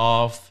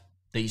of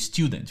the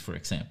student, for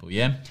example,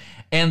 yeah?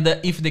 And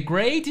if the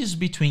grade is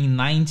between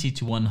 90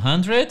 to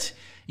 100,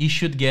 you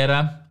should get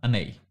an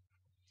A.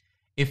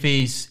 If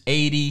it's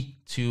 80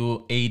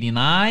 to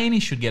 89, you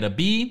should get a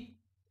B,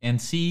 and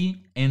C,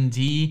 and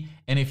D.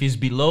 And if it's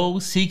below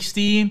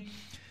 60,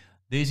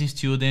 this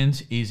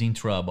student is in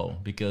trouble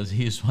because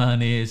his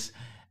one is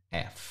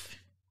F.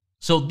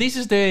 So this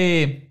is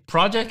the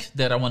project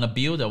that I want to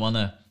build. I want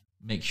to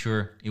make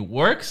sure it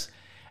works.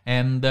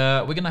 And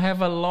we're going to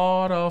have a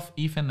lot of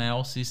if and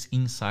else's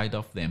inside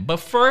of them.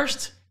 But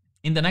first,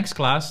 in the next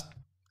class,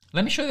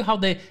 let me show you how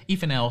the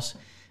if and else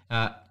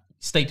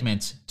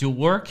statements do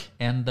work,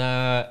 and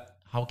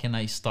how can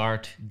I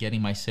start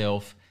getting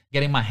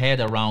my head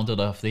around it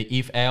of the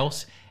if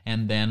else,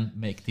 and then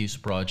make this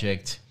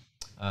project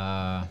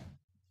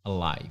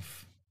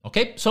alive.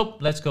 Okay, so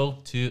let's go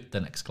to the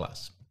next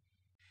class.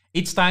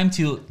 It's time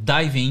to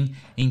dive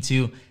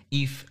into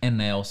if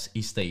and else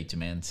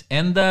statements.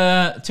 And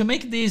to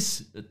make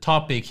this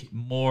topic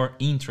more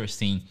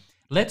interesting,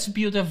 let's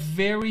build a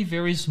very,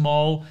 very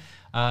small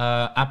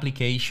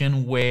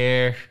application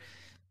where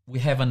we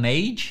have an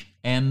age,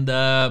 and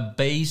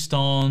based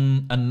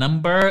on a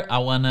number, I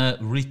want to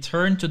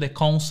return to the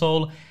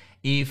console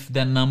if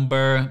the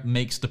number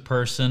makes the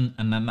person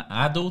an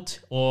adult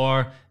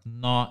or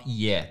not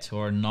yet,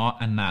 or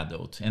not an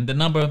adult. And the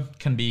number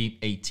can be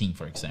 18,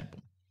 for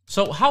example.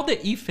 So how the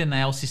if and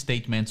else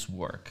statements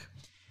work?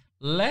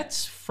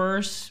 Let's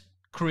first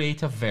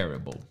create a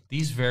variable.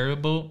 This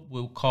variable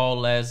we'll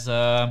call as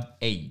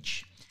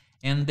age.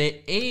 And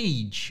the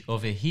age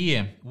over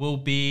here will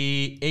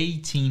be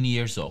 18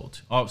 years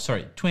old. Oh,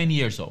 sorry, 20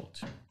 years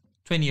old.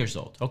 20 years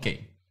old,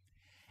 okay.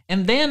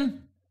 And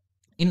then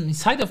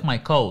inside of my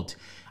code,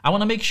 I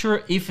want to make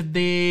sure if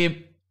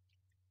the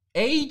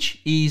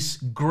age is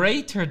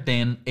greater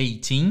than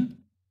 18,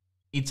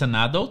 it's an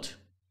adult.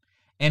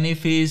 And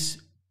if it's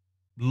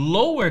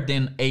lower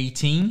than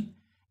 18,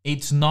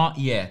 it's not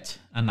yet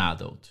an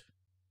adult.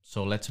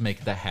 So let's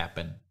make that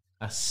happen.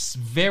 A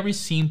very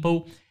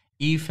simple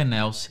if and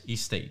else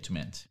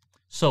statement.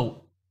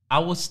 So I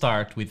will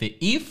start with the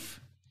if,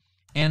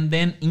 and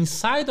then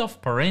inside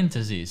of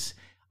parentheses,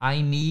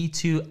 I need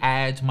to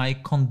add my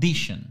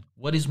condition.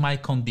 What is my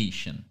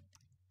condition?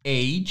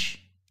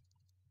 Age,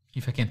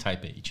 if I can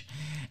type age,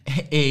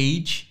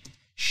 age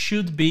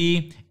should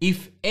be,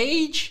 if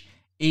age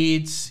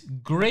is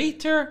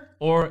greater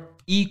or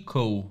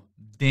equal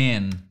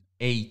than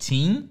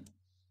 18,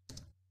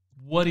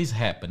 what is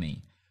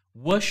happening?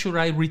 What should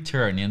I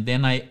return? And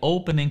then I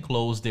open and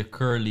close the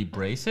curly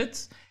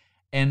brackets,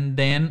 and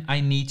then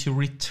I need to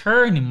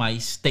return my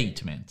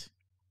statement.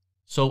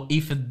 So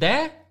if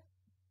that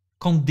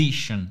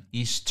condition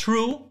is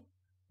true,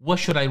 what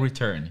should I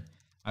return?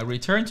 I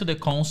return to the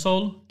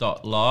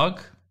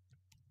console.log.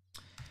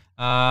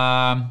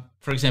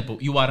 For example,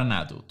 you are an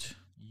adult.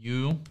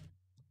 You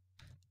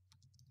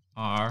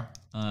are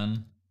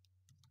an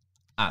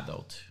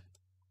adult.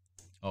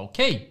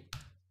 Okay,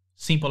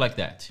 simple like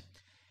that.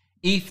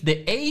 If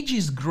the age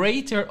is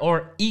greater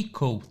or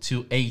equal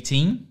to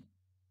 18,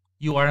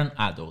 you are an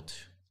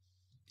adult.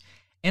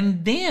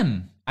 And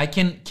then I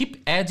can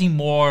keep adding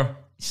more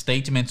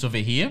statements over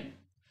here,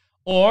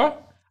 or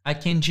I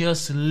can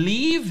just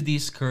leave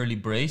these curly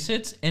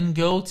brackets and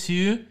go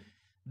to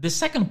the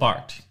second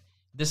part.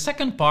 The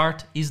second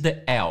part is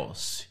the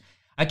else.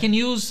 I can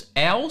use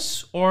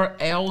else or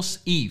else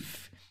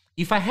if.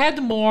 If I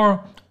had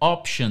more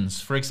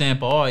options, for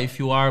example, if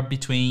you are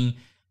between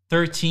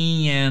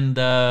 13 and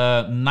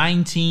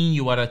 19,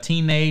 you are a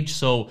teenage,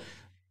 so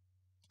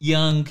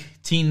young,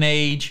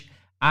 teenage,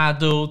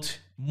 adult,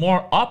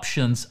 more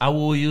options, I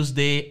will use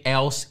the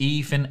else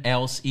if and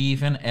else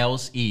if and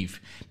else if.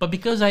 But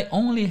because I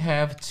only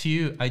have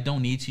two, I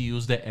don't need to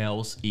use the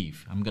else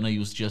if. I'm gonna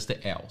use just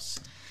the else.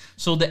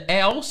 So the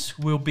else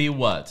will be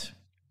what?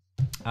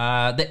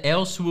 The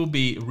else will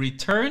be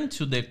return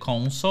to the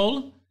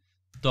console.log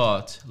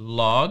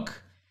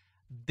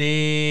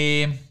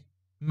the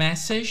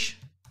message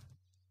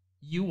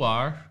you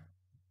are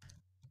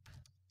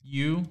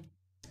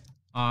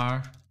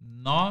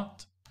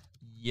not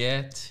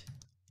yet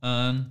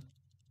an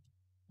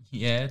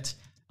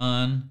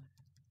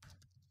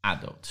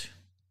adult.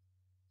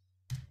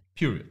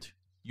 Period.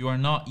 You are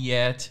not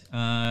yet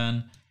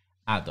an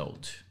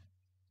adult.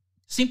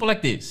 Simple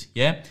like this,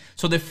 yeah?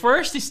 So the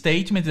first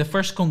statement, the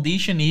first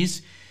condition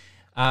is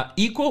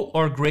equal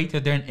or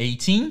greater than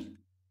 18.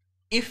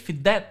 If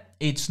that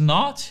it's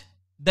not,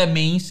 that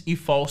means it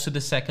falls to the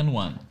second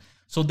one.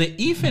 So the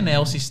if and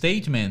else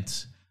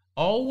statement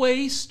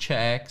always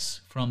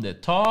checks from the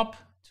top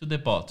to the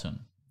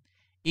bottom.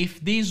 If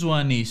this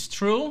one is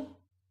true,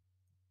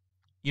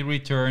 it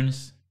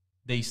returns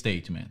the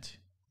statement.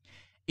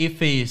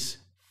 If it's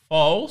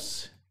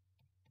false,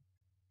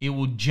 it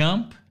will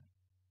jump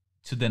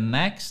to the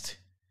next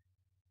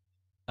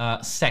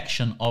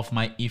section of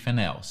my if and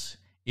else.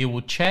 It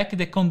will check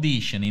the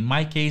condition. In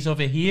my case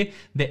over here,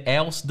 the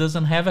else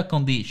doesn't have a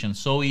condition,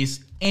 so it's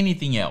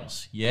anything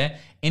else, yeah?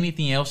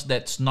 Anything else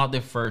that's not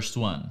the first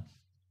one.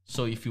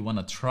 So if you want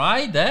to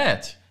try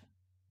that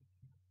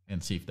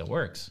and see if that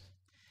works,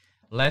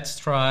 let's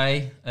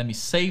try, let me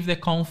save the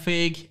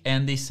config,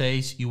 and it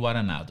says you are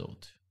an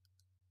adult.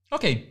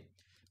 Okay,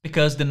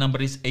 because the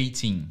number is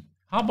 18.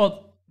 How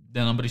about the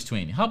number is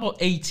 20? How about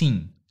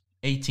 18?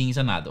 18 is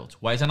an adult.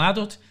 Why is an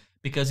adult?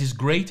 Because it's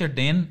greater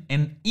than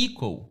and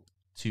equal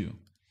to.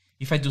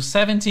 If I do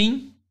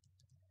 17,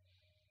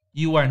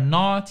 you are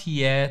not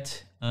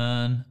yet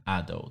an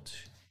adult.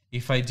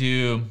 If I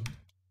do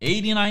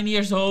 89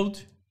 years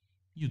old,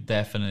 you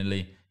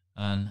definitely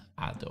an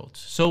adult.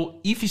 So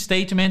if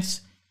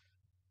statements,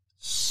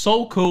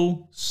 so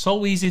cool,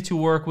 so easy to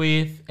work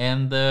with.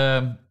 And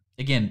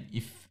again,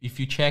 if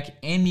you check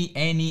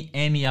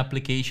any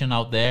application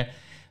out there,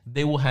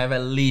 they will have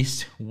at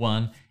least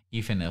one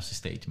if and else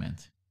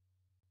statement.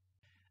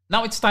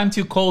 Now it's time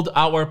to code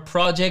our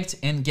project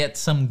and get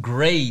some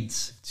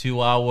grades to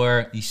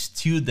our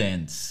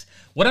students.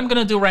 What I'm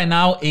gonna do right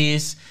now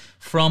is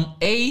from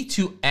A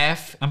to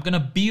F, I'm gonna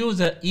build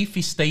the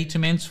if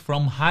statements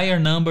from higher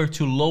number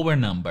to lower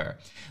number.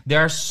 There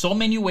are so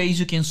many ways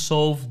you can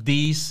solve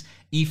these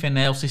if and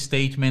else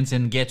statements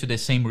and get to the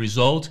same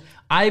result.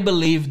 I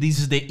believe this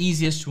is the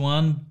easiest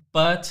one,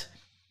 but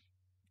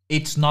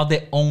it's not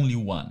the only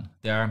one.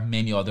 There are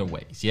many other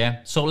ways,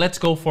 yeah? So let's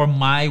go for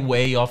my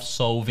way of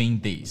solving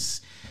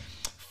this.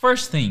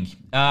 First thing,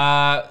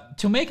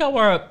 to make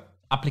our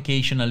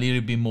application a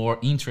little bit more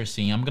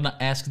interesting, I'm gonna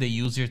ask the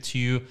user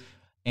to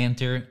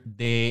enter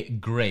the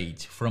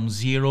grade from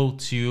 0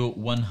 to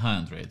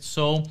 100.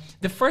 So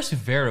the first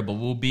variable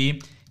will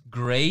be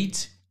grade,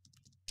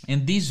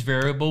 and this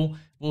variable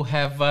will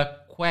have a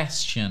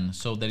question.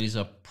 So there is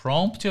a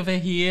prompt over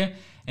here,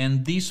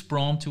 and this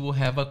prompt will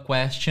have a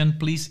question.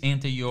 Please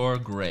enter your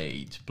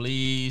grade.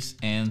 Please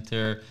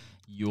enter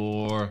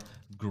your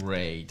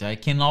grade. I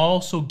can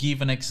also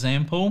give an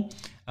example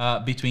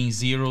between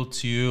 0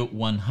 to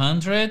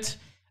 100,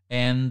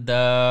 and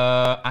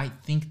I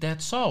think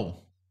that's all.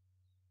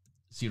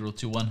 0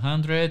 to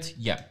 100,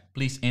 yeah,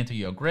 please enter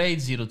your grade,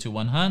 0 to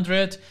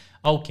 100.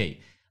 Okay,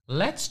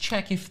 let's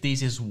check if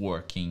this is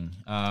working.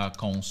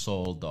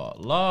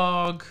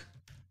 Console.log,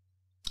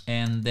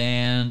 and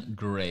then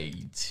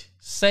grade.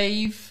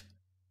 Save.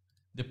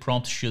 The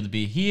prompt should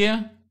be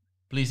here.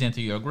 Please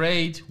enter your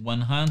grade,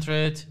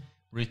 100.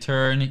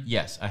 Return,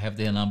 yes, I have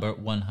the number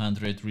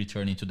 100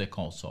 returning to the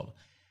console.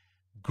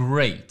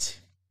 Great.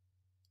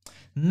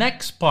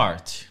 Next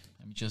part,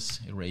 let me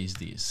just erase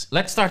this.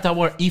 Let's start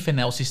our if and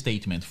else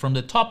statement from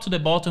the top to the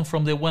bottom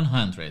from the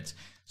 100.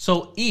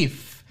 So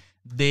if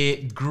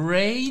the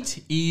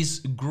grade is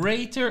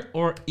greater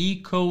or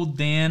equal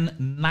than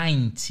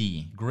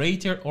 90,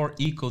 greater or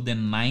equal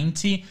than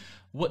 90,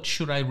 what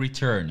should I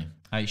return?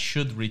 I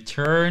should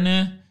return,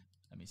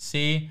 let me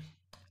see,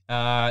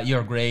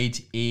 your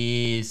grade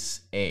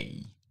is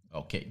A.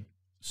 Okay,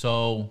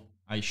 so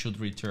I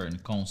should return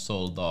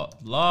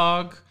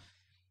console.log,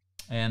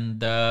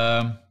 and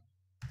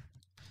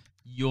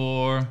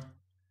your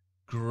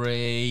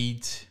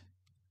grade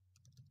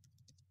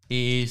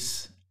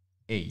is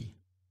A,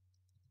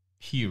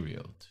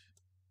 period.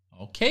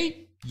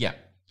 Okay, yeah,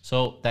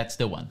 so that's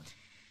the one.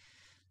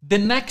 The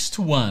next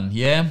one,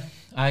 yeah,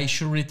 I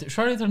should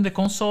return the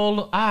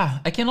console.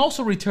 I can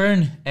also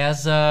return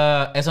as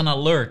an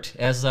alert,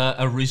 as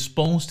a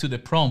response to the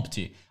prompt.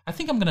 I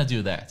think I'm gonna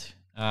do that.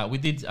 We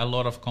did a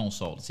lot of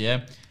consoles,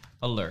 yeah.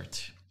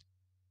 Alert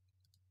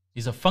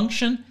is a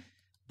function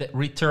that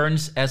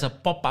returns as a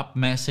pop-up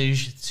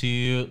message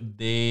to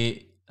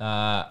the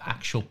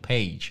actual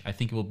page. I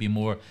think it will be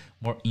more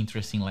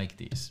interesting like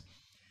this.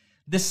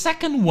 The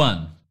second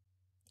one.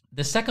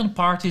 The second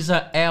part is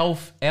a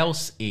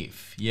else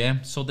if,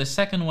 yeah? So the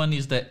second one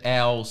is the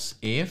else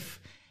if,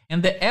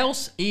 and the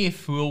else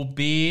if will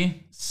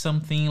be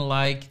something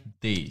like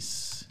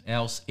this.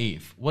 Else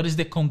if. What is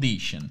the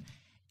condition?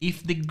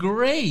 If the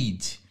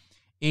grade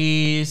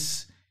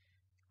is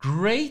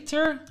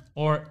greater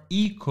or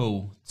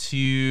equal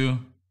to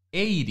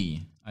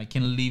 80, I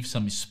can leave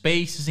some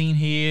spaces in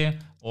here,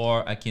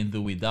 or I can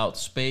do without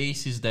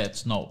spaces,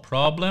 that's no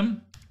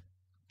problem.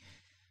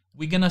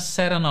 We're gonna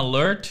set an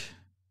alert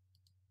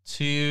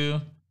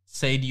to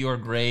say your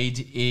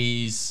grade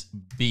is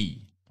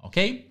B.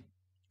 Okay,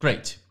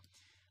 great.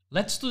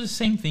 Let's do the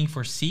same thing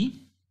for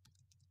C.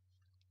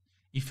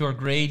 If your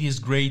grade is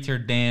greater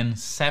than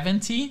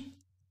 70,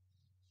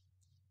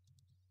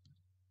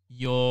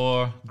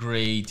 your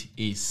grade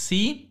is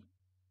C.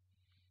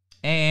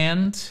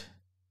 And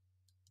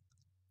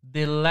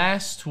the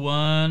last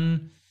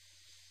one,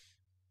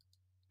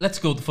 let's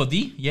go for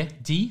D. Yeah,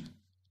 D.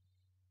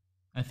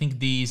 I think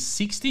D is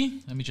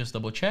 60. Let me just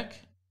double check.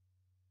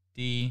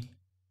 D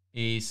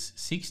is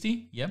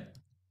 60, yep.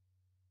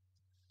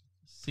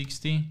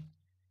 60,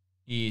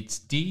 it's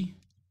D.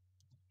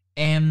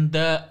 And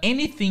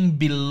anything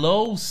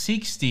below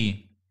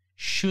 60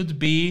 should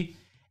be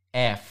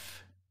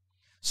F.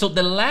 So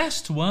the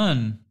last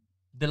one,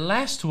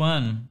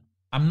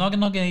 I'm not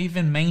gonna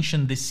even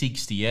mention the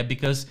 60, yeah,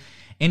 because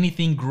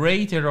anything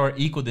greater or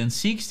equal than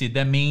 60,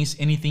 that means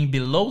anything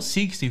below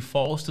 60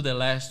 falls to the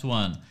last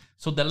one.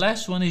 So the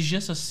last one is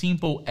just a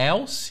simple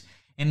else.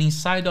 And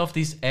inside of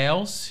this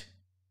else,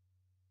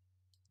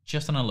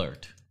 just an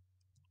alert,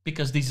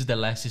 because this is the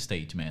last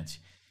statement.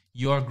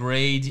 Your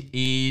grade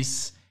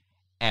is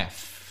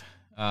F.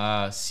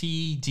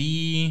 C,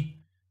 D.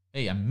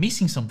 Hey, I'm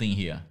missing something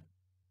here.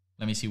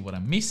 Let me see what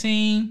I'm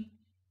missing.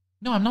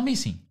 No, I'm not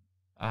missing.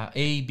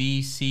 A,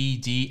 B, C,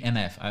 D, and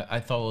F. I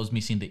thought I was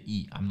missing the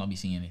E. I'm not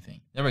missing anything.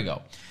 There we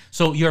go.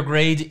 So your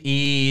grade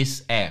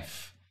is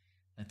F.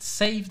 Let's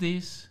save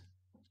this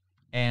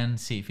and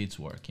see if it's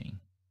working.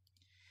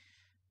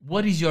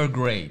 What is your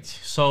grade?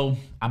 So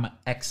I'm an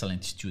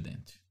excellent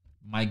student.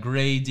 My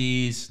grade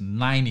is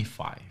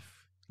 95.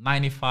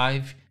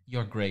 95,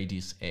 your grade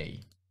is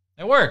A.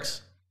 It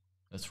works.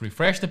 Let's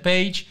refresh the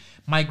page.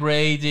 My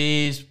grade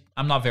is,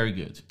 I'm not very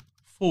good.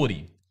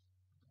 40.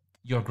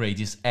 Your grade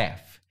is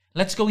F.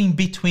 Let's go in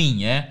between,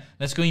 yeah?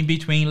 Let's go in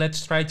between.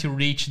 Let's try to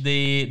reach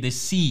the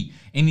C.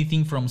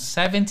 Anything from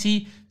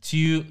 70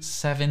 to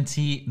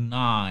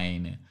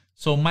 79.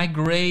 So my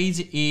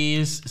grade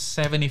is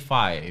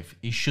 75.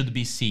 It should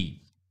be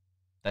C.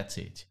 That's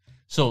it.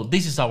 So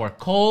this is our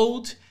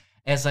code.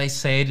 As I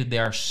said,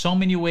 there are so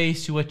many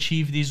ways to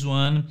achieve this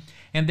one,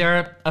 and there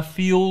are a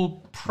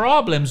few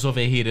problems over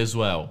here as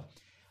well.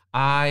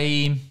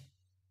 I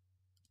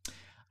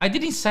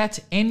didn't set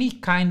any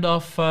kind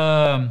of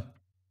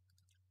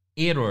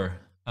error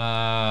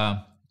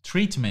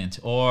treatment,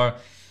 or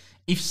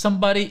if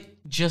somebody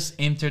just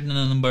entered the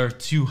number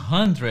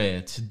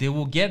 200, they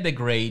will get the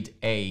grade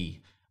A.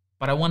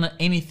 But I want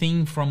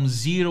anything from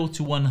 0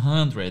 to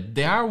 100.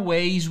 There are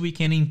ways we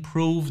can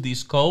improve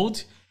this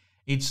code.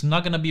 It's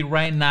not gonna be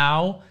right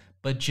now,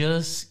 but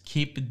just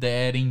keep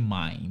that in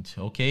mind,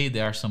 okay?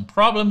 There are some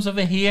problems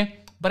over here,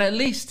 but at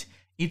least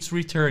it's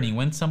returning.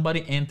 When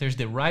somebody enters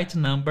the right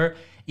number,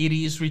 it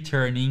is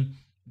returning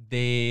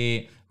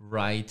the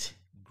right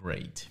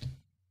grade.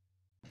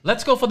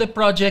 Let's go for the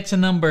project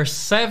number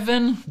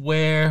 7,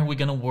 where we're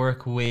gonna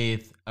work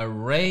with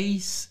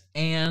arrays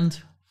and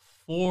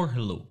for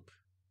loop.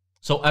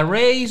 So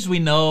arrays, we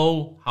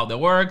know how that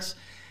works.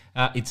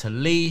 It's a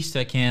list.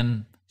 I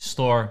can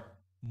store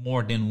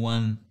more than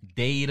one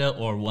data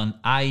or one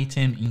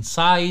item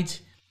inside.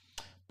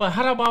 But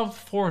how about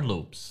for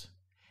loops?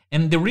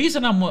 And the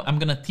reason I'm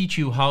gonna teach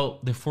you how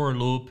the for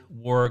loop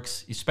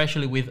works,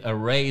 especially with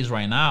arrays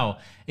right now,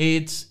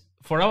 it's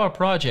for our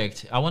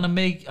project. I wanna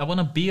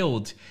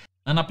build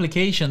an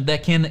application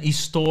that can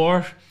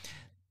store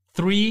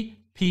 3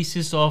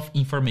 pieces of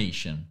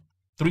information,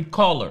 3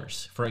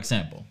 colors, for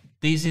example.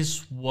 This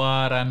is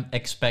what I'm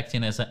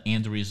expecting as an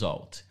end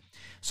result.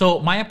 So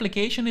my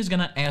application is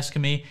gonna ask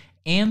me,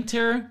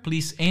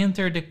 please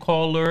enter the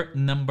color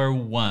number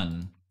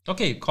 1.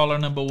 Okay, color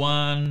number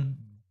 1,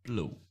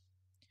 blue.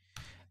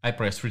 I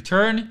press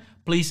return.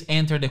 Please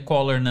enter the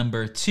color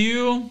number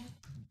 2,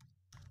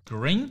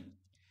 green.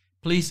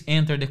 Please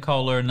enter the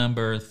color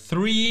number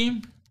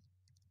 3,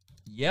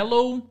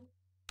 yellow.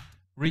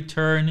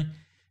 Return.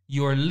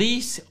 Your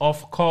list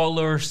of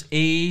colors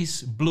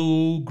is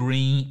blue,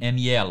 green, and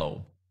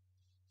yellow.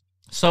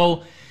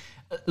 So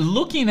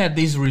looking at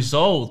this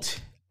result,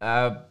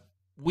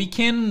 we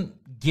can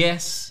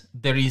guess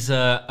there is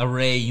an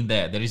array in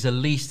there. There is a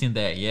list in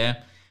there,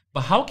 yeah?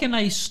 But how can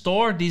I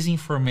store this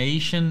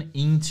information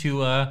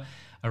into an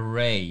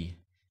array?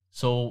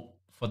 So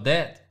for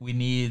that, we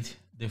need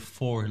the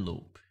for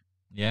loop,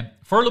 yeah?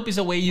 For loop is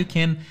a way you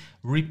can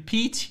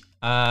repeat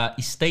a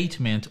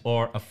statement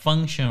or a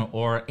function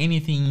or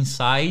anything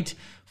inside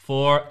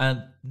for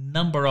a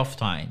number of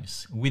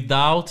times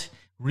without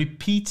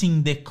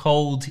repeating the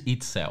code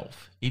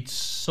itself. It's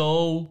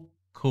so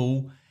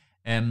cool.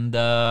 And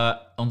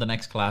on the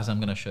next class, I'm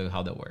gonna show you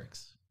how that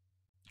works.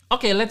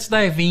 Okay, let's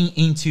dive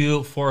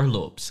into for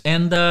loops.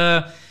 And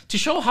to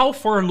show how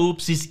for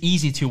loops is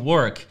easy to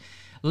work,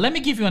 let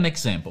me give you an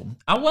example.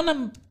 I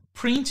wanna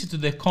print to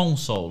the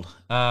console,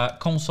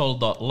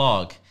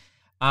 console.log,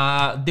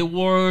 the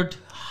word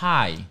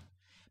hi,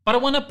 but I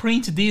want to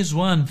print this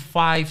one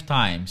 5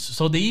 times.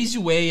 So the easy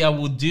way I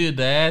would do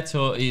that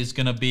is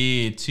gonna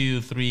be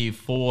 2, 3,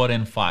 4,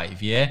 and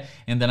 5, yeah?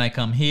 And then I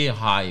come here,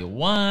 hi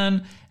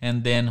 1,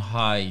 and then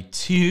hi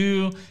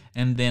 2,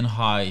 and then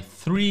hi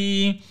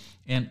 3,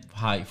 and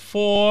hi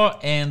 4,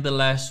 and the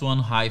last one,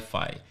 hi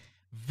 5.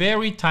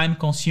 Very time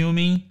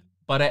consuming,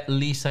 but at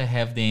least I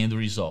have the end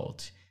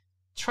result.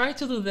 Try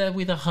to do that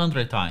with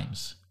 100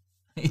 times.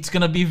 It's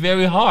gonna be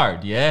very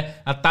hard, yeah?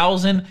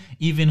 1,000,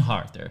 even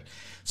harder.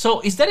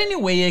 So is there any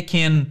way I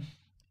can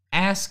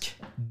ask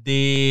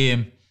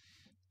the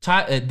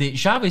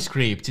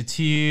JavaScript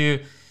to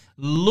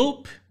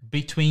loop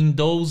between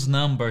those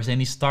numbers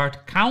and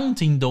start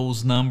counting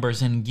those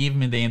numbers and give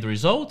me the end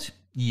result?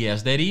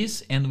 Yes, that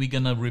is. And we're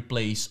gonna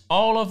replace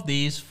all of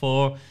these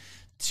for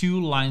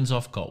 2 lines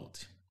of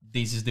code.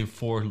 This is the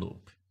for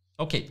loop.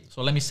 Okay,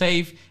 so let me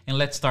save and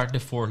let's start the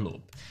for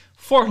loop.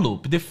 For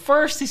loop, the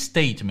first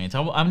statement,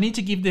 I need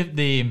to give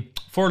the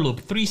for loop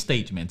 3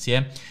 statements,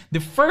 yeah?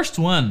 The first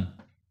one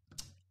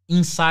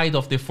inside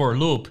of the for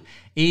loop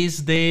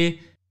is the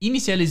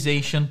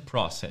initialization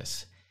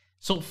process.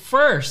 So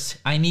first,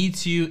 I need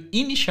to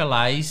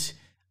initialize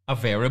a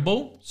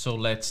variable. So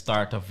let's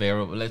start a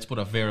variable. Let's put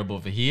a variable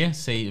over here.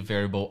 Say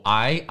variable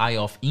I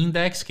of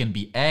index, can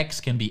be X,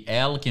 can be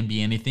L, can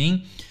be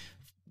anything.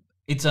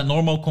 It's a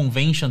normal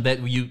convention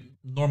that you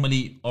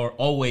normally or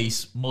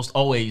always, most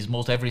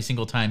every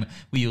single time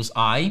we use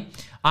I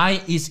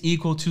is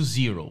equal to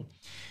 0.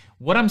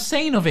 What I'm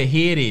saying over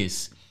here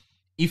is,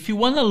 if you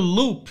want to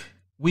loop,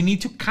 we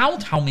need to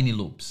count how many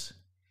loops.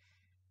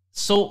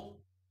 So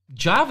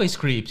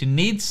JavaScript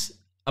needs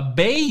a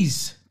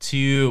base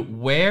to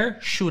where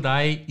should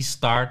I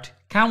start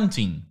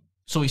counting.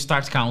 So it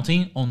starts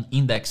counting on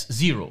index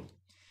 0.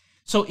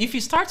 So if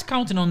it starts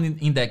counting on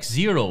index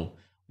 0,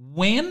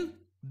 when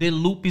the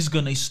loop is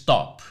gonna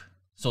stop?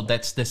 So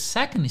that's the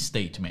second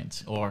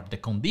statement, or the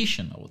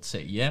condition, I would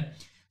say, yeah?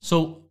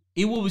 So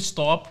it will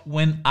stop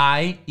when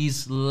I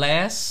is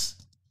less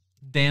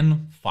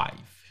than 5.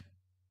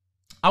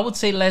 I would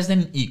say less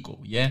than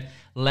equal, yeah?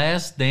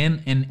 Less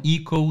than and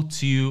equal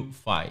to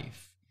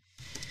 5.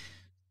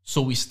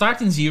 So we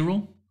start in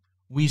 0,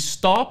 we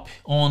stop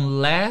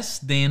on less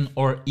than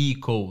or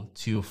equal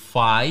to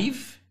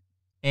 5,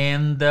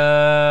 And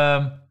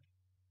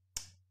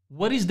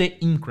what is the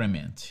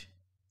increment?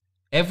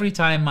 Every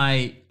time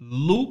I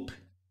loop,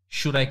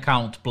 should I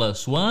count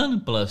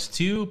 +1,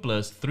 +2,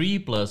 +3,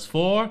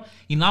 +4?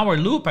 In our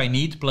loop, I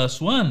need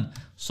 +1.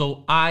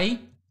 So I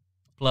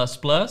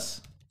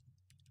 ++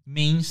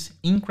 means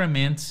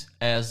increments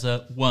as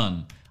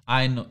 1.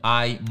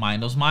 I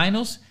minus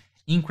minus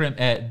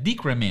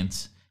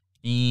decrements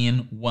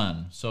in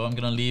 1. So I'm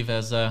gonna leave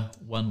as a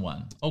 1,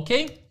 1.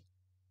 Okay?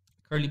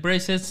 Curly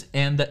braces,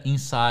 and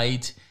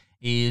inside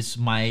is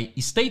my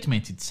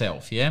statement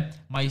itself, yeah?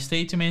 My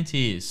statement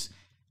is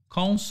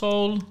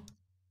console.log,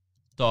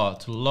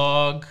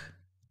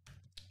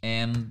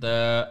 and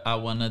I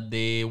wanted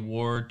the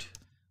word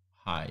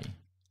hi.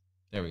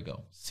 There we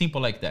go.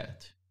 Simple like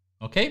that.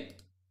 Okay?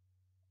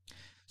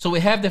 So we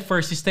have the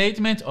first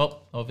statement.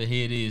 Oh, over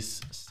here it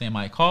is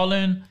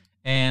semicolon.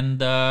 And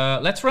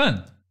let's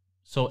run.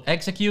 So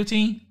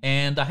executing,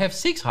 and I have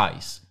 6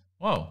 highs.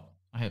 Wow,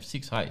 I have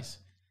 6 highs.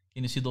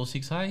 Can you see those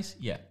 6 highs?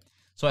 Yeah.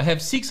 So I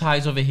have 6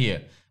 highs over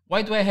here.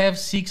 Why do I have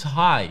 6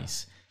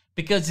 highs?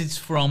 Because it's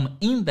from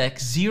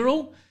index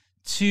 0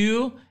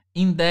 to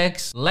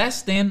index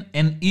less than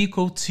and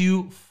equal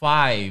to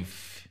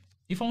 5.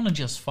 If I want to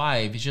just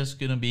 5, it's just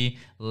going to be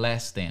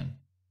less than.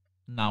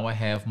 Now I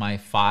have my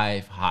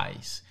 5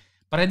 highs.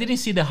 But I didn't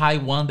see the high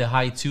 1, the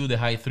high 2, the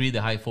high 3,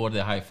 the high 4,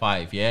 the high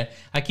 5, yeah?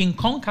 I can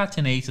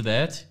concatenate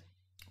that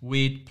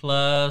with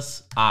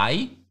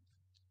 +i.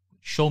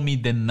 Show me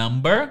the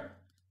number.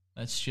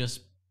 Let's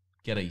just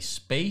get a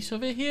space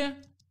over here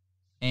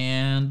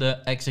and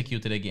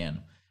execute it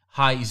again.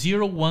 High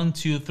 0, 1,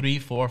 2, 3,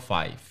 4,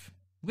 5.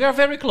 We are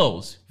very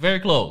close, very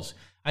close.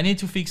 I need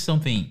to fix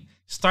something.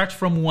 Start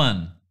from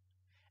 1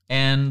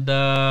 and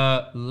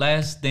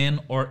less than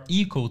or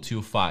equal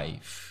to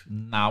 5.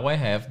 Now I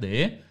have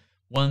the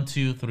 1,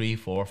 2, 3,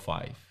 4,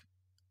 5.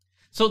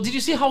 So did you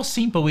see how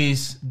simple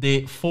is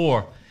the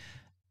for?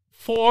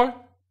 For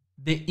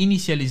the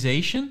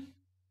initialization,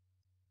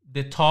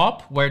 the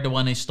top where the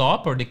one is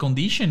top, or the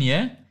condition,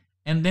 yeah?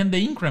 And then the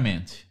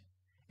increment.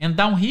 And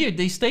down here,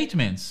 the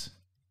statements.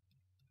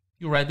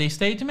 You write the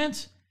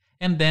statements,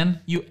 and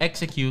then you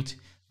execute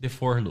the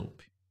for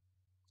loop.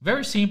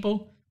 Very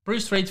simple,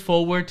 pretty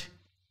straightforward.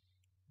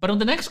 But on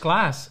the next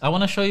class, I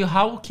want to show you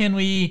how can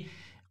we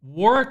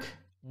work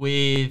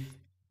with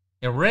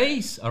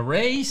arrays,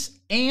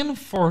 and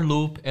for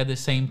loop at the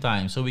same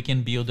time, so we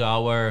can build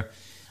our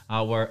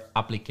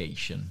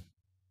application.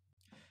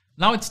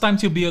 Now it's time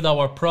to build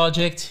our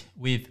project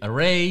with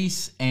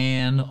arrays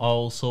and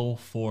also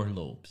for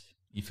loops.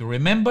 If you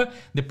remember,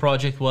 the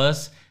project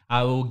was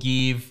I will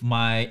give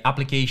my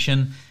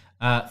application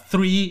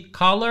 3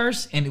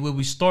 colors, and we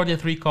will store the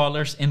 3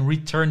 colors and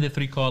return the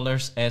 3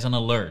 colors as an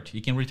alert.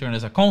 You can return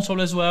as a console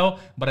as well,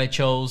 but I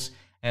chose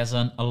as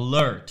an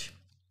alert.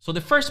 So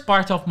the first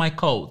part of my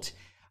code,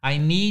 I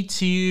need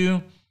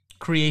to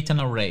create an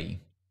array,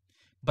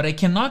 but I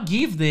cannot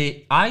give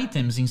the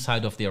items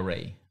inside of the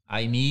array.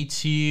 I need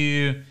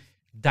to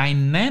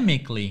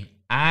dynamically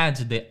add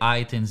the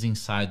items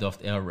inside of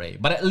the array,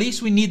 but at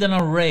least we need an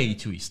array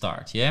to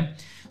start, yeah?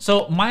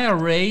 So my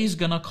array is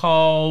gonna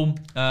call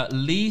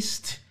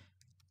list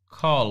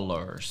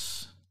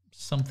colors,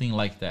 something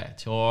like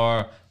that,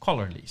 or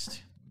color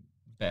list,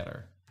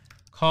 better,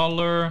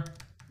 color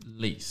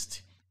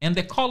list. And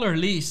the color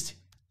list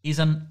is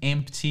an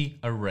empty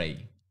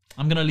array.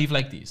 I'm gonna leave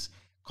like this.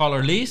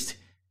 Color list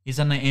is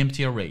an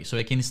empty array, so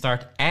I can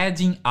start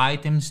adding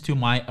items to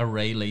my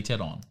array later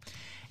on.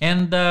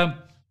 And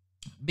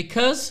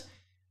because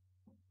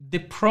the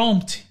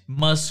prompt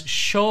must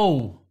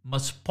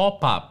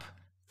pop up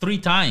 3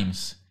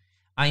 times,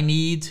 I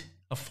need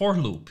a for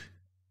loop.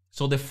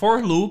 So the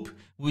for loop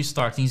will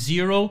start in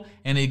 0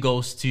 and it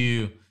goes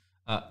to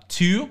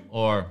 2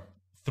 or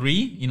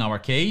 3 in our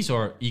case,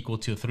 or equal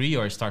to 3,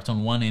 or start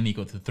on 1 and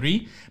equal to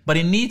 3, but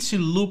it needs to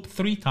loop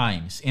 3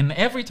 times. And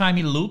every time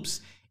it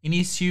loops, it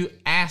needs to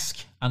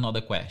ask another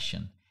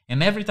question.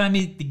 And every time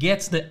it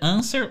gets the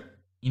answer,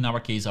 in our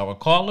case, our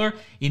color,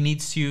 it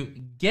needs to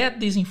get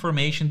this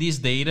information, this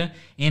data,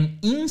 and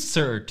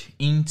insert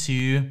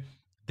into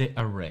the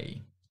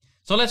array.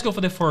 So let's go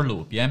for the for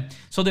loop, yeah?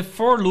 So the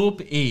for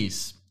loop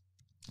is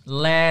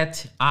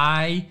let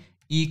I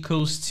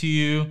equals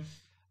to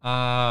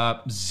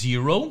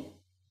 0,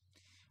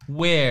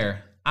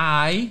 where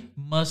I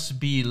must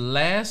be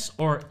less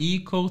or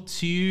equal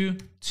to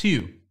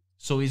 2.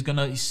 So it's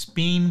gonna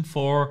spin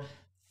for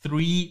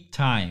 3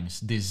 times,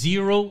 the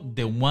 0,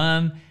 the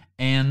 1,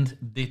 and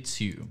the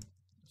 2.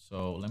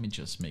 So let me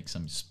just make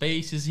some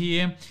spaces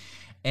here.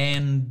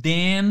 And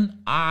then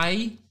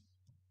I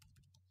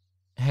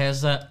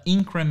has an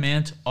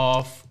increment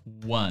of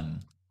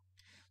 1.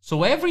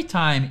 So every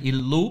time it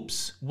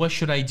loops, what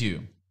should I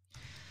do?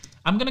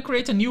 I'm gonna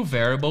create a new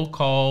variable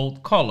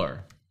called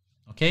color,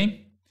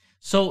 okay?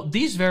 So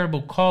this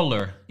variable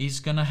color is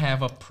gonna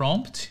have a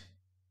prompt,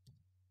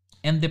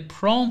 and the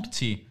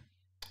prompt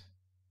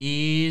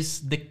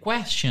is the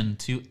question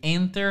to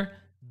enter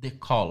the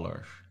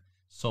color.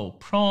 So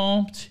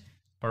prompt,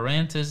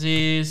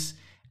 parentheses,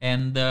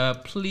 And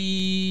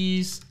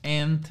please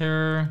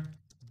enter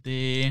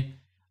the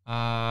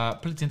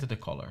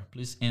color.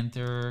 Please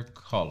enter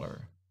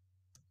color.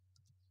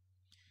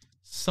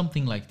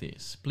 Something like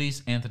this.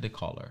 Please enter the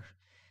color.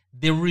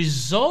 The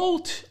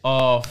result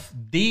of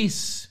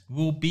this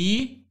will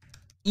be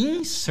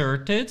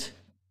inserted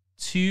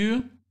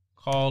to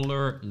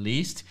color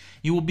list.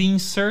 It will be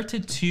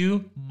inserted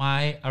to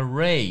my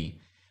array.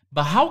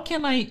 But how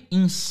can I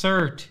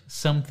insert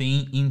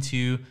something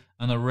into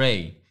an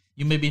array?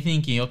 You may be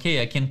thinking,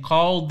 okay, I can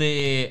call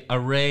the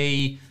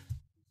array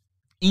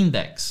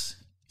index,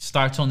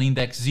 starts on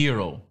index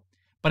 0.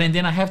 But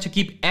then I have to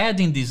keep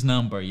adding this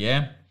number,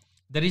 yeah?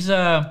 There is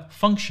a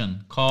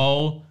function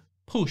called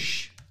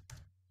push.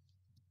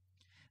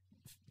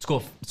 It's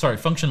called,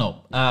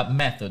 functional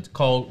method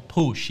called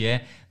push,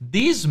 yeah?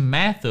 This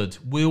method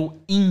will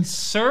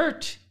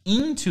insert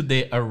into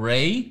the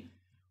array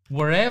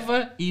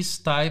wherever is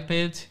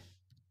typed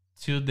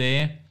to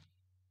the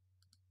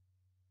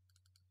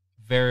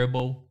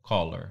variable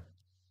color.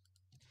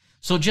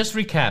 So just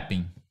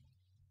recapping,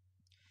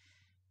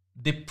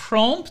 the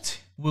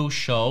prompt will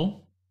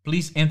show,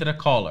 please enter a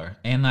color,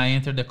 and I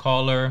enter the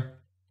color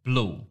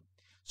blue.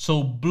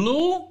 So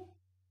blue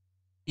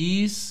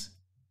is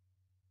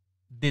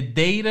the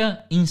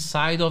data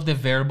inside of the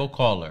variable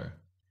color.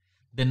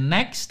 The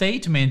next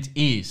statement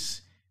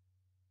is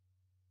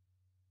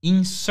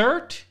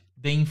insert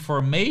the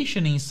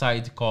information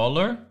inside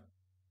color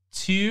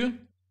to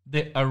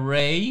the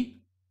array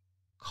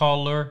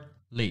color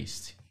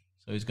list.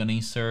 So it's going to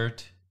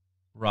insert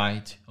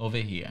right over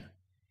here.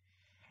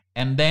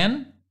 And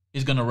then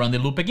it's going to run the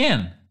loop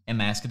again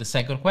and ask the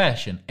second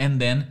question and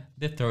then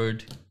the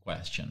third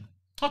question.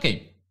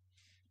 Okay,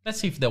 let's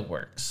see if that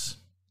works.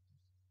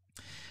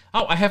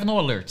 Oh, I have no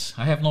alerts.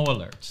 I have no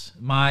alerts.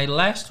 My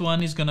last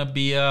one is going to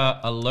be a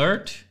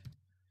alert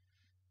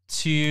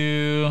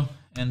to,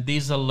 and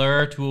this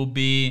alert will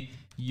be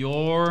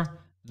your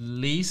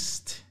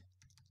list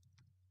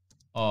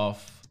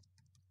of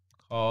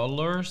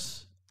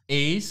colors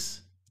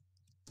is,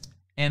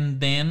 and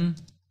then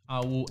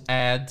I will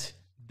add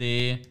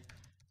the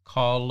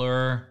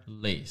color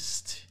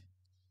list.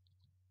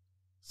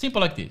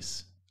 Simple like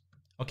this.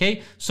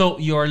 Okay, so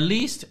your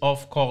list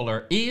of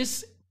color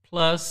is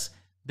plus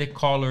the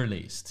color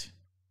list.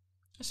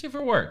 Let's see if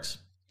it works.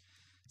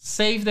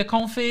 Save the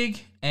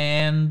config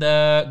and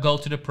go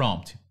to the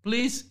prompt.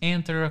 Please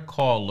enter a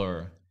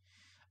color.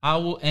 I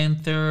will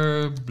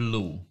enter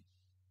blue.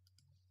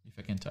 If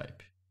I can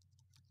type.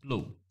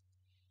 Blue.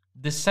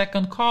 The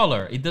second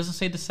color, it doesn't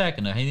say the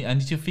second. I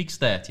need to fix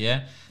that,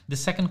 yeah? The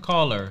second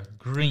color,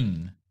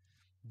 green.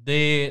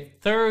 The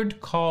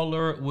third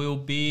color will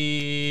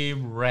be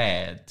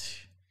red.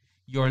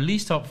 Your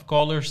list of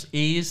colors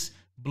is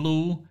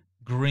blue,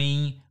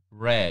 green,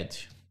 red.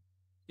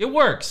 It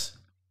works,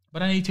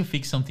 but I need to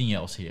fix something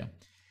else here.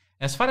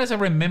 As far as I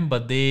remember,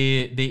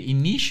 the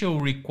initial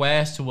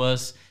request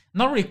was,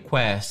 not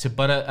request,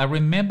 but I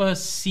remember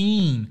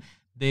seeing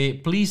the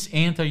please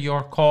enter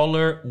your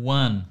color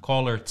 1,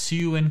 color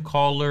 2, and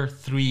color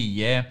 3,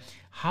 yeah?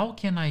 How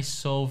can I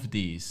solve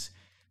this?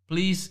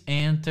 Please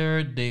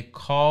enter the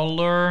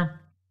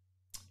color,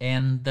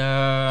 and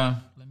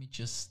let me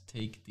just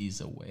take this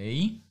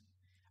away.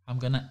 I'm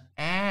gonna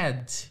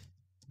add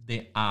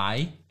the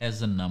I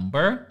as a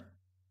number,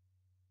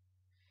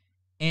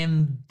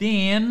 and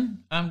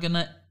then I'm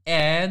gonna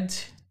add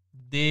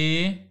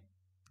the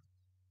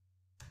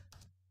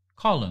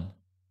column.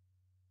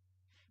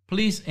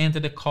 Please enter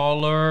the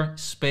color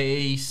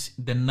space,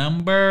 the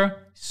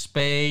number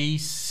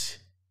space.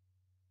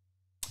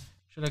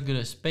 Should I get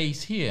a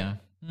space here?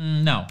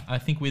 No, I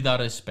think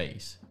without a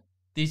space.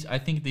 I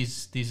think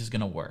this is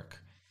gonna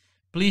work.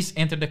 Please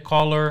enter the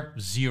color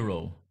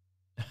 0.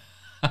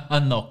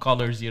 No,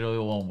 color 0,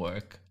 it won't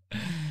work.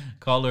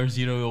 Color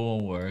 0, it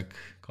won't work.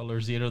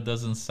 Color 0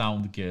 doesn't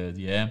sound good,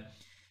 yeah?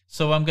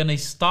 So I'm gonna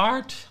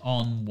start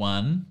on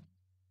 1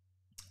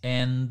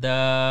 and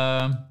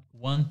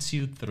 1,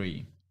 2,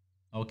 3.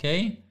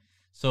 Okay?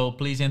 So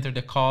please enter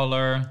the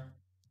color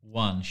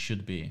 1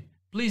 should be.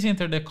 Please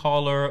enter the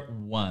color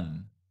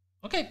 1.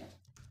 Okay.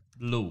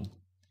 Blue.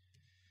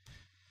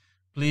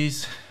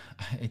 Please,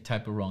 I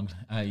typed it wrong.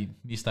 I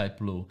mistyped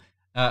blue.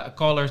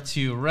 Color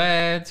 2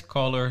 red,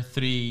 color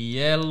 3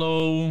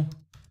 yellow,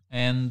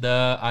 and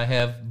I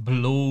have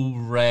blue,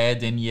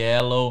 red, and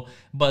yellow,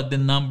 but the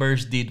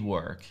numbers did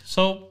work.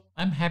 So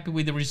I'm happy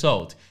with the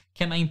result.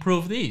 Can I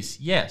improve this?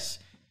 Yes.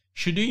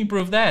 Should you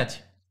improve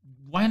that?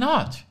 Why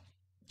not?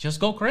 Just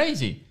go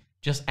crazy.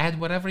 Just add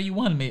whatever you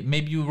want.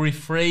 Maybe you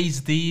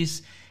rephrase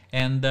this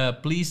and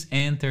please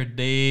enter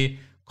the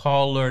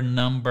color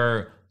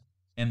number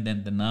and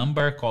then the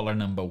number, color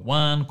number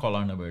 1,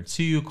 color number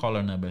 2,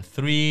 color number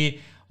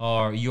 3,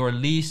 or your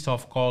list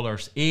of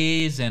colors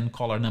is, and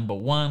color number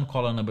 1,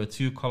 color number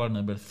 2, color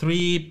number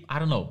 3. I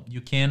don't know.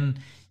 You can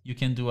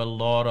do a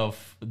lot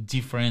of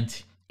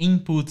different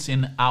inputs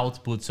and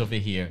outputs over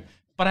here.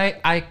 But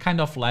I kind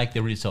of like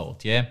the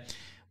result, yeah?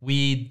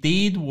 We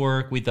did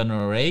work with an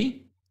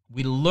array.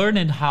 We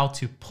learned how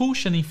to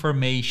push an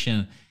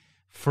information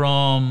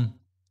from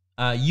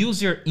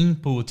user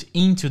input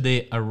into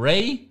the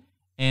array.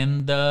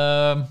 And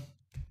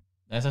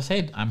as I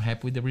said, I'm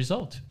happy with the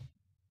result.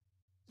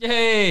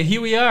 Yay,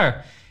 here we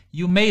are.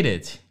 You made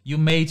it. You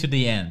made to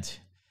the end.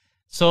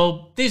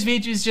 So this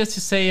video is just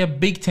to say a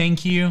big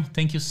thank you.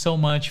 Thank you so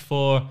much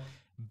for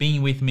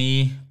being with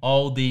me,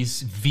 all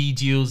these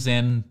videos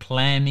and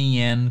planning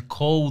and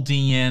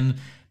coding and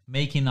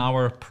making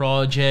our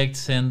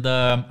projects. And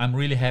I'm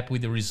really happy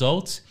with the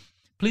results.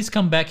 Please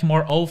come back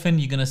more often.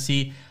 You're gonna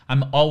see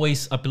I'm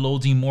always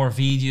uploading more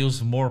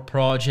videos, more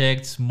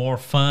projects, more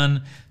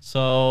fun.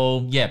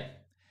 So yeah,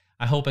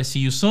 I hope I see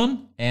you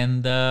soon.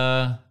 And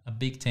a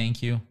big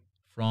thank you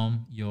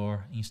from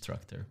your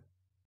instructor.